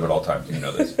 positive at all times. You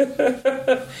know this.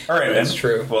 All right, That's man.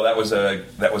 true. Well, that was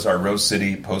our Rose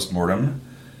City postmortem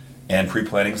and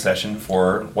pre-planning session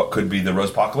for what could be the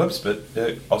Rosepocalypse, but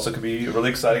it also could be a really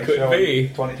exciting show in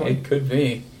 2020. It could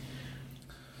be.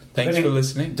 Thanks for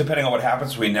listening. Depending on what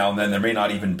happens between now and then, there may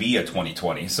not even be a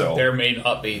 2020. So There may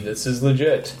not be. This is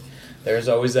legit. There's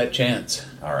always that chance.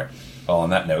 all right. Well, on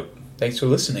that note, Thanks for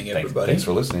listening, everybody. thanks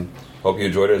for listening. Hope you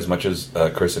enjoyed it as much as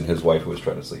Chris and his wife, who was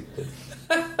trying to sleep, did.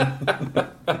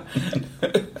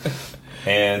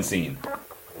 And scene.